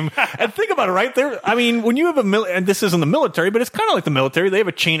SWAT team, and think about it, right? When you have and this isn't the military, but it's kind of like the military, they have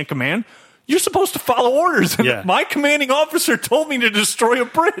a chain of command. You're supposed to follow orders. And my commanding officer told me to destroy a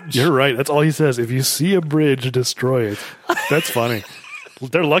bridge. You're right. That's all he says. If you see a bridge, destroy it. That's funny.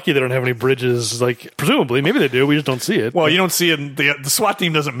 They're lucky they don't have any bridges. Like, presumably, maybe they do. We just don't see it. Well, you don't see it. The SWAT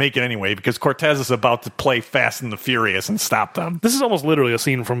team doesn't make it anyway because Cortez is about to play Fast and the Furious and stop them. This is almost literally a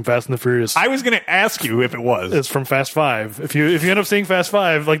scene from Fast and the Furious. I was going to ask you if it was. It's from Fast 5. If you end up seeing Fast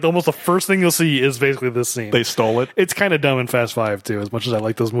 5, like almost the first thing you'll see is basically this scene. They stole it. It's kind of dumb in Fast 5 too. As much as I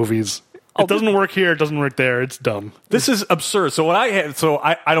like those movies. It doesn't work here. It doesn't work there. It's dumb. This is absurd. So what I had,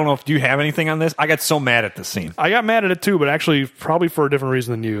 I don't know if do you have anything on this. I got so mad at this scene. I got mad at it too, but actually probably for a different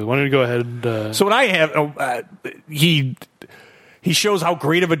reason than you. Why don't you go ahead? And, So what I have, he shows how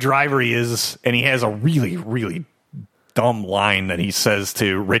great of a driver he is, and he has a really, really dumb line that he says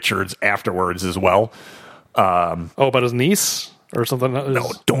to Richards afterwards as well. About his niece. Or something.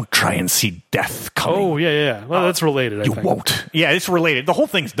 No, don't try and see death coming. Oh, yeah. Well, that's related, I think. You won't. Yeah, it's related. The whole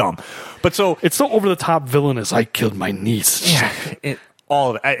thing's dumb. But so... It's so over-the-top villainous. I killed my niece. Yeah. All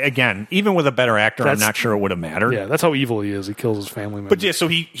of it. Again, even with a better actor, I'm not sure it would have mattered. Yeah, that's how evil he is. He kills his family members. But yeah, so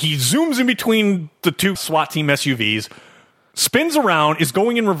he zooms in between the two SWAT team SUVs, spins around, is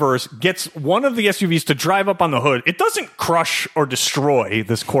going in reverse, gets one of the SUVs to drive up on the hood. It doesn't crush or destroy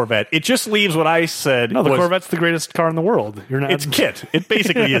this Corvette. It just leaves what I said. No, the Corvette's the greatest car in the world. It's KITT. It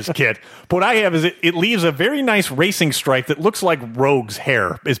basically is KITT. But what I have is it leaves a very nice racing stripe that looks like Rogue's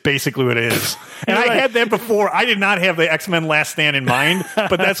hair, is basically what it is. And I had that before. I did not have the X-Men Last Stand in mind,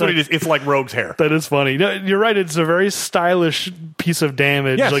 but that's what it is. It's like Rogue's hair. That is funny. No, you're right. It's a very stylish piece of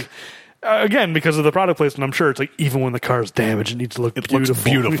damage. Yes. Like, again, because of the product placement, I'm sure it's like even when the car is damaged, it needs to look beautiful. Looks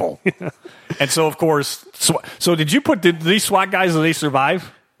beautiful. And so, of course, so did these SWAT guys, did they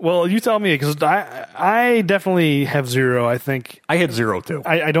survive? Well, you tell me, because I definitely have 0. I think I had 0 too.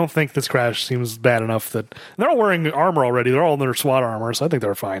 I don't think this crash seems bad enough that they're all wearing armor already. They're all in their SWAT armor, so I think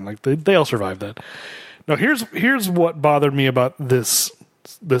they're fine. Like they all survived that. Now, here's what bothered me about this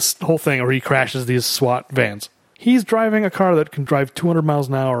whole thing, where he crashes these SWAT vans. He's driving a car that can drive 200 miles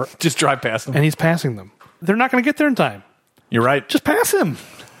an hour, Just drive past them. and he's passing them. They're not going to get there in time. You're right. Just pass him.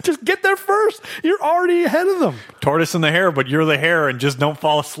 Just get there first. You're already ahead of them. Tortoise in the hare, but you're the hare, and just don't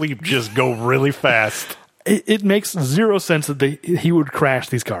fall asleep. Just go really fast. It makes zero sense that he would crash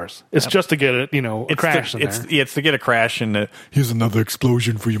these cars. It's just to get a crash in there. It's to get a crash, and here's another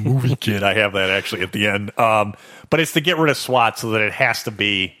explosion for your movie, kid. I have that actually at the end. But it's to get rid of SWAT so that it has to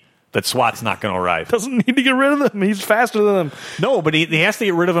be that SWAT's not going to arrive. Doesn't need to get rid of them. He's faster than them. No, but he has to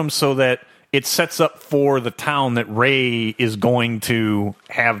get rid of them so that it sets up for the town that Ray is going to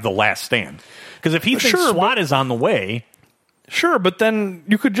have the last stand. Because if he thinks SWAT is on the way... Sure, but then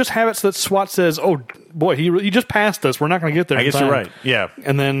you could just have it so that SWAT says, "Oh boy, he just passed us. We're not going to get there." I guess you're right. Yeah,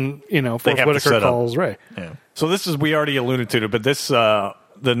 and then Forrest Whitaker calls Ray. Yeah. So this is we already alluded to it, but this the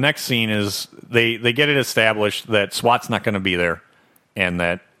next scene is they get it established that SWAT's not going to be there, and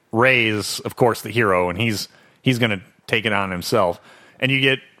that Ray is of course the hero, and he's going to take it on himself. And you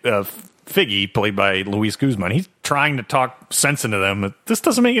get Figgy, played by Luis Guzman. He's trying to talk sense into them. This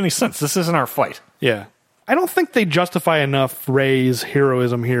doesn't make any sense. This isn't our fight. Yeah. I don't think they justify enough Ray's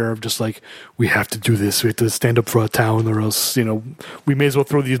heroism here of just like, we have to do this. We have to stand up for our town or else, we may as well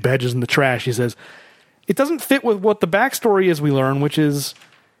throw these badges in the trash. He says, it doesn't fit with what the backstory is we learn, which is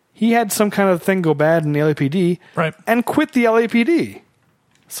he had some kind of thing go bad in the LAPD and quit the LAPD.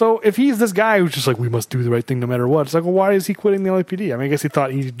 So if he's this guy who's just like, we must do the right thing no matter what, it's like, well, why is he quitting the LAPD? I mean, I guess he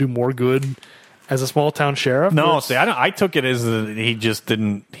thought he'd do more good as a small town sheriff. No, see, I took it as that he just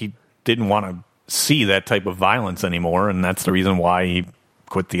didn't want to see that type of violence anymore, and that's the reason why he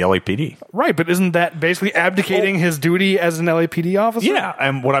quit the LAPD. Right, but isn't that basically abdicating his duty as an LAPD officer? Yeah,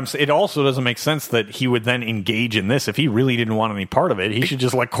 and what I'm saying, it also doesn't make sense that he would then engage in this. If he really didn't want any part of it, he should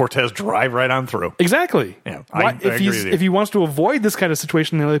just let Cortez drive right on through. Exactly. Yeah, I agree with you. If he wants to avoid this kind of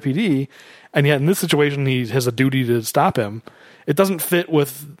situation in the LAPD, and yet in this situation he has a duty to stop him, it doesn't fit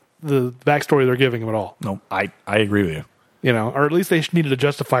with the backstory they're giving him at all. No, I agree with you. Or at least they needed to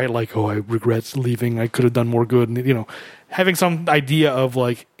justify it like, oh, I regret leaving. I could have done more good. And, having some idea of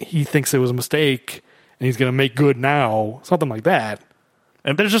like, he thinks it was a mistake and he's going to make good now, something like that.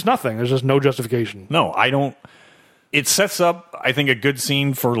 And there's just nothing. There's just no justification. No, I don't. It sets up, I think, a good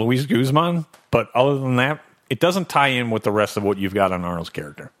scene for Luis Guzman. But other than that, it doesn't tie in with the rest of what you've got on Arnold's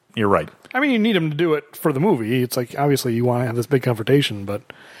character. You're right. I mean, you need him to do it for the movie. It's like, obviously you want to have this big confrontation, but...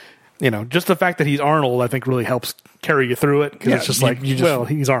 just the fact that he's Arnold, I think, really helps carry you through it. Because it's just like,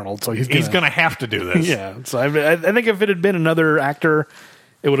 he's Arnold, so he's going to have to do this. Yeah. So I think if it had been another actor,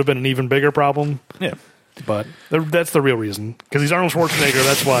 it would have been an even bigger problem. Yeah. But that's the real reason. Because he's Arnold Schwarzenegger,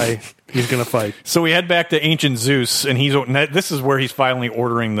 that's why he's going to fight. So we head back to Ancient Zeus, and this is where he's finally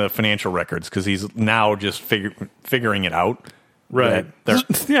ordering the financial records, because he's now just figuring it out. Right.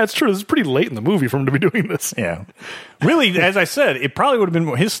 Yeah, it's true. This is pretty late in the movie for him to be doing this. Yeah. Really, as I said, it probably would have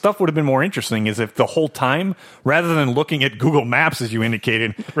been, his stuff would have been more interesting is if the whole time, rather than looking at Google Maps, as you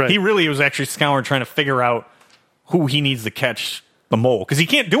indicated, he really was actually scouring, trying to figure out who he needs to catch the mole. Because he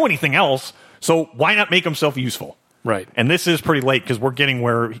can't do anything else, so why not make himself useful? Right. And this is pretty late because we're getting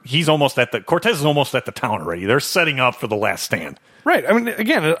where Cortez is almost at the town already. They're setting up for the last stand. Right. I mean,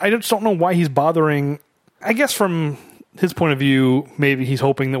 again, I just don't know why he's bothering, I guess from his point of view, maybe he's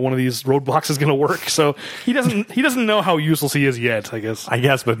hoping that one of these roadblocks is going to work. So he doesn't know how useless he is yet, I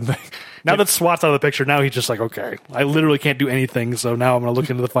guess. But now that SWAT's out of the picture, now he's just like, okay, I literally can't do anything, so now I'm going to look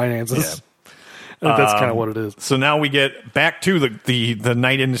into the finances. Yeah. That's kind of what it is. So now we get back to the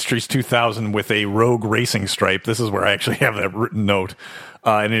Night Industries 2000 with a Rogue racing stripe. This is where I actually have that written note.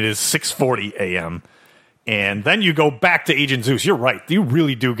 And it is 6:40 a.m. And then you go back to Agent Zeus. You're right. You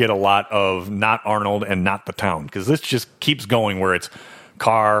really do get a lot of not Arnold and not the town, because this just keeps going where it's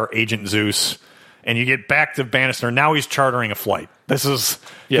Carr, Agent Zeus, and you get back to Bannister. Now he's chartering a flight. This is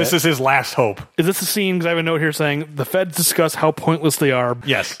his last hope. Is this the scene? Because I have a note here saying the feds discuss how pointless they are.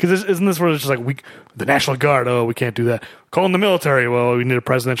 Yes. Because isn't this where it's just like, the National Guard, oh, we can't do that. Calling the military, well, we need a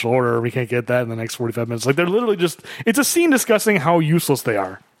presidential order. We can't get that in the next 45 minutes. Like, they're literally just, it's a scene discussing how useless they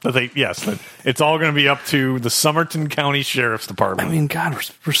are. It's all going to be up to the Somerton County Sheriff's Department. I mean, God,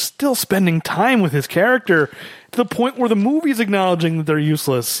 we're still spending time with his character to the point where the movie's acknowledging that they're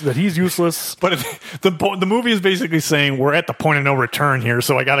useless, that he's useless. But the movie is basically saying we're at the point of no return here,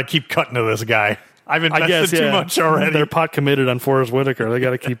 so I got to keep cutting to this guy. I've invested too much already. They're pot committed on Forrest Whitaker. They got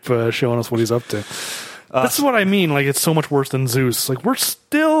to keep showing us what he's up to. This is what I mean. Like, it's so much worse than Zeus. Like, we're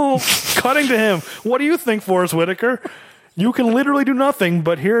still cutting to him. What do you think, Forrest Whitaker? You can literally do nothing,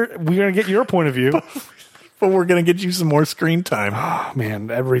 but here we're going to get your point of view. But we're going to get you some more screen time. Oh,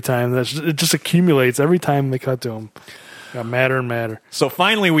 man, every time. It just accumulates every time they cut to him. Got madder and madder. So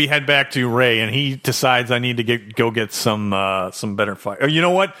finally, we head back to Ray, and he decides I need to go get some better fire. You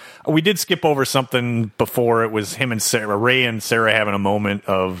know what? We did skip over something before. It was him and Sarah, Ray and Sarah having a moment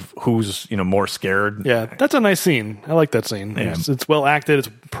of who's more scared. Yeah, that's a nice scene. I like that scene. Yeah. It's well acted. It's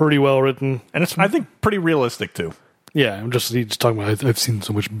pretty well written, And it's, I think, pretty realistic too. Yeah, he's just talking about, I've seen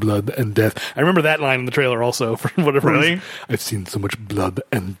so much blood and death. I remember that line in the trailer also, for whatever Really? reason. I've seen so much blood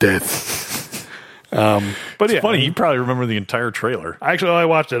and death. But It's yeah, funny. You probably remember the entire trailer. I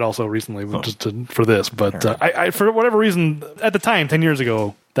watched it also recently for this. But I for whatever reason, at the time, 10 years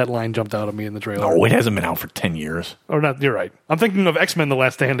ago, that line jumped out at me in the trailer. Oh, it hasn't been out for 10 years. Or not, you're right. I'm thinking of X-Men The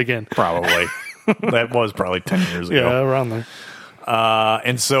Last Stand again. Probably. That was probably 10 years ago. Yeah, around there.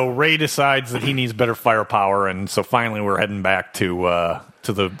 And so Ray decides that he needs better firepower, and so finally we're heading back to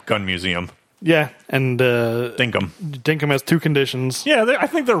the gun museum. Yeah, and Dinkum. Dinkum has two conditions. Yeah, I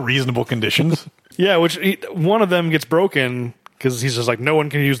think they're reasonable conditions. Yeah, one of them gets broken because he's just like, no one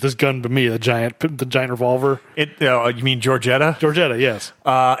can use this gun but me, the giant revolver. You mean Georgetta? Georgetta, yes.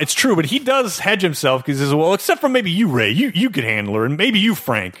 It's true, but he does hedge himself because he says, well, except for maybe you, Ray. You can handle her, and maybe you,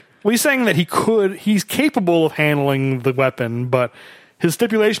 Frank. Well, he's saying that he's capable of handling the weapon, but his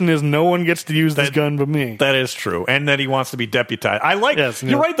stipulation is no one gets to use this gun but me. That is true, and that he wants to be deputized. Yes,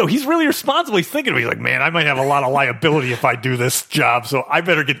 you're right, though. He's really responsible. He's thinking, he's like, man, I might have a lot of liability if I do this job, so I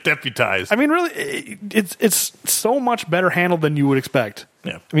better get deputized. I mean, really, it's so much better handled than you would expect.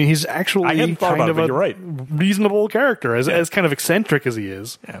 Yeah. I mean, he's actually hadn't thought kind about of it, but a you're right. reasonable character, as kind of eccentric as he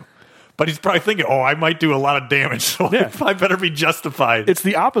is. Yeah. But he's probably thinking, I might do a lot of damage, so I better be justified. It's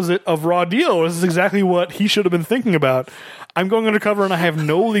the opposite of Raw Deal. This is exactly what he should have been thinking about. I'm going undercover and I have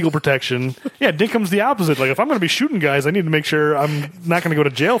no legal protection. Yeah, Dinkum's the opposite. Like, if I'm going to be shooting guys, I need to make sure I'm not going to go to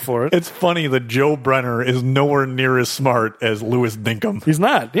jail for it. It's funny that Joe Brenner is nowhere near as smart as Louis Dinkum. He's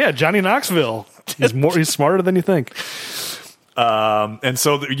not. Yeah, Johnny Knoxville. He's smarter than you think. And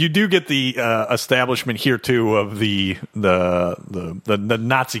so you do get the establishment here too of the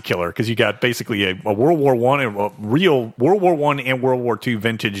Nazi killer, because you got basically a World War I, a real World War I and World War II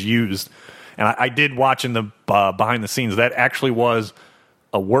vintage used. And I did watch in the behind the scenes that actually was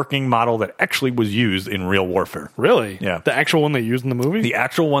a working model that actually was used in real warfare. Really? Yeah. The actual one they used in the movie? The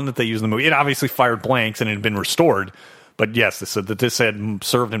actual one that they used in the movie. It obviously fired blanks and it had been restored. But yes, they said that this had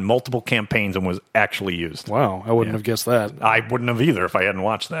served in multiple campaigns and was actually used. Wow, I wouldn't have guessed that. I wouldn't have either if I hadn't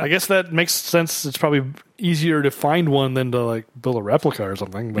watched that. I guess that makes sense. It's probably easier to find one than to build a replica or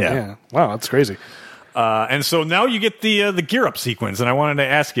something. But yeah. Wow, that's crazy. And so now you get the gear up sequence, and I wanted to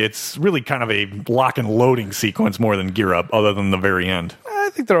ask you, it's really kind of a lock and loading sequence more than gear up, other than the very end. I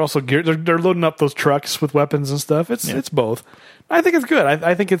think they're also geared. They're loading up those trucks with weapons and stuff. It's both. I think it's good.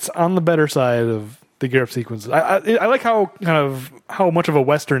 I think it's on the better side of the gear up sequences. I like how much of a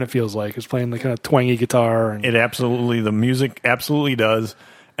Western it feels like. It's playing the kind of twangy guitar. And the music absolutely does.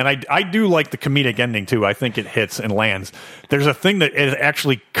 And I do like the comedic ending too. I think it hits and lands. There's a thing that is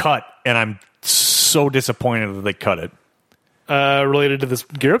actually cut, and I'm so disappointed that they cut it. Related to this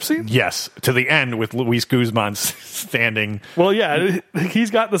gear up scene? Yes, to the end with Luis Guzman standing. Well, yeah,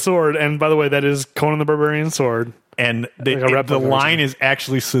 he's got the sword, and by the way, that is Conan the Barbarian's sword. And the line is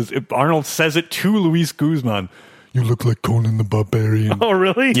actually Arnold says it to Luis Guzman. You look like Conan the Barbarian. Oh,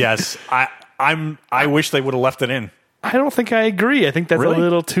 really? Yes, I wish they would have left it in. I don't think I agree. I think that's Really? a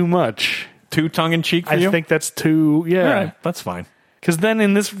little too much. Too tongue in cheek for you? I think that's too. Yeah. All right, that's fine. Because then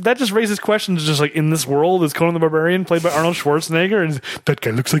that just raises questions. Just like, in this world, is Conan the Barbarian played by Arnold Schwarzenegger, and that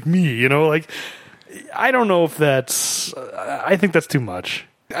guy looks like me. I don't know if that's. I think that's too much.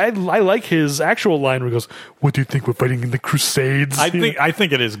 I like his actual line where he goes, "What do you think we're fighting in the Crusades?" I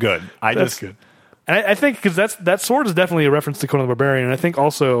think it is good. That's good. And I think because that sword is definitely a reference to Conan the Barbarian, and I think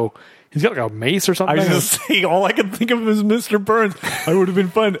also he's got like a mace or something. I was just saying, all I can think of is Mr. Burns. I would have been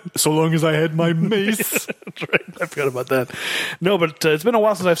fine so long as I had my mace. That's right. I forgot about that. No, but it's been a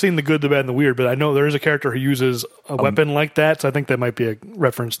while since I've seen The Good, the Bad, and the Weird, but I know there is a character who uses a weapon like that, so I think that might be a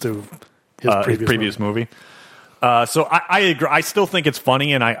reference to his previous movie. So I agree. I still think it's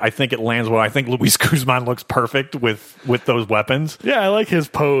funny, and I think it lands well. I think Luis Guzman looks perfect with those weapons. Yeah, I like his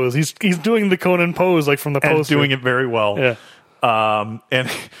pose. He's doing the Conan pose, like from the poster. And doing it very well. Yeah. And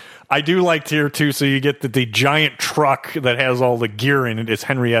I do like tier 2, so you get the giant truck that has all the gear in it. It's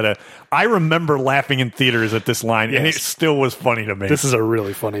Henrietta. I remember laughing in theaters at this line, and it still was funny to me. This is a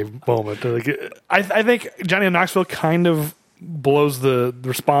really funny moment. I think Johnny Knoxville kind of blows the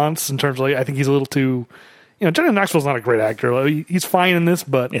response in terms of, I think he's a little too... Johnny Knoxville's not a great actor. He's fine in this,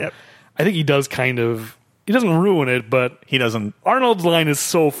 but I think he does kind of... He doesn't ruin it, but... He doesn't... Arnold's line is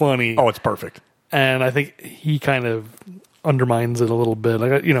so funny. Oh, it's perfect. And I think he kind of undermines it a little bit.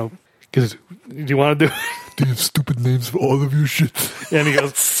 Because do you want to do Do you have stupid names for all of your shit? And he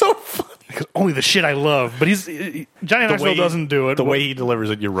goes, So funny. only the shit I love. But Johnny Knoxville doesn't do it. The way he delivers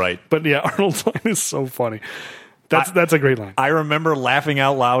it, you're right. But yeah, Arnold's line is so funny. That's a great line. I remember laughing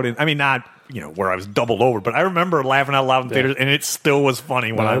out loud. Not where I was doubled over, but I remember laughing out loud in theaters, and it still was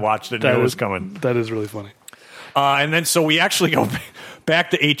funny when I watched it and it was coming. That is really funny. And then so we actually go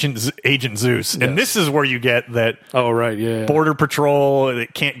back to Agent Zeus, and this is where you get that. Oh right, yeah. Border Patrol,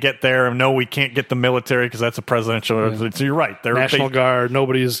 it can't get there. No, we can't get the military because that's a presidential. Yeah. So you're right. National Guard.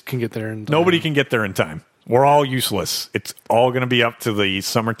 Nobody can get there in time. Nobody can get there in time. We're all useless. It's all going to be up to the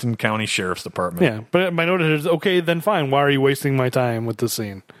Somerton County Sheriff's Department. Yeah, but my note is, okay, then fine. Why are you wasting my time with this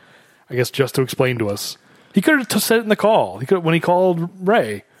scene? I guess just to explain to us. He could have said it in the call. When he called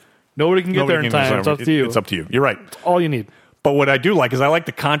Ray. Nobody can get there in time. It's up to you. It's up to you. You're right. It's all you need. But what I do like is I like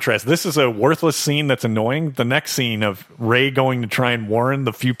the contrast. This is a worthless scene that's annoying. The next scene of Ray going to try and warn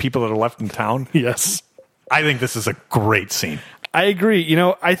the few people that are left in town. Yes. I think this is a great scene. I agree.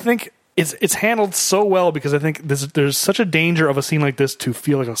 I think it's handled so well because I think there's such a danger of a scene like this to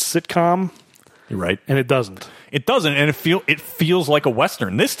feel like a sitcom. You're right. And it doesn't. It doesn't, and it feels like a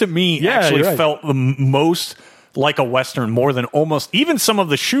Western. This, to me, actually felt the most like a Western, more than almost even some of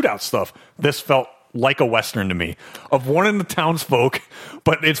the shootout stuff. This felt like a Western to me, of warning the townsfolk,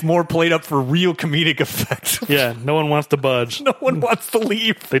 but it's more played up for real comedic effect. Yeah, no one wants to budge. No one wants to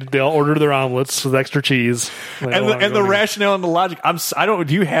leave. They all order their omelets with extra cheese. And the rationale and the logic. I don't.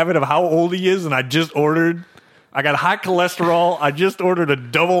 Do you have it of how old he is? And I just ordered. I got high cholesterol. I just ordered a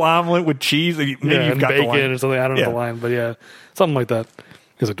double omelet with cheese. Maybe you've got bacon the line. Or something. I don't know the line, but yeah, something like that.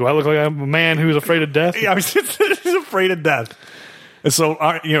 He's like, "Do I look like I'm a man who's afraid of death?" Yeah, he's afraid of death. And so,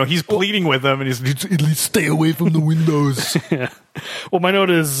 he's pleading with them, and he's at least stay away from the windows. Yeah. Well, my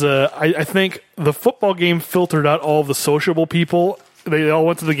note is, I think the football game filtered out all of the sociable people. They all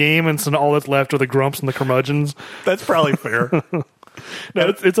went to the game, and so all that's left are the grumps and the curmudgeons. That's probably fair.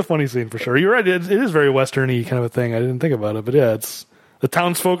 No, it's a funny scene for sure. You're right. It is very Western-y kind of a thing. I didn't think about it, but yeah, it's the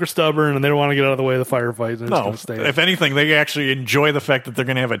townsfolk are stubborn and they don't want to get out of the way of the firefight. And no, if anything, they actually enjoy the fact that they're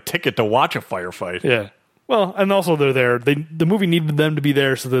going to have a ticket to watch a firefight. Yeah. Well, and also they're there. The movie needed them to be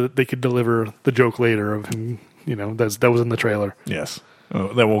there so that they could deliver the joke later of him. That was in the trailer. Yes,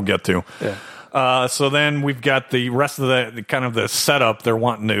 that we'll get to. Yeah. So then we've got the rest of the kind of the setup. They're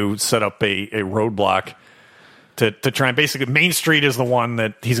wanting to set up a roadblock to try and basically Main Street is the one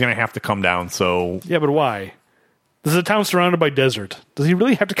that he's going to have to come down. So yeah, but why? This is a town surrounded by desert. Does he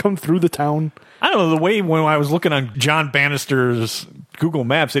really have to come through the town? I don't know. The way when I was looking on John Bannister's Google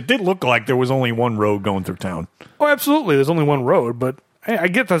Maps, it did look like there was only one road going through town. Oh, absolutely. There's only one road, but I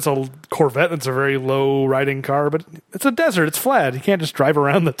get that's a Corvette. That's a very low riding car, but it's a desert. It's flat. You can't just drive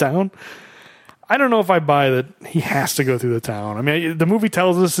around the town. I don't know if I buy that he has to go through the town. I mean, the movie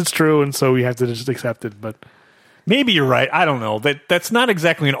tells us it's true, and so we have to just accept it, but maybe you're right. I don't know. That's not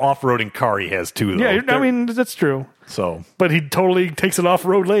exactly an off-roading car he has, too, though. Yeah, I mean, that's true. So, but he totally takes it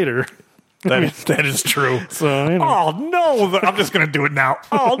off-road later. That is true. So, anyway. Oh, no. I'm just going to do it now.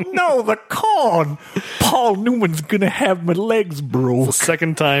 Oh, no, the corn. Paul Newman's going to have my legs broke. It's the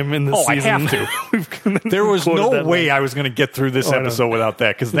second time in this season. I have to. There was no way I was going to get through this episode without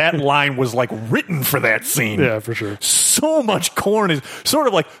that, because that line was like written for that scene. Yeah, for sure. So much corn is sort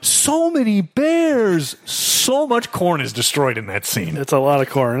of like so many bears. So much corn is destroyed in that scene. It's a lot of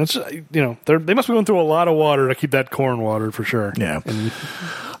corn. It's they must be going through a lot of water to keep that corn watered for sure. Yeah.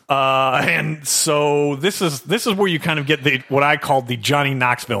 And so this is where you kind of get what I called the Johnny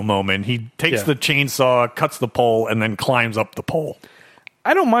Knoxville moment. He takes the chainsaw, cuts the pole, and then climbs up the pole.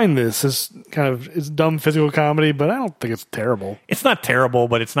 I don't mind this. It's dumb physical comedy, but I don't think it's terrible. It's not terrible,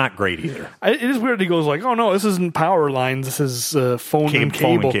 but it's not great either. It is weird. He goes like, "Oh no, this isn't power lines. This is phone and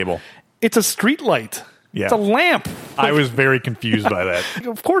cable. It's a street light. Yeah. It's a lamp." I was very confused by that.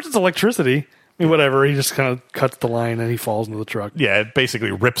 Of course, it's electricity. I mean, whatever. He just kind of cuts the line and he falls into the truck. Yeah, it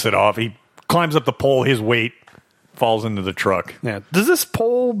basically rips it off. He climbs up the pole. His weight falls into the truck. Yeah. Does this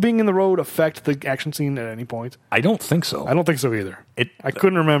pole being in the road affect the action scene at any point? I don't think so. I don't think so either. I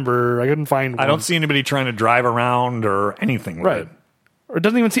couldn't remember. I couldn't find one. I don't see anybody trying to drive around or anything. Right. Or it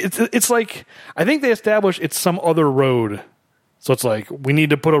doesn't even see. It's like, I think they establish it's some other road. So it's like, we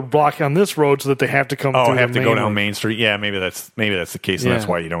need to put a block on this road so that they have to come through the main have to go down Main Street. Yeah, maybe that's the case, and that's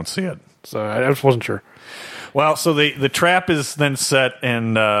why you don't see it. So I just wasn't sure. Well, so the trap is then set,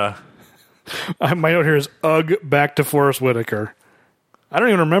 and my note here is "Ugh, back to Forrest Whitaker." I don't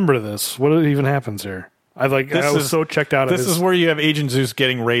even remember this. What even happens here? I was so checked out of this. This is where you have Agent Zeus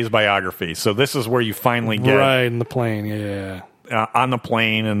getting Ray's biography. So this is where you finally get right in the plane. Yeah. On the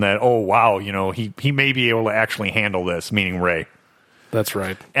plane, and that wow, he may be able to actually handle this, meaning Ray. That's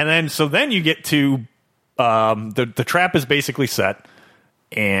right. And then you get to the trap is basically set,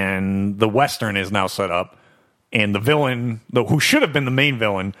 and the Western is now set up, and the villain, who should have been the main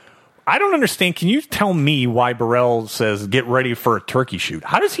villain, I don't understand. Can you tell me why Burrell says, get ready for a turkey shoot?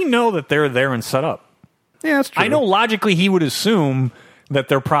 How does he know that they're there and set up? Yeah, that's true. I know logically he would assume that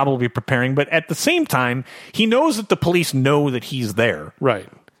they're probably preparing, but at the same time, he knows that the police know that he's there. Right.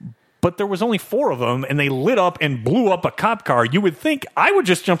 But there was only 4 of them, and they lit up and blew up a cop car. You would think, I would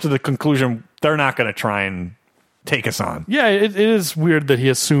just jump to the conclusion they're not going to try and take us on. Yeah, it is weird that he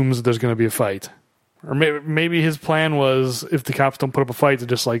assumes there's going to be a fight. Or maybe his plan was, if the cops don't put up a fight, to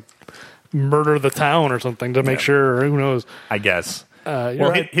just, like, murder the town or something to make sure, or who knows. I guess.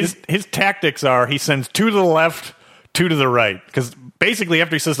 Right. His tactics are, he sends 2 to the left, 2 to the right. Because basically,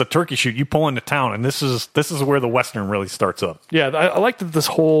 after he says the turkey shoot, you pull into town, and this is where the Western really starts up. Yeah, I like that this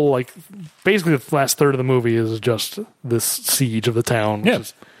whole, like, basically the last third of the movie is just this siege of the town. Yeah.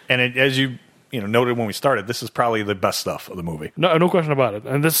 And as you noted when we started, this is probably the best stuff of the movie. No question about it.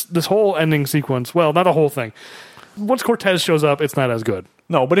 And this whole ending sequence, well, not a whole thing. Once Cortez shows up, it's not as good.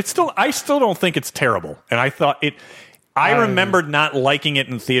 No, but I still don't think it's terrible. And I thought I remembered not liking it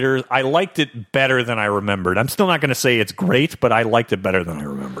in theaters. I liked it better than I remembered. I'm still not going to say it's great, but I liked it better than I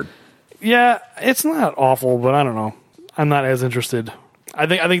remembered. Yeah, it's not awful, but I don't know. I'm not as interested. I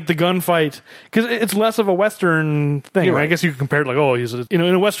think the gunfight, because it's less of a Western thing. Right. I guess you could compare it like, in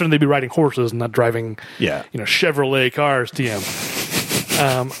a Western they'd be riding horses and not driving, Chevrolet cars.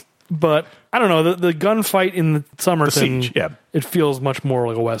 TM. But I don't know, the gunfight in the Somerton, it feels much more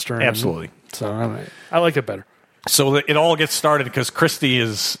like a Western. Absolutely. So I like it better. So it all gets started because Christy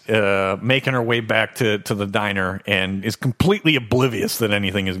is making her way back to the diner and is completely oblivious that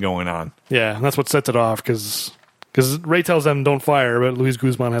anything is going on. Yeah, and that's what sets it off, because Ray tells them don't fire, but Luis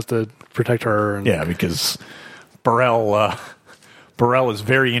Guzman has to protect her. And yeah, because Burrell is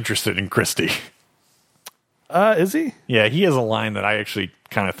very interested in Christy. Is he? Yeah, he has a line that I actually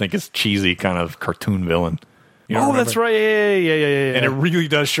kind of think is cheesy, kind of cartoon villain. That's right. Yeah. And it really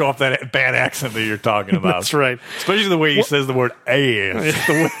does show off that bad accent that you're talking about. That's right. Especially the way he says the word ass.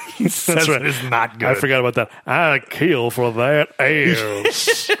 The way he says it is not good. I forgot about that. I kill for that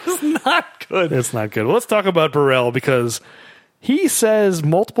ass. It's not good. It's not good. Well, let's talk about Burrell, because he says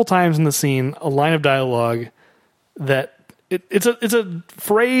multiple times in the scene a line of dialogue that it's a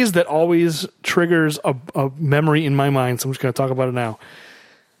phrase that always triggers a memory in my mind. So I'm just going to talk about it now.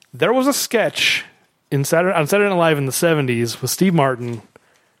 There was a sketch on Saturday Night Live in the 70s with Steve Martin.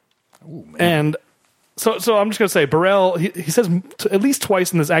 Ooh, man. And so I'm just going to say, Burrell, he says at least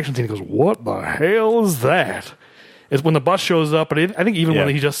twice in this action scene, he goes, "What the hell is that?" It's when the bus shows up, and I think even when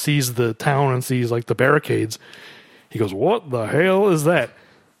he just sees the town and sees like the barricades, he goes, "What the hell is that?"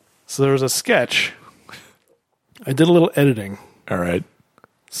 So there was a sketch. I did a little editing. All right.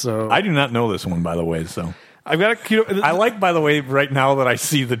 So I do not know this one, by the way, so I've got I like, by the way, right now that I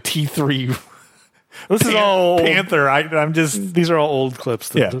see the T3 this is all Panther. I'm just these are all old clips.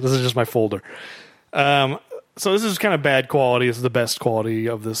 This is just my folder. So this is kind of bad quality. This is the best quality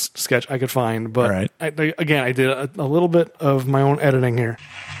of this sketch I could find. But right. I did a little bit of my own editing here.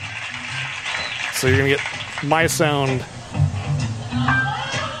 So you're going to get my sound.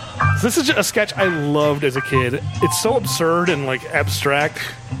 So this is just a sketch I loved as a kid. It's so absurd and like abstract.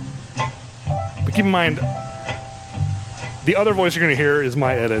 But keep in mind, the other voice you're going to hear is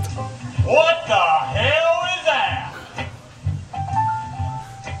my edit. What the hell is that?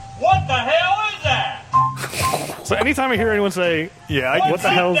 What the hell is that? So anytime I hear anyone say, What's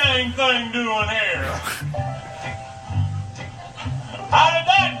that dang thing doing here? How did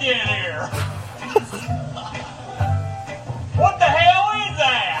that get here? What the hell is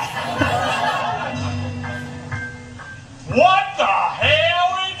that? What the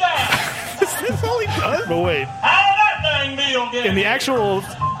hell is that? That's all he does. but wait, How did that dang deal get in the here? actual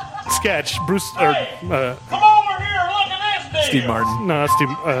sketch, Bruce, Come over here and look at this deal. Steve Martin. no, that's Steve,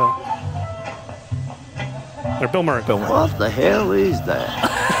 or Bill Murray. What the hell is that?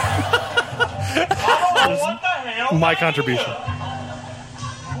 I don't know what the hell My that contribution. is.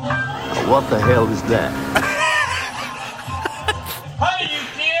 What the hell is that? Hey, you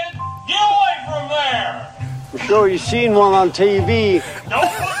kid, get away from there. I'm sure you've seen one on TV. Don't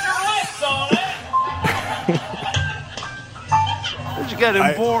put your lips on it. It's getting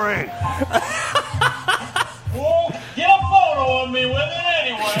boring. Well, get a photo of me with it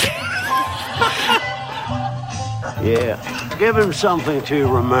anyway. Yeah, give him something to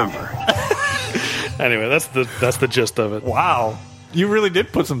remember. Anyway, that's the gist of it. Wow. You really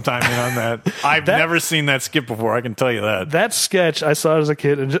did put some time in on that. I've never seen that skit before. I can tell you that. That sketch I saw it as a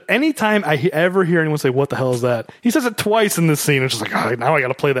kid, and just, anytime I ever hear anyone say, "What the hell is that?" He says it twice in this scene. It's just like, oh, now I got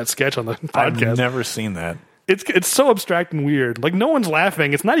to play that sketch on the podcast. I've never seen that. It's so abstract and weird. Like no one's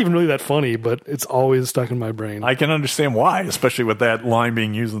laughing. It's not even really that funny, but it's always stuck in my brain. I can understand why, especially with that line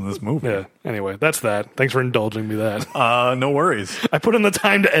being used in this movie. Yeah. Anyway, that's that. Thanks for indulging me that. No worries. I put in the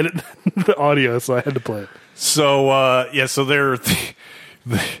time to edit the audio, so I had to play it. So so there,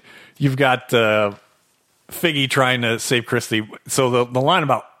 you've got Figgy trying to save Christy. So the line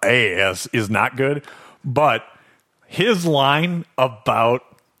about AAS is not good, but his line about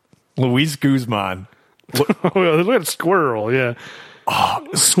Luis Guzman, Look at Squirrel, yeah.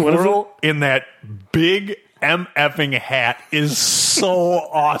 Squirrel in that big MFing hat is so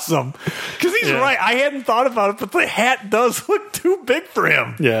awesome. Because he's right. I hadn't thought about it, but the hat does look too big for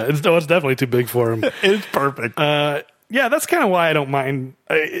him. Yeah, it's definitely too big for him. It's perfect. Yeah, that's kind of why I don't mind.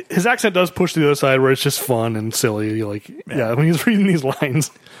 His accent does push to the other side where it's just fun and silly. Like, yeah, when he's reading these lines.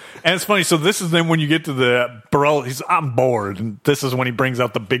 And it's funny. So this is then when you get to the Burrell, I'm bored. And this is when he brings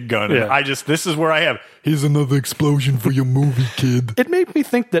out the big gun. Yeah. And this is where I have. Here's another explosion for your movie, kid. It made me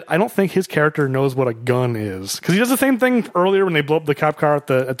think that I don't think his character knows what a gun is. Because he does the same thing earlier when they blow up the cop car at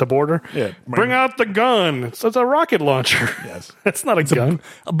the border. Yeah. Bring out the gun. It's a rocket launcher. Yes. It's not a gun.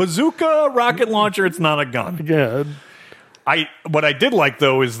 A bazooka, rocket launcher, it's not a gun. Yeah. What I did like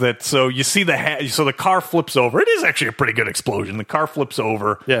though is that so you see the car flips over. It is actually a pretty good explosion. The car flips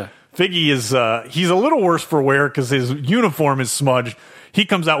over. Yeah. Figgy is he's a little worse for wear because his uniform is smudged. He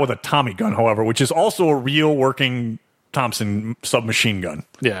comes out with a Tommy gun, however, which is also a real working Thompson submachine gun.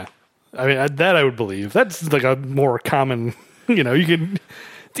 Yeah. I mean, that I would believe. That's like a more common,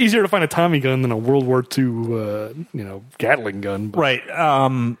 it's easier to find a Tommy gun than a World War II, Gatling gun. But.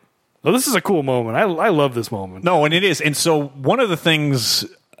 Right. Well, this is a cool moment. I love this moment. No, and it is. And so one of the things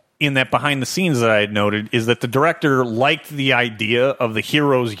in that behind the scenes that I had noted is that the director liked the idea of the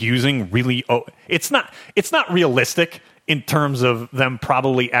heroes using really. It's not realistic in terms of them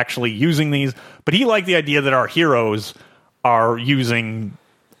probably actually using these, but he liked the idea that our heroes are using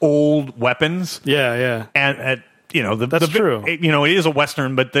old weapons. Yeah, yeah. And that's true. It is a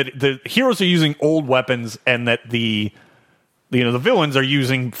Western, but the heroes are using old weapons, and that the villains are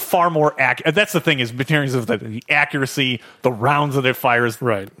using far more accurate. That's the thing is, in terms of the accuracy, the rounds that it fires.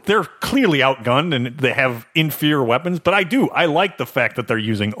 Right. They're clearly outgunned and they have inferior weapons. But I like the fact that they're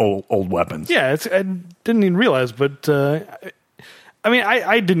using old weapons. Yeah, I didn't even realize, but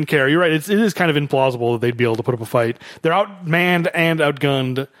I didn't care. You're right. It is kind of implausible that they'd be able to put up a fight. They're outmanned and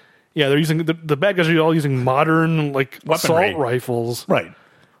outgunned. Yeah, they're using the bad guys are all using modern assault rifles. Right.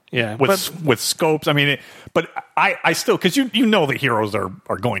 Yeah, with scopes. I mean, but I still, because you know the heroes are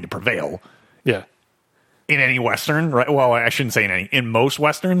going to prevail. Yeah, in any Western, right? Well, I shouldn't say in most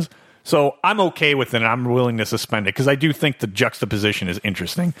Westerns. So I'm okay with it, and I'm willing to suspend it, because I do think the juxtaposition is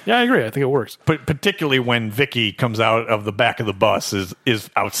interesting. Yeah, I agree. I think it works. But particularly when Vicky comes out of the back of the bus is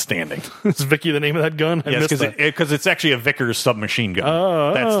outstanding. Is Vicky the name of that gun? Yes, because it's actually a Vickers submachine gun.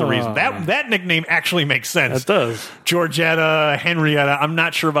 Oh. That's the reason. That nickname actually makes sense. It does. Georgetta, Henrietta, I'm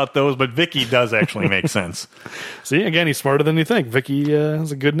not sure about those, but Vicky does actually make sense. See, again, he's smarter than you think. Vicky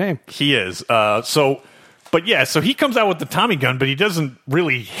is a good name. He is. But yeah, so he comes out with the Tommy gun, but he doesn't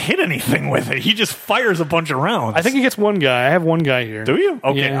really hit anything with it. He just fires a bunch of rounds. I think he gets one guy. I have one guy here. Do you?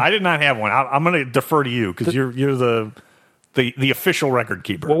 Okay, yeah. I did not have one. I'm going to defer to you because you're the official record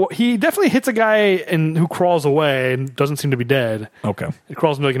keeper. Well, he definitely hits a guy who crawls away and doesn't seem to be dead. Okay, he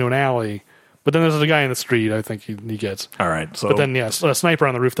crawls into an alley. But then there's a guy in the street. I think he gets. All right. So, but then a sniper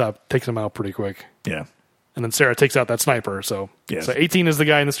on the rooftop takes him out pretty quick. Yeah. And then Sarah takes out that sniper. So yes. So 18 is the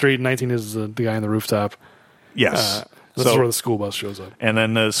guy in the street, 19 is the guy on the rooftop. Yes. This is where the school bus shows up. And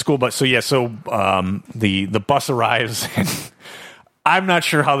then the school bus. So, yeah, the bus arrives. And I'm not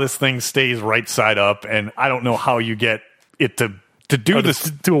sure how this thing stays right side up. And I don't know how you get it to do this.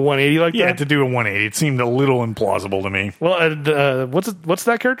 To do a 180 like that? Yeah, to do a 180. It seemed a little implausible to me. Well, what's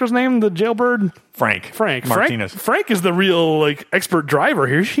that character's name? The jailbird? Frank Martinez. Frank is the real expert driver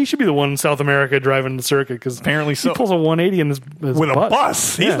here. He should be the one in South America driving the circuit, because apparently he pulls a 180 in his with bus. A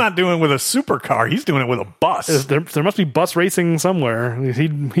bus. He's not doing it with a supercar. He's doing it with a bus. There must be bus racing somewhere.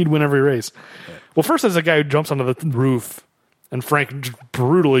 He'd win every race. Well, first there's a guy who jumps onto the roof, and Frank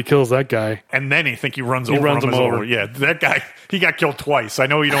brutally kills that guy. And then he runs him over. Yeah, that guy, he got killed twice. I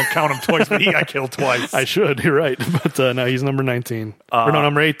know you don't count him twice, but he got killed twice. I should, you're right. But no, he's number 19.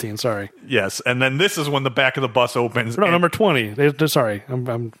 Number 18, sorry. Yes, and then this is when the back of the bus opens. No, number 20. Sorry.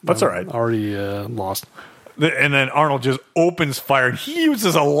 That's all right. Already lost. And then Arnold just opens fire. He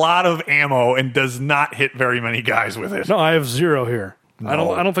uses a lot of ammo and does not hit very many guys with it. No, I have 0 here. No.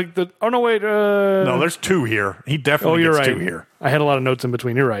 I don't think that. Oh no, wait. No, there's 2 here. He definitely you're gets right. 2 here. I had a lot of notes in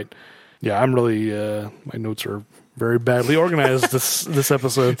between. You're right. Yeah, I'm really. My notes are very badly organized this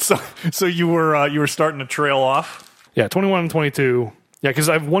episode. So you were starting to trail off. Yeah, 21 and 22. Yeah, because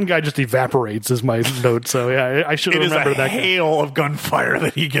one guy just evaporates is my note. So yeah, I should have It is remembered a that. hail of gunfire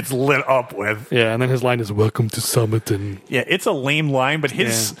that he gets lit up with. Yeah, and then his line is "Welcome to Summiton." Yeah, it's a lame line, but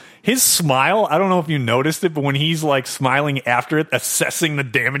his smile, I don't know if you noticed it, but when he's like smiling after it, assessing the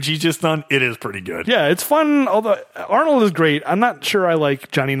damage he's just done, it is pretty good. Yeah, it's fun. Although Arnold is great, I'm not sure I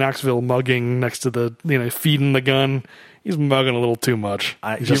like Johnny Knoxville mugging next to the feeding the gun. He's mugging a little too much.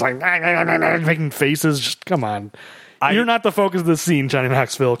 He's just like making faces. Just come on. You're not the focus of the scene, Johnny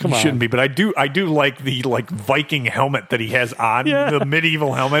Knoxville. Come on. You shouldn't be, but I do like the Viking helmet that he has on, the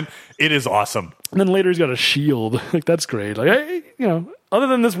medieval helmet. It is awesome. And then later he's got a shield. Like that's great. Like other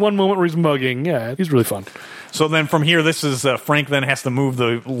than this one moment where he's mugging, he's really fun. So then from here, this is Frank then has to move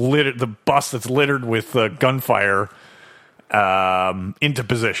the bus that's littered with gunfire into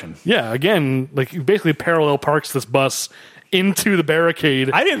position. Yeah, again, like he basically parallel parks this bus into the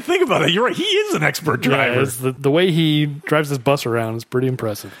barricade. I didn't think about it. You're right. He is an expert driver. Yeah, the way he drives this bus around is pretty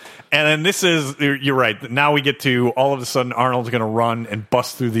impressive. And then this is, you're right. Now we get to, all of a sudden, Arnold's going to run and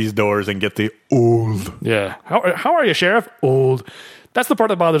bust through these doors and get the old. Yeah. How are you, Sheriff? Old. That's the part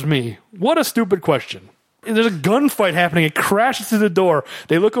that bothers me. What a stupid question. There's a gunfight happening. It crashes through the door.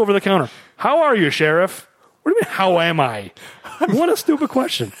 They look over the counter. How are you, Sheriff? What do you mean, how am I? What a stupid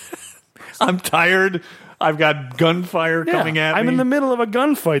question. I'm tired. I've got gunfire coming at me. I'm in the middle of a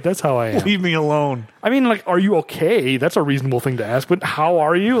gunfight. That's how I am. Leave me alone. I mean, like, are you okay? That's a reasonable thing to ask. But how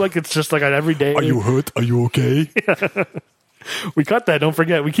are you? Like, it's just like an everyday. Are you hurt? Are you okay? We cut that. Don't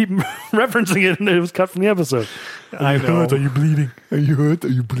forget. We keep referencing it, and it was cut from the episode. I know. Hurt? Are you bleeding? Are you hurt? Are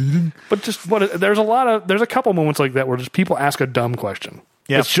you bleeding? But just there's a couple moments like that where just people ask a dumb question.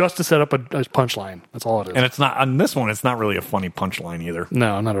 Yep. It's just to set up a punchline. That's all it is. And it's not, on this one, it's not really a funny punchline either.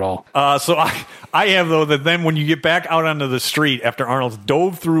 No, not at all. So I have, though, that then when you get back out onto the street after Arnold's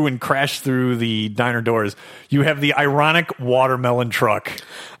dove through and crashed through the diner doors, you have the ironic watermelon truck.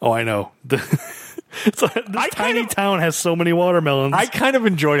 Oh, I know. This tiny town has so many watermelons. I kind of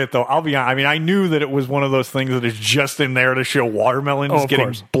enjoyed it, though. I'll be honest. I mean, I knew that it was one of those things that is just in there to show watermelons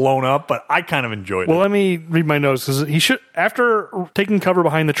getting blown up, but I kind of enjoyed it. Well, let me read my notes, because he should, after taking cover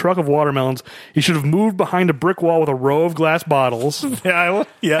behind the truck of watermelons, he should have moved behind a brick wall with a row of glass bottles. Yeah.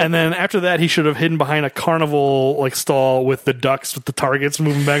 And then after that, he should have hidden behind a carnival stall with the ducks with the targets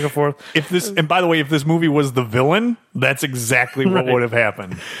moving back and forth. And by the way, if this movie was the villain, that's exactly what would have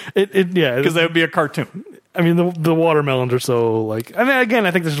happened. Because that would be a cartoon. I mean, the watermelons are so again,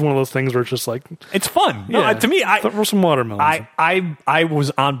 I think this is one of those things where it's just like it's fun. No, to me, throw some watermelons. I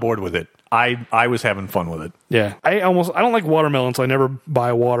was on board with it. I was having fun with it. Yeah, I don't like watermelon, so I never buy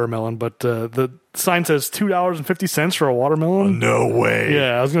a watermelon. But the sign says $2.50 for a watermelon. No way.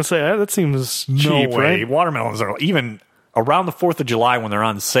 Yeah, I was gonna say that seems cheap. No way. Right? Watermelons are even around the 4th of July when they're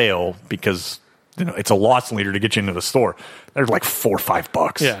on sale because it's a loss leader to get you into the store. They're like $4 or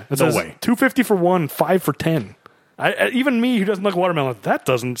 $5. Yeah, no way. $2.50 for one, $5 for 10. Even me, who doesn't like watermelon, that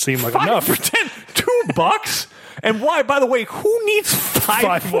doesn't seem like enough. $5 for 10, $2. And why? By the way, who needs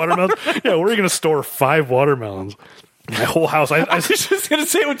five watermelons? Yeah, where are you going to store 5 watermelons? My whole house. I was just going to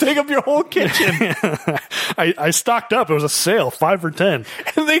say it would take up your whole kitchen. I stocked up. It was a sale, 5 for 10.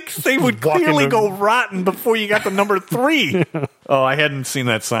 And they would clearly go rotten before you got to number 3. Oh, I hadn't seen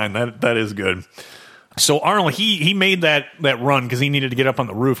that sign. That is good. So Arnold, he made that run because he needed to get up on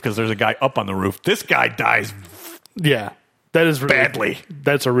the roof because there's a guy up on the roof. This guy dies. Yeah. That is really, badly.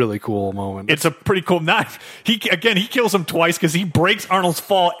 That's a really cool moment. It's a pretty cool knife. He kills him twice because he breaks Arnold's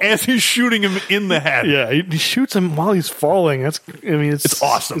fall as he's shooting him in the head. Yeah, he shoots him while he's falling. It's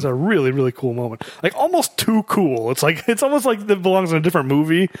awesome. It's a really, really cool moment. Like almost too cool. It's almost like it belongs in a different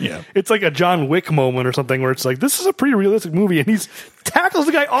movie. Yeah, it's like a John Wick moment or something where it's like this is a pretty realistic movie, and he's tackles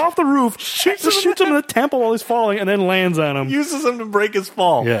the guy off the roof, shoots him in the temple while he's falling, and then lands on him. Uses him to break his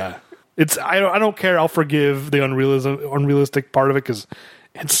fall. Yeah. I don't care. I'll forgive the unrealistic part of it because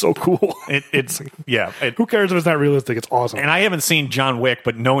it's so cool. Who cares if it's not realistic? It's awesome. And I haven't seen John Wick,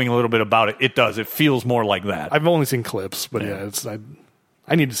 but knowing a little bit about it, it does. It feels more like that. I've only seen clips, but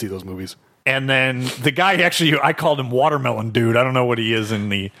I need to see those movies. And then the guy I called him Watermelon Dude. I don't know what he is in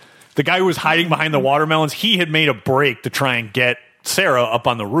the guy who was hiding behind the watermelons. He had made a break to try and get Sarah up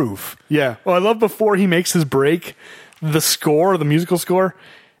on the roof. Yeah. Well, I love before he makes his break, the musical score.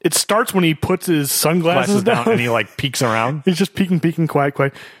 It starts when he puts his sunglasses down and he peeks around. He's just peeking,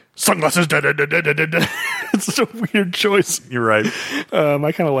 quiet. sunglasses. Da, da, da, da, da, da. It's such a weird choice. You're right.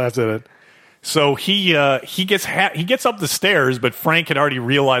 I kind of laughed at it. So he gets up the stairs, but Frank had already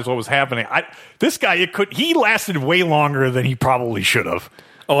realized what was happening. This guy, he lasted way longer than he probably should have.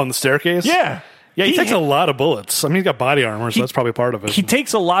 Oh, on the staircase? Yeah. Yeah, he takes a lot of bullets. I mean, he's got body armor, so that's probably part of it. He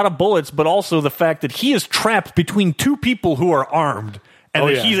takes a lot of bullets, but also the fact that he is trapped between two people who are armed, and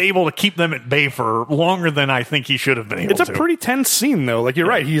that he's able to keep them at bay for longer than I think he should have been able to. It's a pretty tense scene, though. Like, you're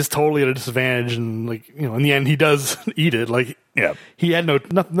right. He is totally at a disadvantage, and, like, you know, in the end, he does eat it. Like, he had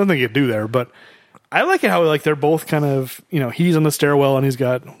nothing he could do there, but I like it how, like, they're both kind of, you know, he's on the stairwell and he's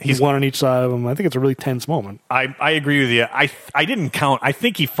one on each side of him. I think it's a really tense moment. I agree with you. I didn't count. I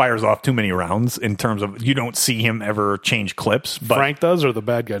think he fires off too many rounds in terms of you don't see him ever change clips. But Frank does, or the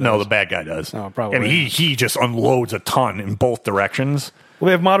bad guy does? No, the bad guy does. Oh, probably. And he just unloads a ton in both directions. Well,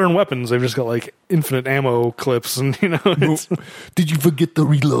 they have modern weapons. They've just got, like, infinite ammo clips, and, you know. Did you forget to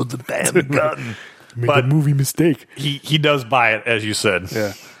reload the damn gun? Made a movie mistake. He does buy it, as you said.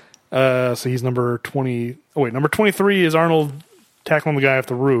 Yeah. So he's number 20. Oh, wait. Number 23 is Arnold tackling the guy off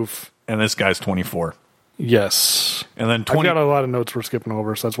the roof. And this guy's 24. Yes. And then I've got a lot of notes we're skipping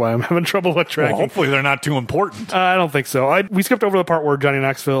over, so that's why I'm having trouble with tracking. Well, hopefully they're not too important. I don't think so. We skipped over the part where Johnny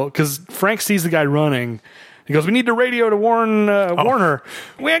Knoxville, because Frank sees the guy running. He goes, "We need the radio to warn Warner.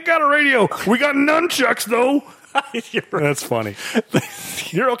 We ain't got a radio. We got nunchucks, though." That's funny.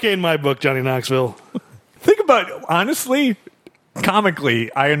 You're okay in my book, Johnny Knoxville. Think about it. Honestly,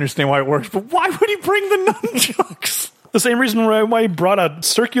 comically, I understand why it works, but why would he bring the nunchucks? The same reason why he brought a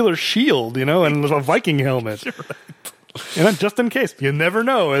circular shield, you know, and a Viking helmet. Right. And then just in case. You never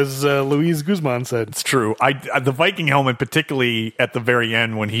know, as Luis Guzman said. It's true. The Viking helmet, particularly at the very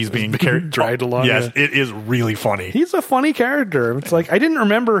end when he's being dragged along. Yes, it is really funny. He's a funny character. It's like, I didn't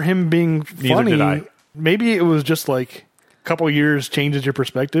remember him being funny. Neither did I. Maybe it was just like a couple of years changes your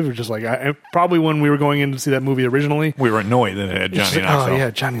perspective. It's just like, probably when we were going in to see that movie originally, we were annoyed that it had Johnny Knoxville. Oh,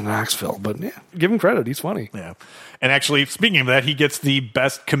 yeah, Johnny Knoxville. But yeah, give him credit. He's funny. Yeah. And actually, speaking of that, he gets the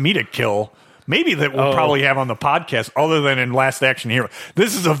best comedic kill maybe that we'll probably have on the podcast other than in Last Action Hero.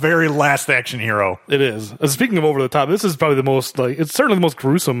 This is a very Last Action Hero. It is. Speaking of over the top, this is probably the most, like, it's certainly the most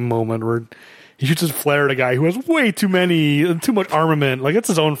gruesome moment where he shoots his flare at a guy who has way too much armament. Like, it's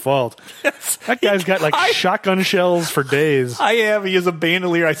his own fault. Yes. That guy's got, like, shotgun shells for days. He is a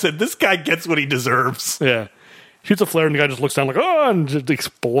bandolier. I said, this guy gets what he deserves. Yeah. Shoots a flare and the guy just looks down like, oh, and just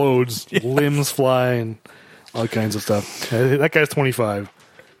explodes. Yes. Limbs fly and all kinds of stuff. That guy's 25.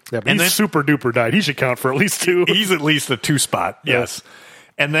 Yeah, but he's super duper died. He should count for at least 2. He's at least a 2 spot. Yes.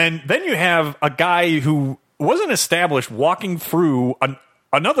 And then you have a guy who wasn't established walking through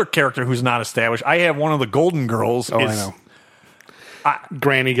another character who's not established. I have one of the Golden Girls. I know.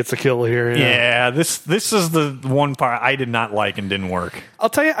 Granny gets a kill here. Yeah, this is the one part I did not like and didn't work. I'll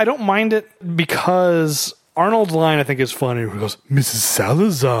tell you, I don't mind it because Arnold's line, I think, is funny. He goes, "Mrs.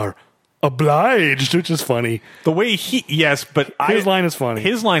 Salazar, obliged," which is funny. The way but his line is funny.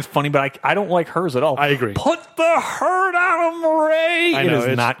 His line's funny, but I don't like hers at all. I agree. Put the hurt on him, Ray. I know,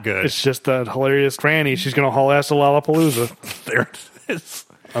 it is not good. It's just that hilarious Granny. She's going to haul ass to Lollapalooza. There it is.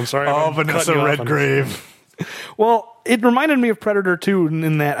 I'm sorry. Oh, Vanessa Redgrave. Well, it reminded me of Predator 2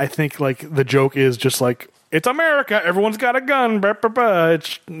 in that I think, like, the joke is just like, it's America, everyone's got a gun, blah, blah, blah.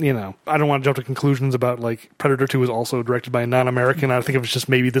 It's, you know, I don't want to jump to conclusions about, like, Predator 2 is also directed by a non-American. I think it was just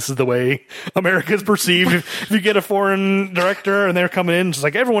maybe this is the way America is perceived. If you get a foreign director and they're coming in, it's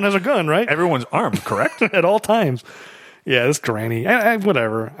like, everyone has a gun, right? Everyone's armed, correct? At all times. Yeah, this Granny.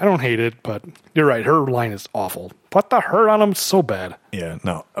 Whatever. I don't hate it, but you're right. Her line is awful. Put the hurt on him so bad. Yeah,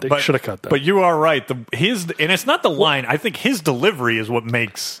 no. They should have cut that. But you are right. And it's not the line. I think his delivery is what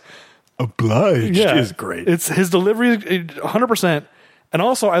makes obliged is great. It's his delivery 100%. And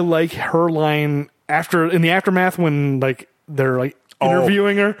also I like her line in the aftermath when, like, they're, like,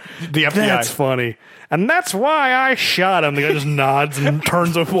 interviewing her. The FBI. That's funny. And that's why I shot him. The guy just nods and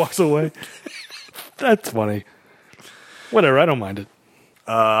turns and walks away. That's funny. Whatever, I don't mind it.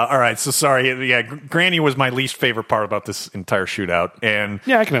 All right, so sorry. Yeah, Granny was my least favorite part about this entire shootout, and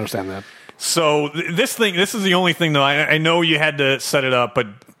yeah, I can understand that. So this is the only thing, though. I know you had to set it up, but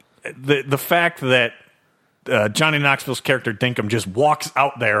the fact that Johnny Knoxville's character Dinkum just walks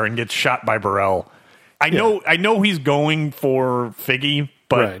out there and gets shot by Burrell. I know he's going for Figgy,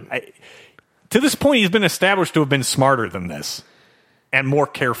 but to this point, he's been established to have been smarter than this and more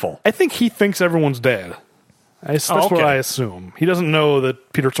careful. I think he thinks everyone's dead. That's what I assume. He doesn't know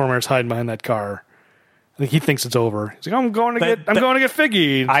that Peter Stormare's hiding behind that car. He thinks it's over. He's like, I'm going to get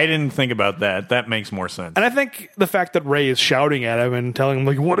Figgy. I didn't think about that. That makes more sense. And I think the fact that Ray is shouting at him and telling him,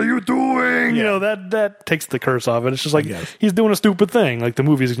 like, what are you doing? You know, that takes the curse off it. It's just like, he's doing a stupid thing. Like, the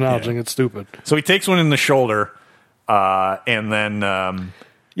movie's acknowledging it's stupid. So he takes one in the shoulder, and then...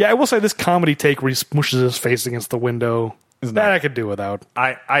 I will say this comedy take where he smushes his face against the window, that I could do without.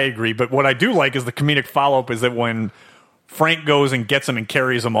 I agree, but what I do like is the comedic follow-up is that when Frank goes and gets him and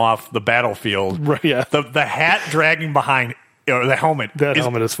carries him off the battlefield, Right, yeah. the hat dragging behind, or the helmet.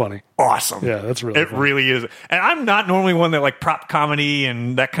 Helmet is funny. Awesome. Yeah, that's really funny. really is. And I'm not normally one that like prop comedy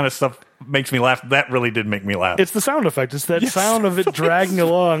and that kind of stuff makes me laugh. That really did make me laugh. It's the sound effect. It's that sound of it dragging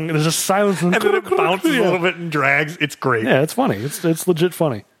along. There's just silence. And then it bounces a little bit and drags. It's great. Yeah, it's funny. It's legit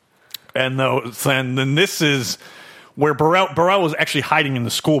funny. And then this is where Burrell was actually hiding in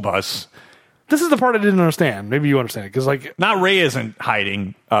the school bus. This is the part I didn't understand. Maybe you understand it. Because, like... Not Ray isn't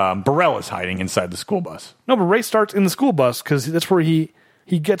hiding. Burrell is hiding inside the school bus. No, but Ray starts in the school bus because that's where he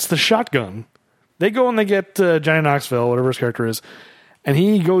gets the shotgun. They go and they get Johnny Knoxville, whatever his character is, and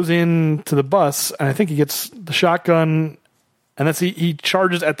he goes into the bus, and I think he gets the shotgun, and he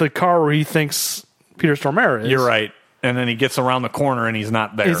charges at the car where he thinks Peter Stormare is. You're right. And then he gets around the corner and he's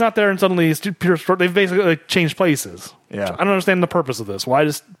not there. He's not there, and suddenly Peter Stormare... They've basically changed places. Yeah. I don't understand the purpose of this. Why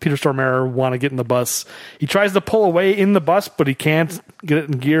does Peter Stormare want to get in the bus? He tries to pull away in the bus, but he can't get it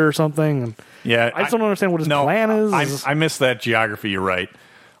in gear or something. And I just don't understand what his plan is. I missed that geography. You're right.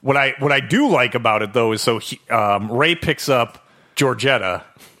 What I do like about it though is Ray picks up Georgetta.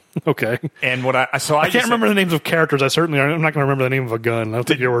 Okay. And I can't remember the names of characters. I'm not going to remember the name of a gun. I'll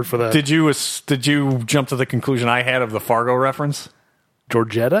take your word for that. Did you jump to the conclusion I had of the Fargo reference?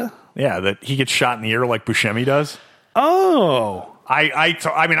 Georgetta? Yeah, that he gets shot in the ear like Buscemi does. Oh. I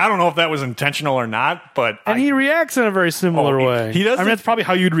mean, I don't know if that was intentional or not, but... he reacts in a very similar way. He does. I mean, that's probably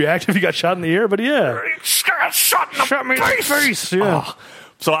how you'd react if you got shot in the ear, but yeah. Shot me in the face. Yeah. Oh.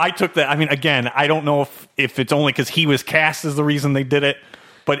 So I took that. I mean, again, I don't know if it's only because he was cast as the reason they did it,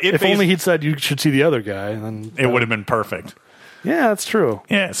 but if only he'd said you should see the other guy, then it would have been perfect. Yeah, that's true.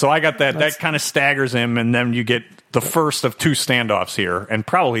 Yeah, so I got that. That kind of staggers him, and then you get the first of two standoffs here, and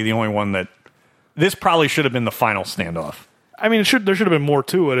probably the only one that... This probably should have been the final standoff. I mean, there should have been more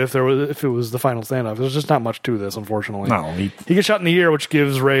to it if it was the final standoff. There's just not much to this, unfortunately. No, he gets shot in the ear, which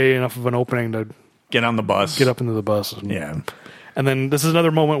gives Ray enough of an opening to get on the bus, get up into the bus. And then this is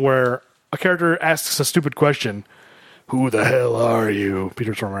another moment where a character asks a stupid question. Who the hell are you?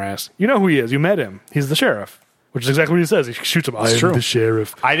 Peter Stormare asks. You know who he is. You met him. He's the sheriff, which is exactly what he says. He shoots him. I am the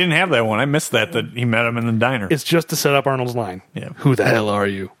sheriff. I didn't have that one. I missed that he met him in the diner. It's just to set up Arnold's line. Yeah. Who the hell are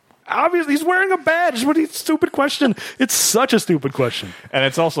you? Obviously, he's wearing a badge. What a stupid question. It's such a stupid question. And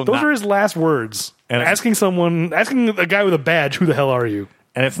it's also those are his last words. And asking a guy with a badge, who the hell are you?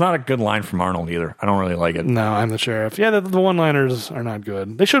 And it's not a good line from Arnold either. I don't really like it. No, I'm the sheriff. Yeah, the one-liners are not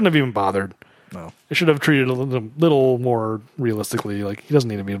good. They shouldn't have even bothered. No. They should have treated it a little more realistically. Like, he doesn't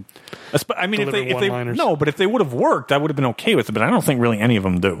need to be. I mean, if they would have worked, I would have been okay with it. But I don't think really any of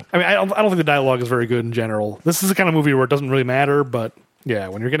them do. I mean, I don't think the dialogue is very good in general. This is the kind of movie where it doesn't really matter. But yeah,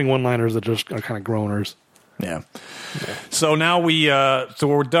 when you're getting one-liners that just are kind of groaners. Yeah. So now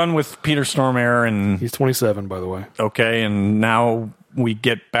we're done with Peter Stormare, and he's 27, by the way. Okay, and now we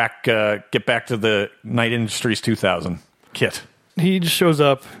get back to the Night Industries 2000 kit. He just shows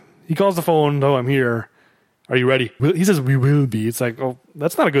up. He calls the phone. Oh, I'm here. Are you ready? He says, we will be. It's like, oh,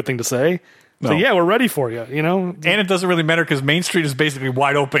 that's not a good thing to say. No. So, yeah, we're ready for you, you know? And it doesn't really matter because Main Street is basically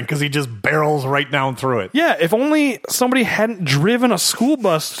wide open because he just barrels right down through it. Yeah, if only somebody hadn't driven a school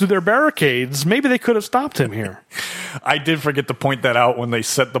bus through their barricades, maybe they could have stopped him here. I did forget to point that out when they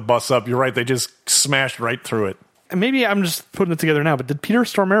set the bus up. You're right. They just smashed right through it. And maybe I'm just putting it together now, but did Peter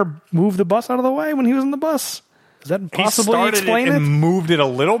Stormare move the bus out of the way when he was in the bus? Does that possibly explain it? He moved it a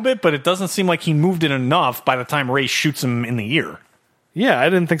little bit, but it doesn't seem like he moved it enough by the time Ray shoots him in the ear. Yeah, I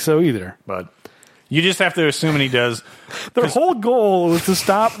didn't think so either. But you just have to assume he does. Their whole goal was to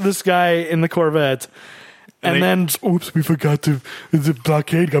stop this guy in the Corvette, and then, oops, we forgot the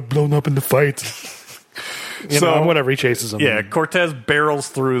blockade got blown up in the fight. Whatever, he chases him. Yeah, Cortez barrels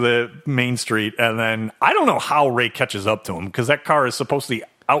through the Main Street, and then I don't know how Ray catches up to him because that car is supposed to be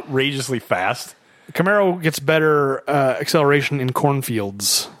outrageously fast. Camaro gets better acceleration in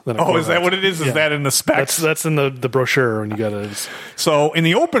cornfields than a Corvette. Is that what it is? Is that in the specs? That's in the brochure when you got it. So in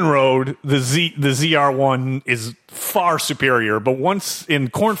the open road, the ZR1 is far superior, but once in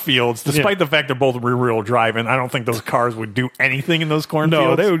cornfields, despite the fact they're both rear-wheel drive, and I don't think those cars would do anything in those cornfields.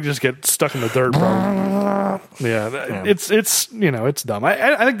 No, they would just get stuck in the dirt. It's dumb.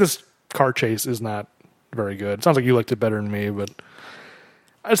 I think this car chase is not very good. It sounds like you liked it better than me, but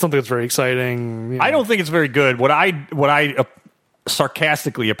I just don't think it's very exciting. You know. I don't think it's very good. What I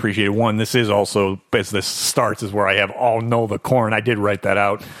sarcastically appreciated, one, this is also, as this starts, is where I have all know the corn. I did write that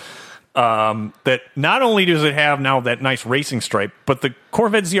out. That not only does it have now that nice racing stripe, but the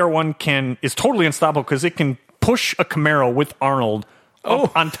Corvette ZR1 is totally unstoppable because it can push a Camaro with Arnold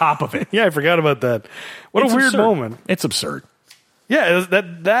up on top of it. Yeah, I forgot about that. What It's a weird absurd. moment. It's absurd. Yeah,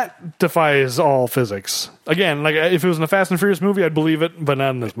 that defies all physics. Again, like if it was in a Fast and Furious movie, I'd believe it, but not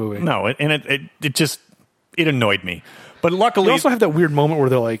in this movie. No, it just annoyed me. But luckily, You also have that weird moment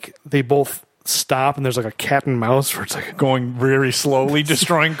where they both stop and there's like a cat and mouse where it's like going very slowly,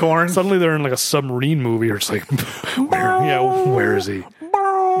 destroying corn. suddenly they're in like a submarine movie or it's like where is he? You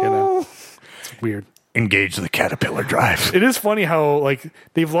know, it's weird. Engage the Caterpillar drive. It is funny how like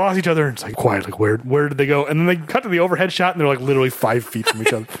they've lost each other and it's like quiet, like where did they go? And then they cut to the overhead shot and they're like literally 5 feet from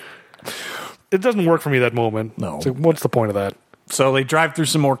each other. It doesn't work for me that moment. No. It's like, what's the point of that? So they drive through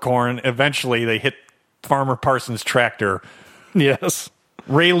some more corn. Eventually, they hit Farmer Parsons' tractor. Yes.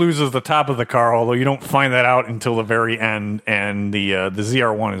 Ray loses the top of the car, although you don't find that out until the very end, and the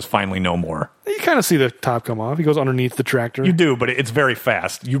ZR1 is finally no more. You kind of see the top come off. He goes underneath the tractor. You do, but it's very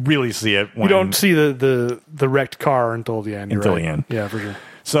fast. You really see it when You don't see the wrecked car until the end. Until the end. Yeah, for sure.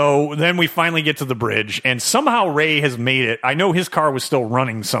 So then we finally get to the bridge, and somehow Ray has made it. I know his car was still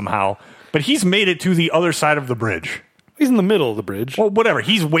running somehow, but he's made it to the other side of the bridge. He's in the middle of the bridge. Well, whatever.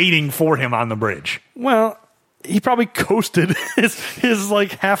 He's waiting for him on the bridge. Well, he probably coasted his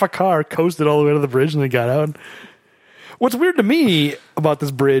like half a car coasted all the way to the bridge and they got out. What's weird to me about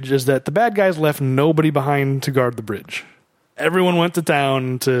this bridge is that the bad guys left nobody behind to guard the bridge. Everyone went to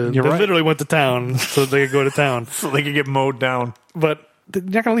town they right. literally went to town so they could go to town. So they could get mowed down. But they're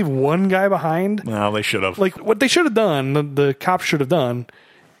not going to leave one guy behind. No, they should have. Like what they should have done, the cops should have done,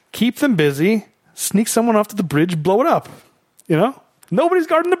 keep them busy, sneak someone off to the bridge, blow it up. You know? Nobody's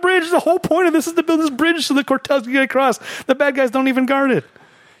guarding the bridge. The whole point of this is to build this bridge so that Cortez can get across. The bad guys don't even guard it.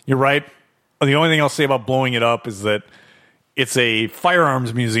 You're right. The only thing I'll say about blowing it up is that it's a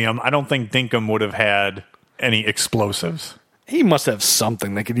firearms museum. I don't think Dinkum would have had any explosives. He must have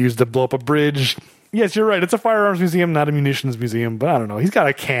something they could use to blow up a bridge. Yes, you're right. It's a firearms museum, not a munitions museum. But I don't know. He's got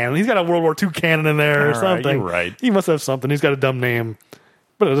a cannon. He's got a World War II cannon in there or All right, something. you're right. He must have something. He's got a dumb name.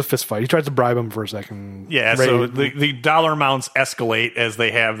 But it was a fist fight. He tries to bribe him for a second. Yeah, Ray- so the dollar amounts escalate as they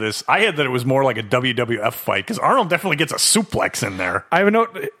have this. I had that it was more like a WWF fight because Arnold definitely gets a suplex in there. I have a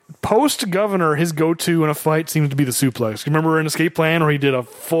note. Post Governor, his go-to in a fight seems to be the suplex. Remember in Escape Plan where he did a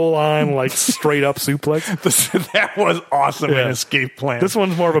full-on, like, straight-up suplex? That was awesome Yeah. in Escape Plan. This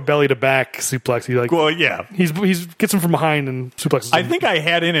one's more of a belly-to-back suplex. He like well, yeah. he's gets him from behind and suplexes him. I think I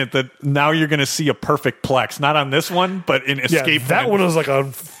had in it that now you're going to see a perfect plex. Not on this one, but in Escape that Plan. one was like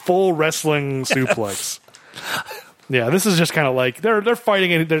a full wrestling suplex. Yeah, this is just kind of like they're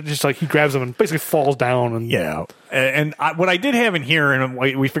fighting and they're just like he grabs him and basically falls down and Yeah, and what I did have in here, and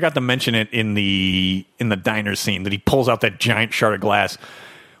we forgot to mention it in the diner scene, that he pulls out that giant shard of glass.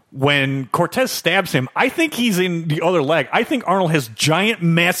 When Cortez stabs him, I think he's in the other leg. I think Arnold has giant,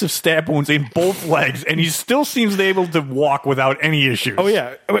 massive stab wounds in both legs, and he still seems able to walk without any issues. Oh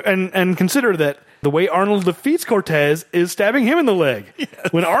yeah, and consider that the way Arnold defeats Cortez is stabbing him in the leg. Yes.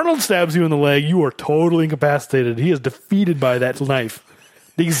 When Arnold stabs you in the leg, you are totally incapacitated. He is defeated by that knife.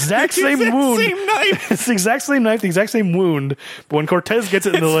 The exact same wound. Same knife. It's the exact same knife, the exact same wound. But when Cortez gets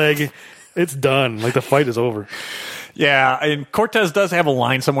it in the leg, it's done. Like the fight is over. Yeah, and Cortez does have a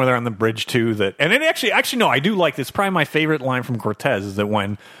line somewhere there on the bridge too that, and it actually no, I do like this. Probably my favorite line from Cortez is that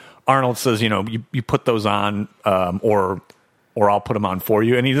when Arnold says, you put those on, or I'll put them on for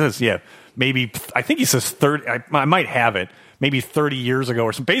you, and he says, yeah, maybe I think he says 30. I might have it, maybe 30 years ago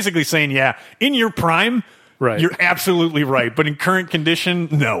or something. Basically saying, yeah, in your prime, right, you're absolutely right, but in current condition,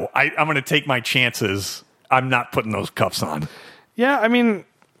 no, I'm going to take my chances. I'm not putting those cuffs on. Yeah, I mean,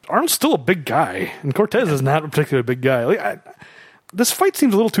 Arnold's still a big guy, and Cortez is not a particularly big guy. Like, this fight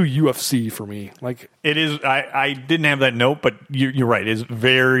seems a little too UFC for me. Like it is. I didn't have that note, but you're right. It's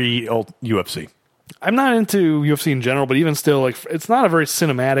very old UFC. I'm not into UFC in general, but even still, like, it's not a very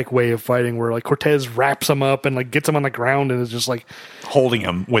cinematic way of fighting where like Cortez wraps him up and like gets him on the ground and is just like holding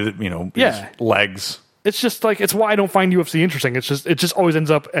him with his legs. It's just like, it's why I don't find UFC interesting. It just always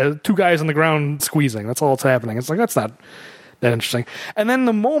ends up as two guys on the ground squeezing. That's all that's happening. It's like, that's not that interesting. And then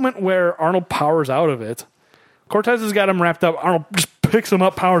the moment where Arnold powers out of it, Cortez has got him wrapped up. Arnold just picks him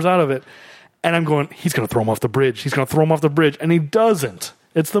up, powers out of it. And I'm going, he's going to throw him off the bridge. He's going to throw him off the bridge. And he doesn't.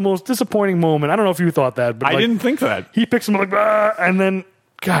 It's the most disappointing moment. I don't know if you thought that, but I didn't think that. He picks him up like, and then,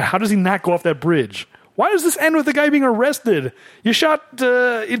 God, how does he not go off that bridge? Why does this end with the guy being arrested? You shot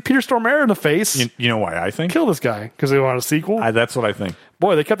Peter Stormare in the face. You know why I think? Kill this guy because they want a sequel. That's what I think.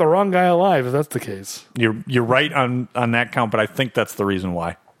 Boy, they kept the wrong guy alive if that's the case. You're right on that count, but I think that's the reason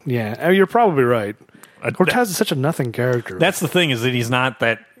why. Yeah, I mean, you're probably right. Cortez is such a nothing character. That's the thing, is that he's not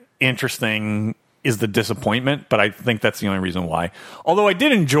that interesting is the disappointment, but I think that's the only reason why. Although I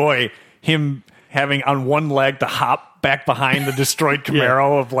did enjoy him having on one leg to hop back behind the destroyed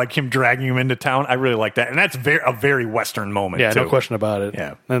Camaro of like him dragging him into town. I really like that. And that's a very Western moment, yeah, too. no question about it.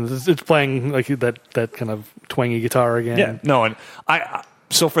 Yeah. And it's playing like that kind of twangy guitar again. Yeah, no, and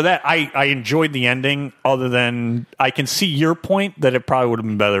so for that, I enjoyed the ending, other than I can see your point that it probably would have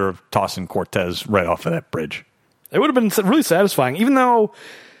been better tossing Cortez right off of that bridge. It would have been really satisfying, even though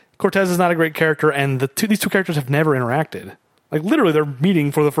Cortez is not a great character, and these two characters have never interacted. Like, literally, they're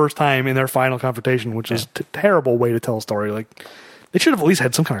meeting for the first time in their final confrontation, which is a terrible way to tell a story. Like, they should have at least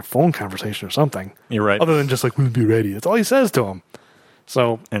had some kind of phone conversation or something. You're right. Other than just like, we'll be ready. That's all he says to him.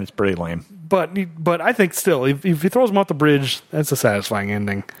 So, And it's pretty lame. But I think still, if he throws him off the bridge, that's a satisfying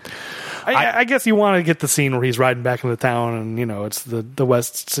ending. I guess you want to get the scene where he's riding back into town, and it's the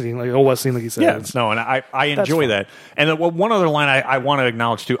West scene, like old West scene, like you said. Yeah, no, and I enjoy that. And one other line I want to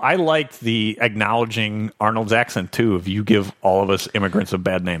acknowledge too. I liked the acknowledging Arnold's accent too. If you give all of us immigrants a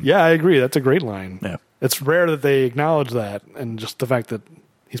bad name, Yeah, I agree. That's a great line. Yeah. It's rare that they acknowledge that, and just the fact that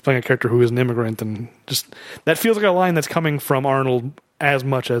he's playing a character who is an immigrant, and just that feels like a line that's coming from Arnold as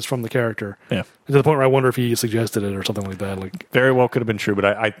much as from the character. Yeah. To the point where I wonder if he suggested it or something like that. Like, very well could have been true, but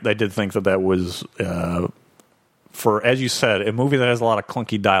I did think that was for, as you said, a movie that has a lot of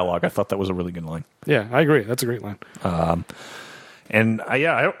clunky dialogue. I thought that was a really good line. yeah, I agree. That's a great line. And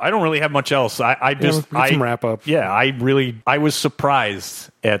I don't really have much else. I just let's get some wrap up. Yeah, I was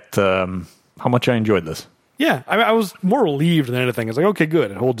surprised at how much I enjoyed this. Yeah, I was more relieved than anything. It's like, okay, good.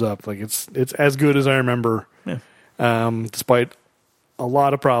 It holds up. Like, it's as good as I remember. Yeah. Despite a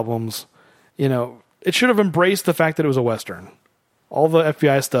lot of problems. It should have embraced the fact that it was a Western. All the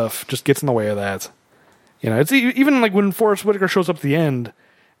FBI stuff just gets in the way of that. It's even like when Forrest Whitaker shows up at the end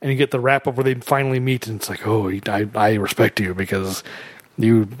and you get the wrap up where they finally meet, and it's like, oh, I respect you because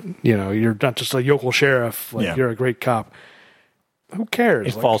you're not just a yokel sheriff. Like, you're a great cop. Who cares?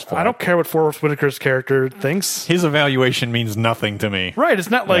 It falls flat. I don't care what Forrest Whitaker's character thinks. His evaluation means nothing to me. Right. It's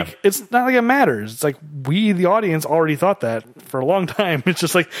not like it matters. It's like we, the audience, already thought that for a long time. It's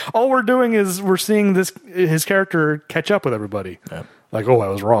just like all we're doing is we're seeing his character catch up with everybody. Yeah. Like, oh, I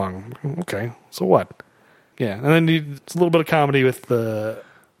was wrong. Okay, so what? Yeah, and then it's a little bit of comedy with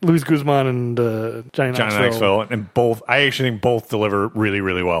Luis Guzman and Johnny Knoxville. And both. I actually think both deliver really,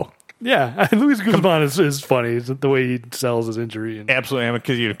 really well. Yeah, Luis Guzman is funny. It's the way he sells his injury. Absolutely,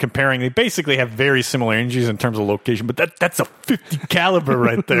 because comparing, they basically have very similar injuries in terms of location, but that's a 50 caliber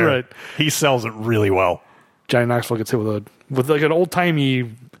right there. Right. He sells it really well. Johnny Knoxville gets hit with like an old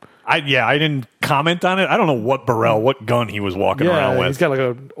timey. I didn't comment on it. I don't know what gun he was walking around with. He's got like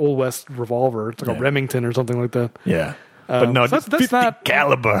an old West revolver. It's like a Remington or something like that. Yeah, but no, so that's 50 not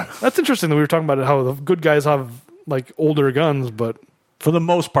caliber. That's interesting that we were talking about how the good guys have like older guns, but. For the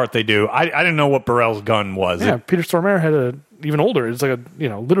most part, they do. I didn't know what Burrell's gun was. Yeah, Peter Stormare had even older. It's like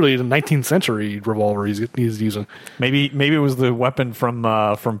literally the 19th century revolver he's using. Maybe it was the weapon from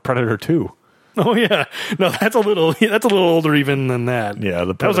Predator 2. Oh yeah, no, that's a little older even than that. Yeah,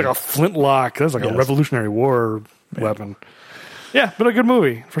 that was like a flintlock. That was like a Revolutionary War weapon. Yeah, but a good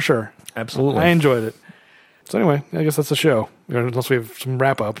movie for sure. Absolutely, I enjoyed it. So anyway, I guess that's the show. Unless we have some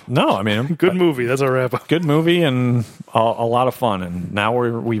wrap up. No, I mean, good movie. That's our wrap up. Good movie and a lot of fun. And now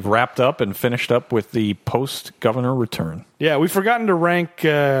we've wrapped up and finished up with the post Governor return. Yeah, we've forgotten to rank.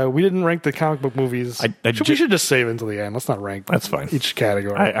 We didn't rank the comic book movies. We should just save it until the end. Let's not rank. That's fine. Each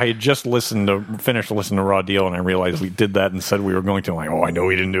category. I had just finished listening to Raw Deal, and I realized we did that and said we were going to. Like, I know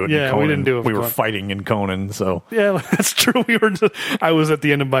we didn't do it. Yeah, in Conan. We didn't do it. We were fighting in Conan. So yeah, that's true. I was at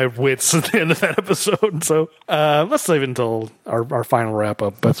the end of my wits at the end of that episode. So let's save it until our final wrap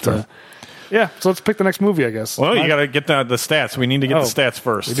up. But yeah, so let's pick the next movie, I guess. Well, you got to get the stats. We need to get the stats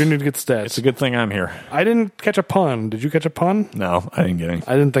first. We do need to get the stats. It's a good thing I'm here. I didn't catch a pun. Did you catch a pun? No, I didn't get any.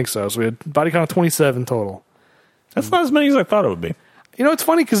 I didn't think so. So we had body count of 27 total. That's not as many as I thought it would be. It's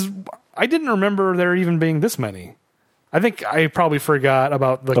funny because I didn't remember there even being this many. I think I probably forgot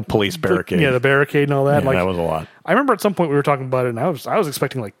about the police barricade. The barricade and all that. Yeah, that was a lot. I remember at some point we were talking about it, and I was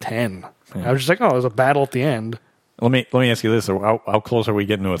expecting like 10. Yeah. I was just like, there's a battle at the end. Let me ask you this: how close are we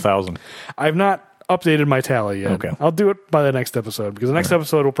getting to 1,000? I've not updated my tally yet. Okay, I'll do it by the next episode because the next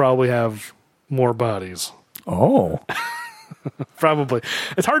episode will probably have more bodies. Oh, probably.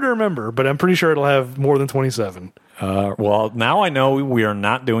 It's hard to remember, but I'm pretty sure it'll have more than 27. Well, now I know we are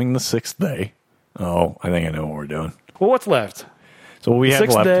not doing the 6th day. Oh, I think I know what we're doing. Well, what's left? So we have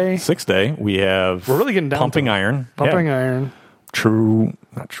left 6th day. 6th day. We have we're really getting down Pumping to Iron. Pumping Iron.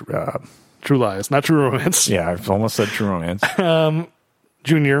 Not True. True Lies, not True Romance. Yeah, I've almost said True Romance.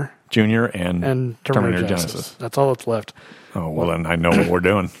 Junior and Terminator Genesis. That's all that's left. Oh, well, then I know what we're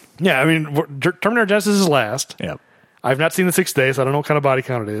doing. Yeah, I mean, Terminator Genesis is last. Yep. I've not seen The Sixth Day, so I don't know what kind of body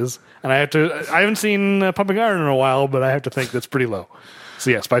count it is. And I haven't seen Pumping Iron in a while, but I have to think that's pretty low. So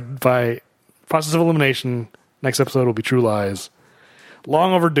yes, by process of elimination, next episode will be True Lies.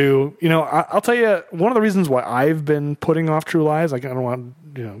 Long overdue. You know, I'll tell you, one of the reasons why I've been putting off True Lies, I don't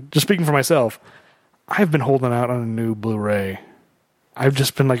want, just speaking for myself, I've been holding out on a new Blu-ray. I've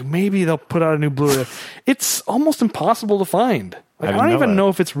just been like, maybe they'll put out a new Blu-ray. It's almost impossible to find. Like, I don't even know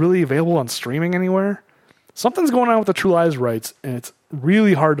if it's really available on streaming anywhere. Something's going on with the True Lies rights, and it's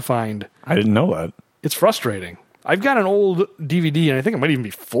really hard to find. I didn't know that. It's frustrating. I've got an old DVD, and I think it might even be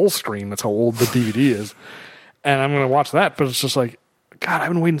full screen. That's how old the DVD is. And I'm going to watch that, but it's just like, God, I've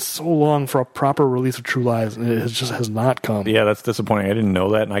been waiting so long for a proper release of True Lies, and it just has not come. Yeah, that's disappointing. I didn't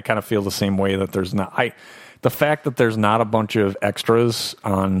know that, and I kind of feel the same way that there's not... The fact that there's not a bunch of extras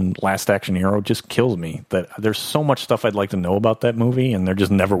on Last Action Hero just kills me. That there's so much stuff I'd like to know about that movie, and there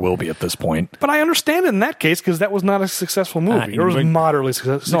just never will be at this point. But I understand it in that case because that was not a successful movie. It was moderately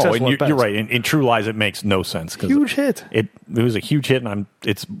successful. No, and you're right. In True Lies, it makes no sense. Huge hit. It was a huge hit, and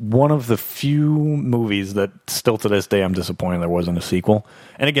it's one of the few movies that still to this day I'm disappointed there wasn't a sequel.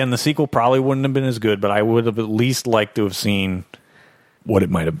 And again, the sequel probably wouldn't have been as good, but I would have at least liked to have seen what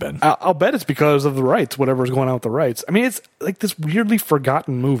it might have been. I'll bet it's because of the rights, whatever's going on with the rights. I mean, it's like this weirdly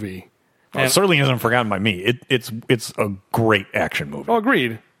forgotten movie. Well, it certainly isn't forgotten by me. It's a great action movie. Oh,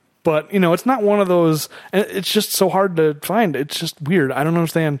 agreed. But, it's not one of those, and it's just so hard to find. It's just weird. I don't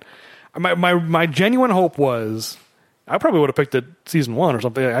understand. My genuine hope was, I probably would have picked it season 1 or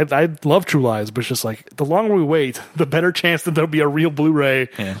something. I love True Lies, but it's just like, the longer we wait, the better chance that there'll be a real Blu-ray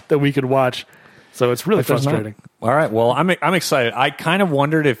that we could watch. So it's really frustrating. All right. Well, I'm excited. I kind of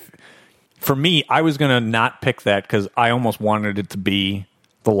wondered if, for me, I was going to not pick that because I almost wanted it to be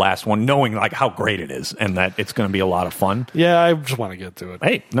the last one, knowing like how great it is and that it's going to be a lot of fun. Yeah, I just want to get to it.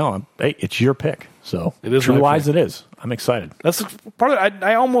 Hey, it's your pick. So it is True Lies. It is. I'm excited. That's part of it.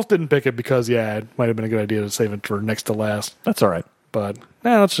 I almost didn't pick it because it might have been a good idea to save it for next to last. That's all right. But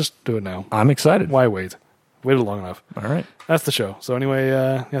let's just do it now. I'm excited. Why wait? Waited long enough. All right. That's the show. So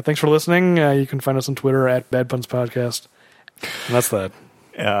anyway, thanks for listening. You can find us on Twitter at Bad Puns Podcast. And that's that.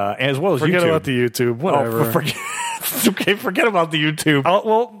 As well as forget YouTube. about the YouTube. Whatever. It's okay. Forget about the YouTube.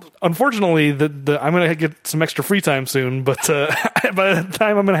 Well, unfortunately, I'm going to get some extra free time soon. But by the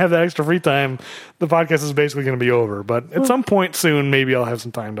time I'm going to have that extra free time, the podcast is basically going to be over. But at some point soon, maybe I'll have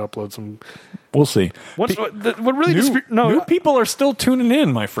some time to upload some. We'll see. What really new people are still tuning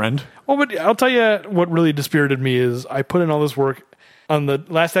in, my friend. Well, but I'll tell you what really dispirited me is I put in all this work on the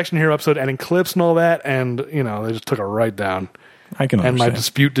Last Action Hero episode, adding clips and all that, and they just took it right down. I can understand. And my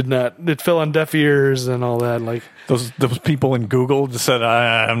dispute it fell on deaf ears and all that. Like those people in Google just said,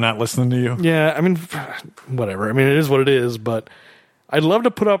 I'm not listening to you. Yeah, I mean, whatever. I mean, it is what it is, but I'd love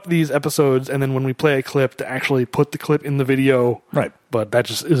to put up these episodes and then when we play a clip to actually put the clip in the video. Right. But that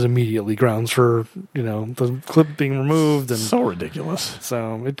just is immediately grounds for, the clip being removed. And so ridiculous.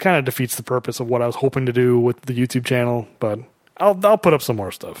 So it kind of defeats the purpose of what I was hoping to do with the YouTube channel, but I'll put up some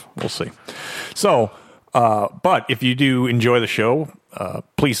more stuff. We'll see. So, but if you do enjoy the show,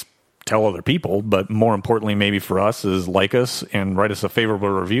 please tell other people, but more importantly, maybe for us, is like us and write us a favorable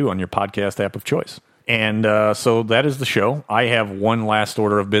review on your podcast app of choice. And so that is the show. I have one last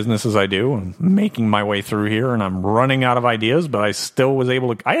order of business as I do. I'm making my way through here, and I'm running out of ideas, but I still was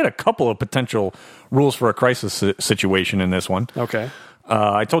able to... I had a couple of potential rules for a crisis situation in this one. Okay.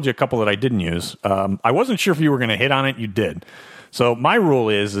 I told you a couple that I didn't use. I wasn't sure if you were going to hit on it. You did. So my rule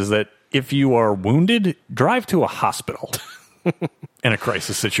is that if you are wounded, drive to a hospital in a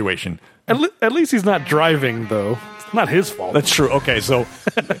crisis situation. At least he's not driving, though. It's not his fault. That's true. Okay, so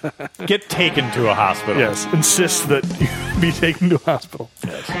get taken to a hospital. Yes, insist that you be taken to a hospital.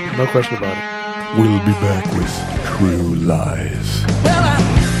 Yes. No question about it. We'll be back with True Lies. Well, I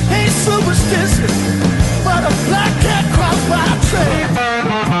ain't superstitious, but a black cat crossed my trail.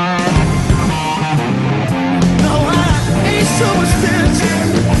 No, I ain't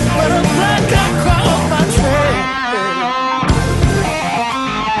superstitious, but a black cat crossed my trail.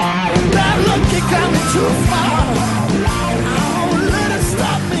 That look, it got me too far. I won't let it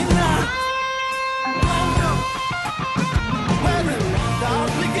stop me now. When the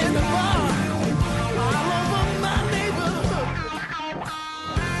dogs begin to bark all over my neighborhood.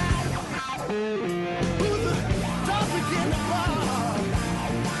 When the dogs begin to bark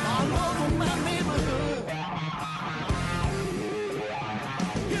all over my neighborhood.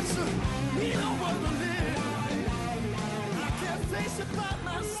 crazy about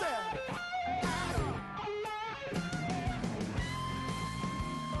myself.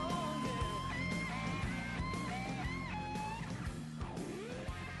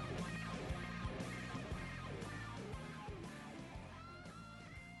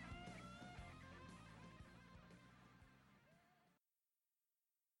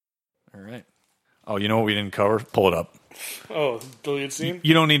 All right. Oh, you know what we didn't cover? Pull it up. Oh, deleted scene?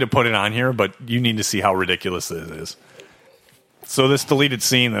 You don't need to put it on here, but you need to see how ridiculous this is. So this deleted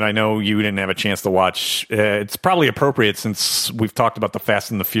scene that I know you didn't have a chance to watch, it's probably appropriate since we've talked about the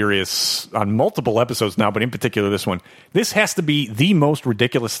Fast and the Furious on multiple episodes now, but in particular this one. This has to be the most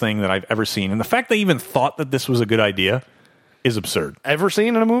ridiculous thing that I've ever seen. And the fact they even thought that this was a good idea is absurd. Ever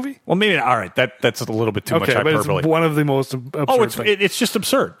seen in a movie? Well, maybe, all right, that's a little bit too much hyperbole. But it's one of the most absurd It's just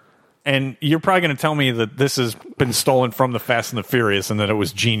absurd. And you're probably going to tell me that this has been stolen from the Fast and the Furious and that it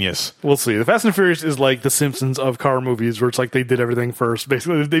was genius. We'll see. The Fast and Furious is like the Simpsons of car movies, where it's like they did everything first.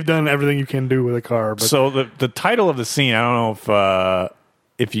 Basically, they've done everything you can do with a car. But So the title of the scene, I don't know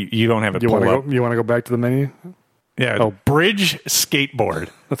if you don't have it pulled up. You want to go back to the menu? Yeah, Oh. Bridge Skateboard.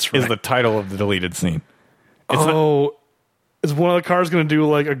 That's right. Is the title of the deleted scene. Is one of the cars going to do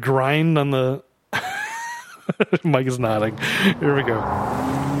like a grind on the... Mike is nodding. Here we go.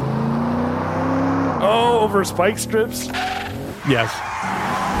 Oh, over spike strips? Yes.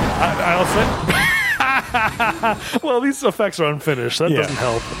 I'll say. Well, these effects are unfinished. That doesn't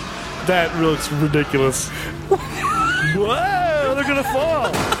help. That looks ridiculous. Whoa, they're going to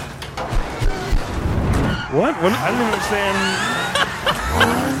fall. What? I didn't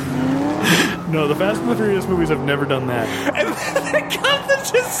understand. No, the Fast and the Furious movies have never done that. And the cop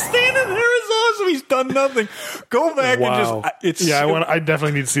that's just standing there is awesome. He's done nothing. Go back and just... I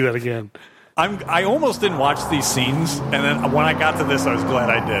definitely need to see that again. I almost didn't watch these scenes, and then when I got to this, I was glad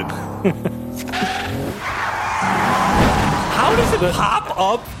I did. How does it pop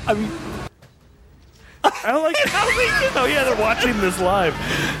up? I mean, I like how they get. Oh yeah, they're watching this live.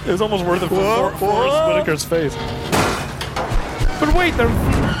 It was almost worth it for Forrest Whitaker's face. But wait,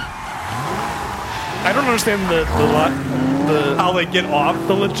 I don't understand the how they get off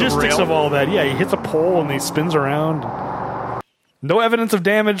the logistics of all that. Yeah, he hits a pole and he spins around. No evidence of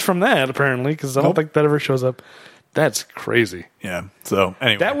damage from that, apparently, because I don't think that ever shows up. That's crazy. Yeah. So,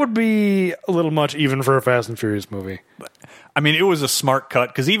 anyway. That would be a little much even for a Fast and Furious movie. I mean, it was a smart cut,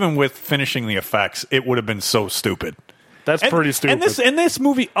 because even with finishing the effects, it would have been so stupid. That's pretty stupid. And this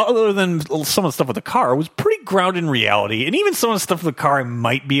movie, other than some of the stuff with the car, was pretty grounded in reality. And even some of the stuff with the car I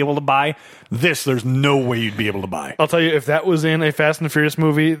might be able to buy, there's no way you'd be able to buy. I'll tell you, if that was in a Fast and the Furious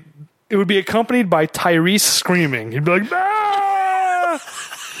movie, it would be accompanied by Tyrese screaming. He'd be like, "Ah!"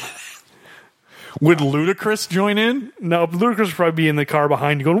 Would Ludacris join in? No, Ludacris would probably be in the car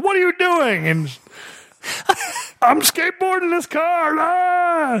behind you going, "What are you doing?" And I'm skateboarding this car.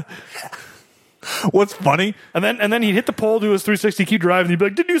 Ah! What's funny? And then he'd hit the pole, do his 360, keep driving. He'd be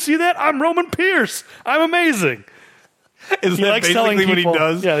like, "Did you see that? I'm Roman Pierce. I'm amazing." Is He that likes basically telling what people- he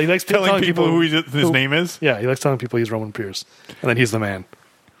does? yeah, he likes telling telling people people his name is? Yeah, he likes telling people he's Roman Pierce. And then he's the man.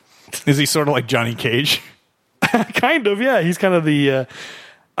 Is he sort of like Johnny Cage? Kind of, yeah. He's kind of the...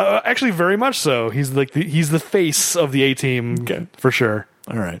 actually, very much so. He's like he's the face of the A-Team, for sure.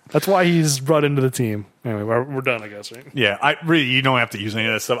 All right. That's why he's brought into the team. Anyway, we're done, I guess, right? Yeah, you don't have to use any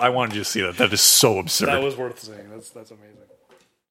of that stuff. I wanted you to see that. That is so absurd. That was worth saying. That's amazing.